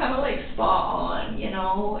just was kind of, like, spot on, you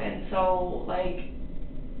know, and so, like,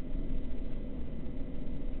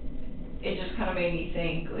 it just kind of made me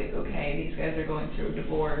think, like, okay, these guys are going through a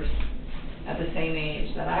divorce at the same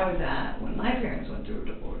age that I was at when my parents went through a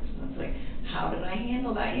divorce. And it's like, how did I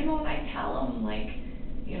handle that? You know, and I tell them, like,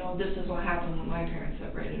 you know, this is what happened when my parents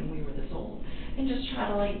separated and we were this old. And just try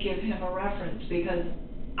to, like, give him a reference, because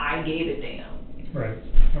I gave a damn. Right.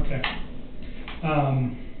 Okay.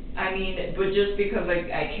 I mean, but just because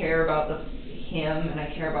I care about him and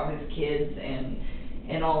I care about his kids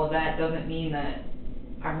and all of that doesn't mean that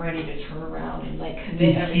I'm ready to turn around and, like,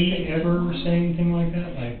 commit everything. Did he ever say anything like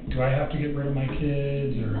that? Like, do I have to get rid of my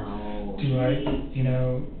kids, or No. do I, you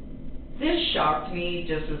know? This shocked me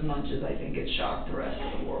just as much as I think it shocked the rest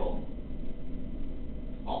of the world.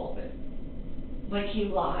 All of it. Like, he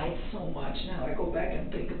lied so much. Now I go back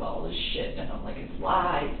and think about all this shit, and I'm like, it's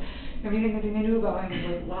lies. Everything that they knew about him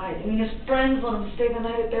was, like, lies. I mean, his friends let him stay the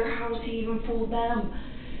night at their house. He even fooled them.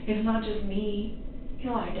 It's not just me. He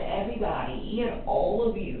lied to everybody. He had all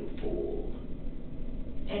of you fooled.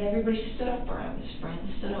 And everybody stood up for him. His friends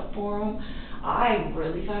stood up for him. I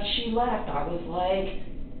really thought she left. I was like,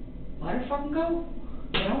 let her fucking go.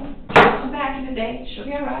 You know, she'll come back in a day. She'll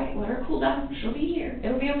be alright. Let her cool down. She'll be here.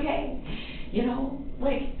 It'll be okay. You know,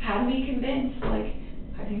 like, had me convinced, like,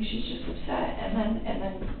 I think she's just upset. And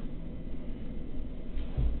then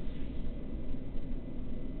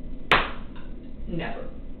never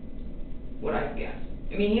would I have guessed.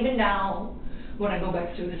 I mean, even now, when I go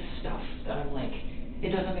back through this stuff, that I'm like, it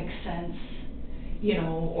doesn't make sense, you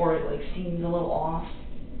know, or it, like, seems a little off,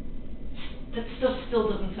 that stuff still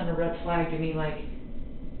doesn't send a red flag to me, like,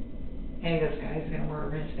 hey, this guy's gonna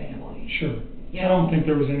murder his family. Sure. You I don't know? think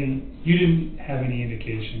there was you didn't have any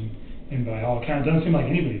indication, and by all accounts, it doesn't seem like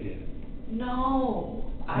anybody did.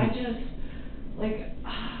 No, I just, like,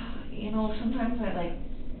 you know, sometimes I, like,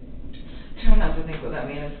 try not to think what that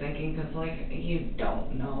man is thinking, because, like, you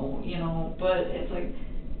don't know, you know, but it's like,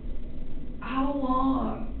 how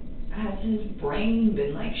long has his brain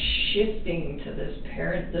been, like, shifting to this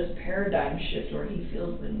paradigm shift where he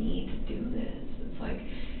feels the need to do this? It's like,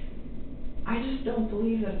 I just don't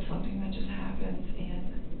believe that it's something that just happens in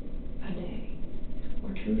a day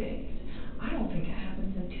or 2 days. I don't think it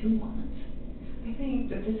happens in 2 months. I think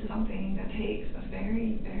that this is something that takes a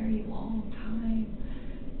very, very long time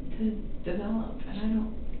to develop, and I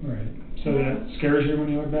don't... Right. So that scares you when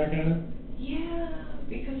you look back at it? Yeah,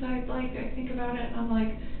 because because I think about it and I'm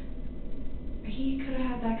like, he could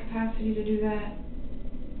have had that capacity to do that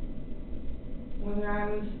whether I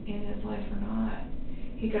was in his life or not.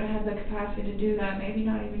 He could have had the capacity to do that, maybe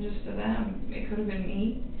not even just to them. It could have been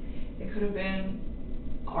me. It could have been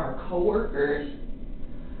our coworkers.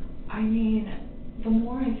 I mean, the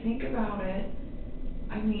more I think about it,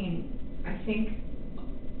 I think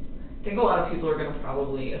a lot of people are going to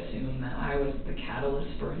probably assume that I was the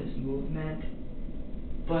catalyst for his movement,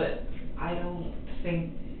 but I don't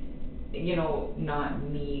think, not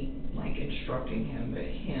me like instructing him, but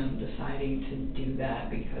him deciding to do that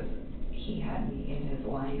because he had me in his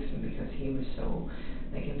life and because he was so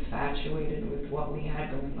like infatuated with what we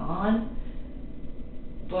had going on.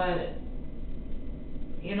 But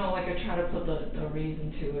like I try to put the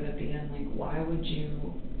reason to it at the end, like why would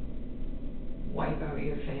you wipe out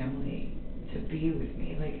your family to be with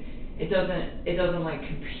me? Like it doesn't like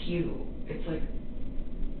compute. It's like,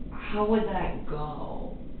 how would that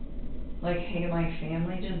go? Like, hey, my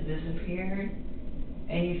family just disappeared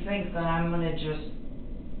and you think that I'm gonna just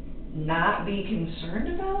not be concerned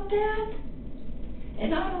about that?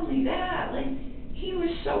 And not only that, like he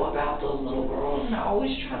was so about those little girls, and I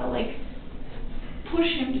always try to like push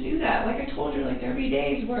him to do that. Like I told you, like there'd be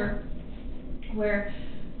days where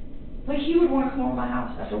like he would want to come over to my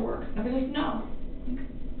house after work. I'd be like, no, like,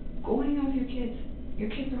 go hang out with your kids. Your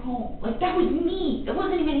kids are home. Like that was me. It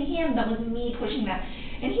wasn't even him. That was me pushing that.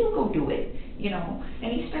 And he would go do it, and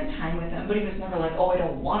he spent time with them, but he was never like, oh, I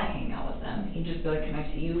don't want to hang out with them. He'd just be like, can I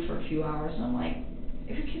see you for a few hours? And I'm like,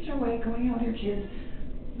 if your kids are awake, go hang out with your kids.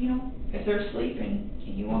 If they're asleep and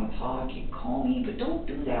you want to talk, you call me, but don't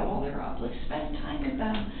do that while they're up. Like spend time with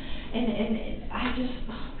them. And I just,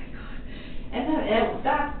 oh my God. And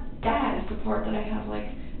that is the part that I have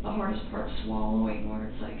like the hardest part swallowing, where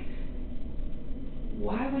it's like,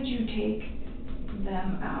 why would you take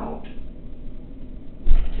them out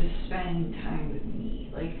to spend time with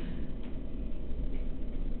me? Like,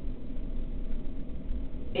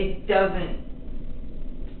 it doesn't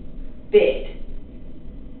fit.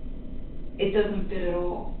 It doesn't fit at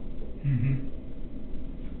all. Mm-hmm.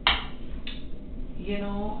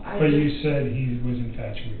 But you said he was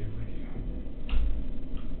infatuated with you.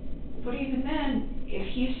 But even then, if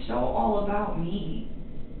he's so all about me,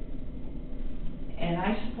 and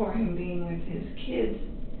I support him being with his kids,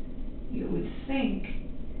 you would think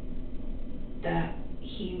that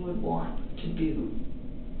he would want to do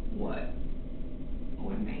what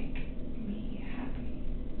would make me happy.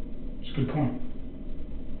 It's a good point.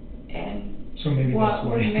 And so maybe what that's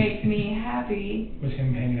why would make me happy was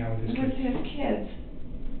him hanging out with his kids.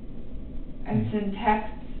 And it's in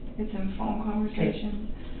texts, it's in phone conversations.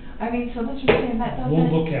 I mean, so that's what I'm saying, that doesn't...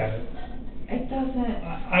 We'll look at it. It doesn't...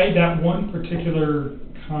 That one particular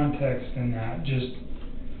context in that, just,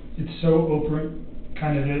 it's so open,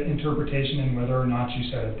 kind of the interpretation and whether or not you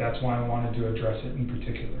said it. That's why I wanted to address it in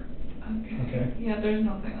particular. Okay? Yeah, there's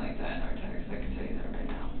nothing like that in our text, I can tell you that right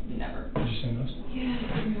now. Never. Did you send those? Yes,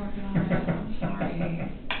 I'm working on it, I'm sorry.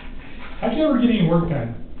 How'd you ever get any work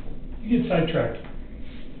done? You get sidetracked.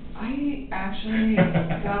 I actually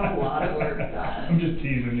got a lot of work done. I'm just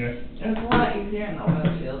teasing you. It was a lot easier in the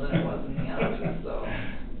web field than it was in the office, though.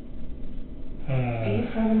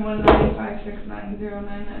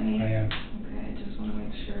 87195690998. I am. Okay, I just want to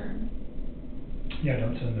make sure. Yeah,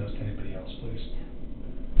 don't send those to anybody else, please.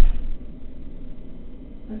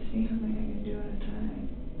 Let's see how many I can do at a time.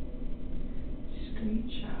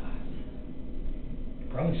 Screenshots.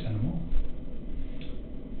 Probably send them all.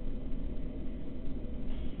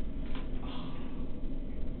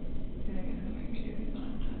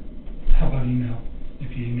 How about email?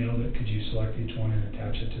 If you emailed it, could you select each one and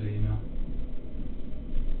attach it to the email?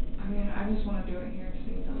 I mean, I just want to do it here so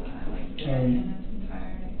you know that I like did it in its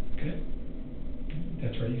entirety. Okay.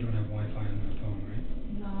 That's right, you don't have Wi-Fi on that phone, right?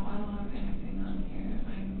 No, I don't have anything on here.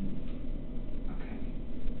 Okay.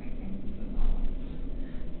 I think this is all.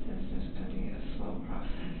 This is just going to be a slow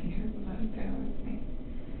process here, but bear with me.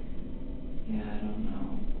 Yeah, I don't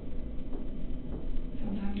know.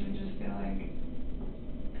 Sometimes I just feel like,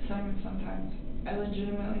 sometimes I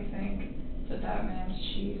legitimately think that man's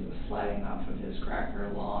cheese was sliding off of his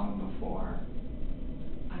cracker long before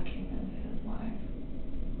I came into his life.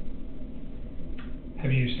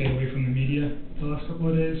 Have you stayed away from the media the last couple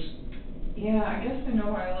of days? Yeah, I guess they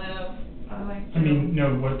know where I live.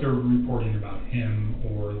 No, what they're reporting about him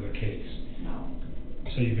or the case. No.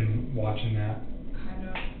 So you've been watching that? Kind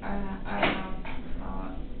of. I have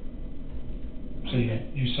thought. So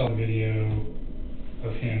you saw the video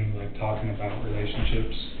of him like talking about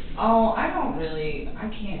relationships Oh, I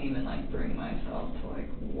can't even like bring myself to like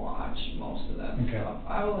watch most of that Okay. stuff.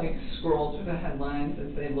 I will like scroll through the headlines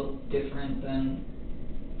if they look different than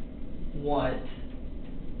what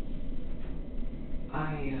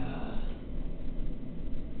I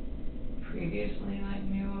previously like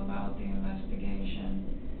knew about the investigation.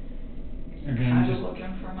 Again, Kind of just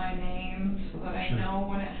looking for my name so that I Sure. know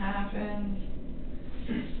when it happens,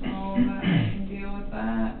 so that I can deal with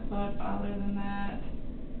that. But other than that,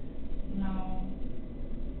 no,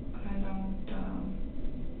 I don't.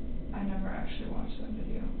 I never actually watched that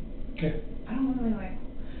video. okay. I don't really like.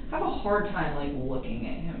 I have a hard time like looking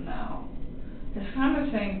at him now. It's kind of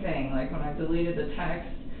the same thing. Like when I deleted the text,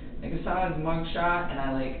 like I saw his mugshot and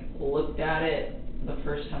I like looked at it the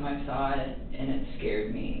first time I saw it and it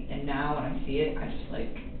scared me. And now when I see it, I just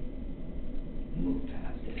like move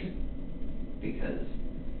past it because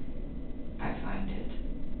I find it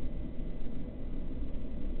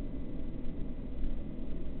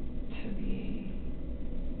to be.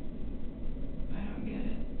 I don't get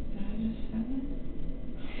it. Did I just send it?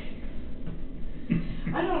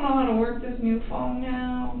 I don't know how to work this new phone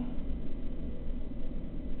now.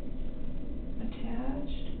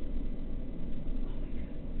 Attached.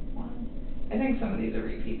 One. I think some of these are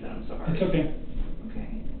repeats, and I'm sorry. It's okay. Okay.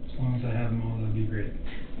 As long as I have them all, that'd be great.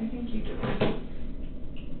 I think you do.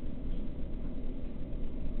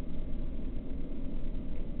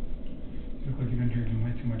 You look like you've been drinking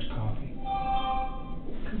way too much coffee.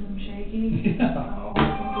 Because I'm shaky? Yeah. Oh, I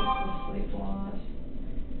think it's the sleep loss.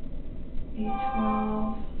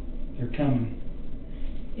 8:12. They're coming.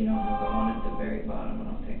 You don't have the one at the very bottom, I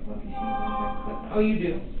don't think. Let me see. What if I click? Oh, you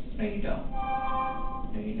do. No, you don't.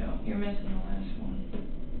 No, you don't. You're missing the last one.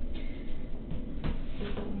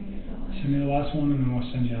 Let me get the last Send me the last one and then we'll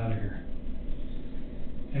send you out of here.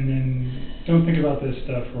 And then don't think about this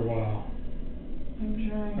stuff for a while. I'm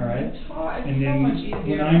trying. All right. It's hard. It's And so much then easier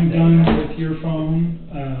when to I'm say done that. with your phone,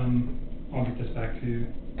 I'll get this back to you.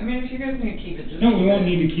 I mean, if you guys need to keep it, just No, we keep won't it.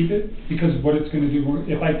 need to keep it because what it's going to do,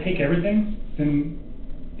 if I take everything, then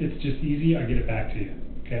it's just easy. I get it back to you.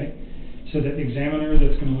 Okay? So the examiner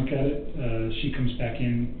that's going to look at it, she comes back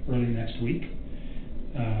in early next week,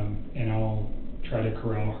 and I'll try to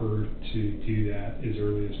corral her to do that as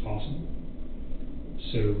early as possible,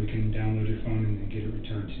 so we can download your phone and then get it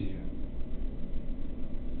returned to you.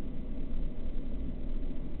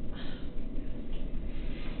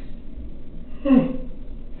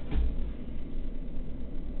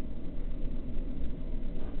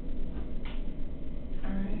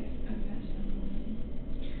 Alright, I've got some.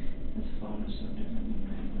 This phone is so different than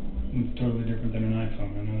my other one. It's totally different than an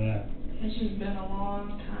iPhone, I know that. It's just been a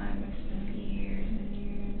long time. It's been years and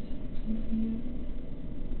years since you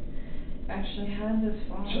actually had this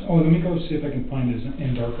phone. So, let me go see if I can find his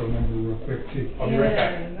Endarco number real quick too. I'll be right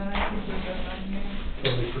back. Yeah, and then I can put that on here.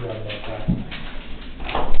 Totally forgot about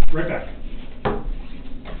that. Right back.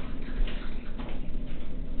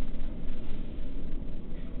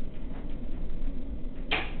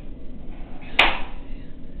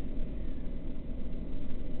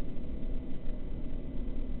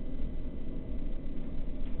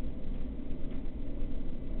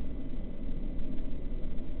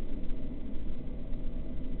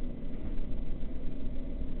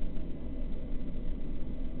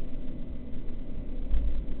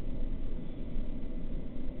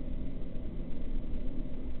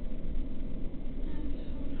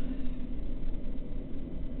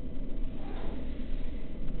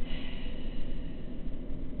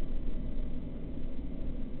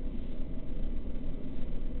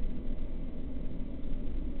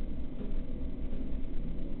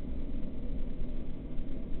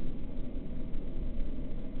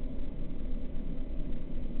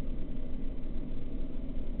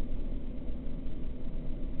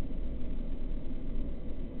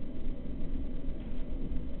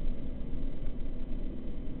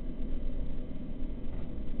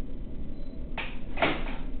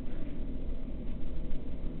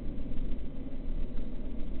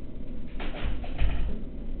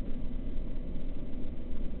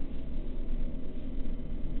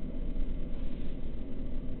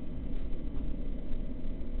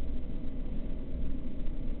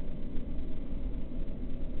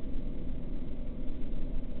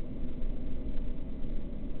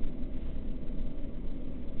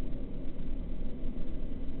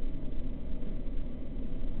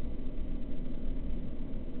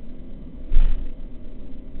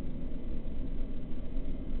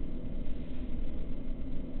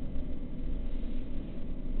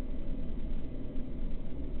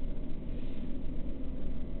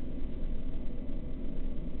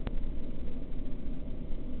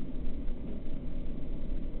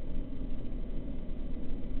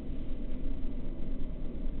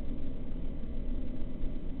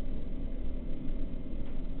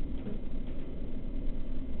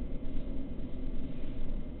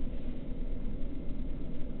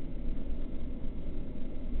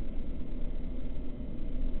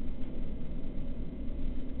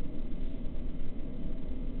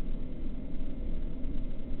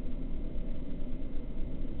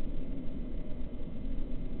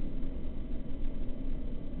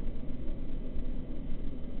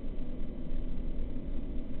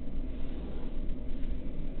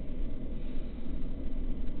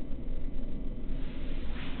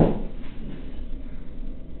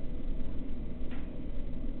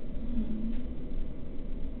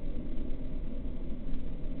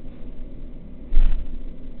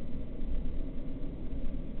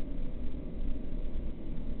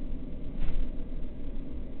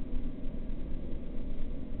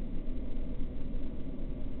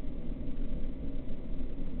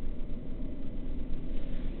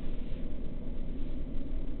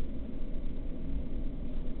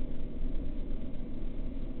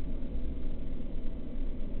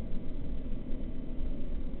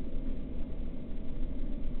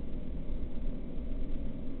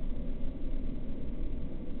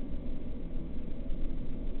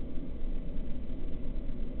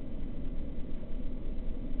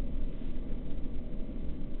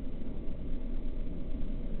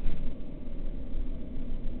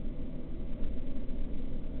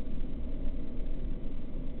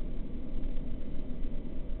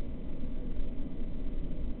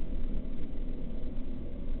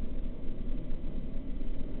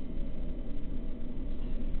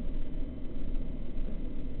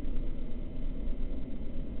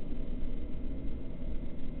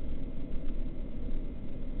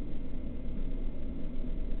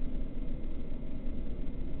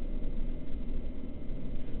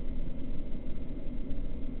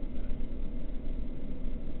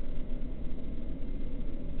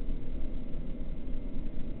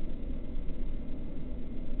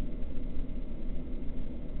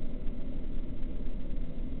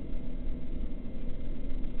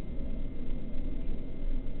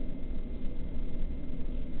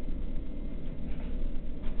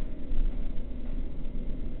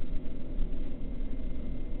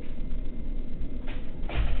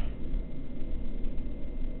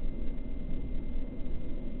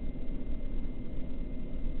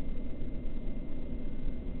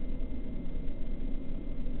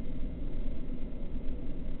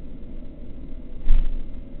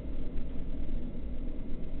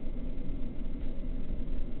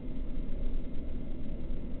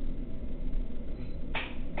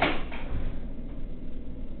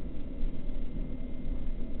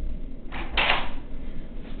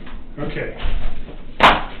 Okay.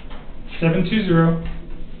 720.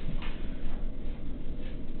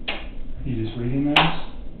 You just reading those? I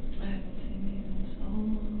haven't seen these in so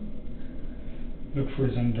long. Look for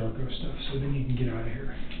Zendarko stuff so then you can get out of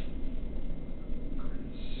here.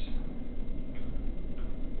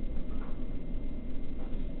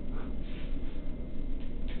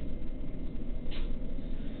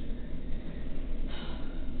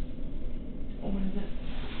 What is it?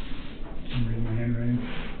 I'm reading my handwriting.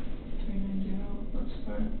 390, let's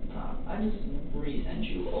start at the top. I just resent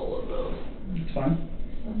you all of those. It's fine.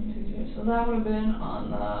 720, so that would have been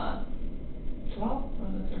on the 12th or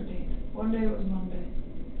the 13th? What day was Monday?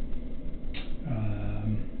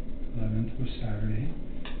 11th was Saturday.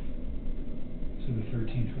 So the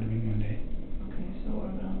 13th would have been Monday. Okay, so it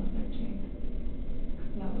would have been on the 13th.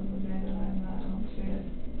 'Cause that was the day that I don't see it.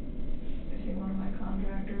 I see one of my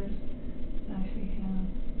contractors, and I see him.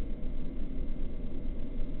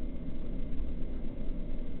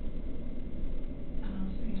 I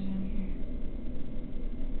don't see it in here.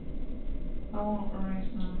 I won't erase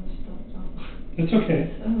none of this stuff though. That's okay.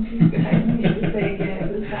 So you guys need to take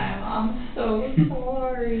it this time. I'm so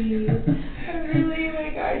sorry. I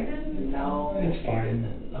really, I didn't know. It's I fine.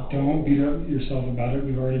 didn't know. Don't beat up yourself about it.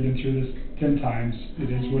 We've already been through this 10 times. It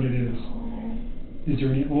is what it is. Is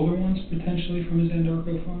there any older ones potentially from his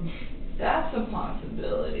Zendarko phone? That's a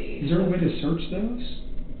possibility. Is there a way to search those?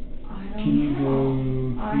 I don't Can you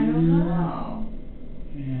know. go I don't here? know.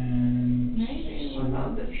 And Maybe. What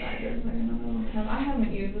about this side? There's like another tab. I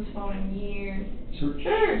haven't used this phone in years. search.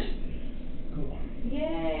 Search! Cool.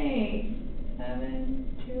 Yay!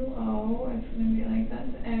 720. It's gonna be like that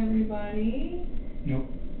to everybody. Nope.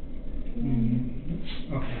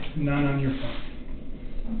 Okay. None on your phone.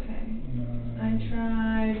 Okay. I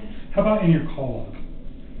tried. How about in your call log?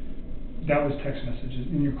 That was text messages.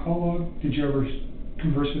 In your call log, did you ever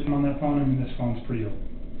converse with him on that phone? I mean, this phone's pretty old.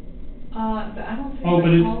 I don't think. Oh, but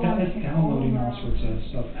the it's call log it's came downloading all over. sorts of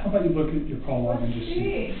stuff. How about you look at your call log and Let's just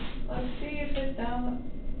see. Let's see if it's down.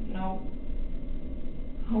 No.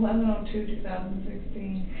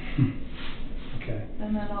 11/02/2016. Okay.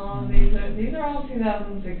 And then all of these are all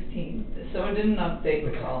 2016. So it didn't update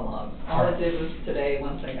the Okay. call logs. All it did was today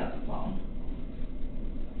once I got the phone.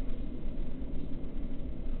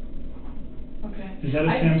 Okay. Is that a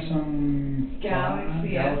Samsung Galaxy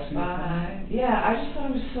Galaxy S5. Yeah, I just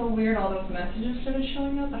thought it was so weird. All those messages started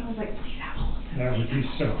showing up, and I was like, please have all of them. That would be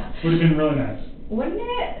so. Would have been really nice. Wouldn't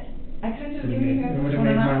it? I could just Would've give you made- guys it would've one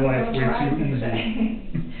made and my I'll life go way drive too easy. today.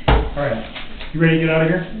 All right. You ready to get out of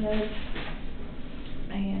here? Yes,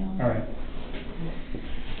 I am. All right.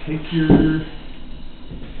 Take your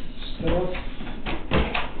stuff.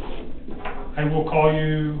 I will call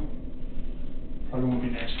you. Probably won't be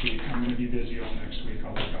next week. I'm going to be busy all next week.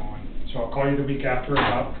 I'll be going. So I'll call you the week after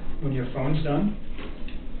about when your phone's done,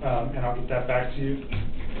 and I'll get that back to you.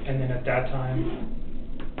 And then at that time,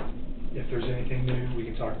 if there's anything new, we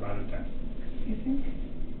can talk about it then. You think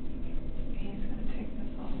he's going to take this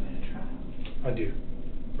all the way to trial? I do.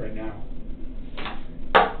 Right now.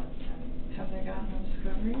 Have they gotten no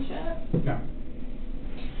discoveries yet? No.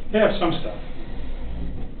 They have some stuff.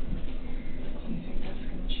 Do you think that's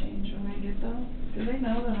going to change when they get those? Do they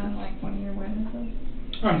know that I'm like one of your witnesses?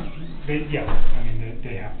 Yeah. I mean,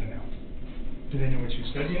 they have to know. Do they know what you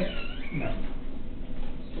said yet? No.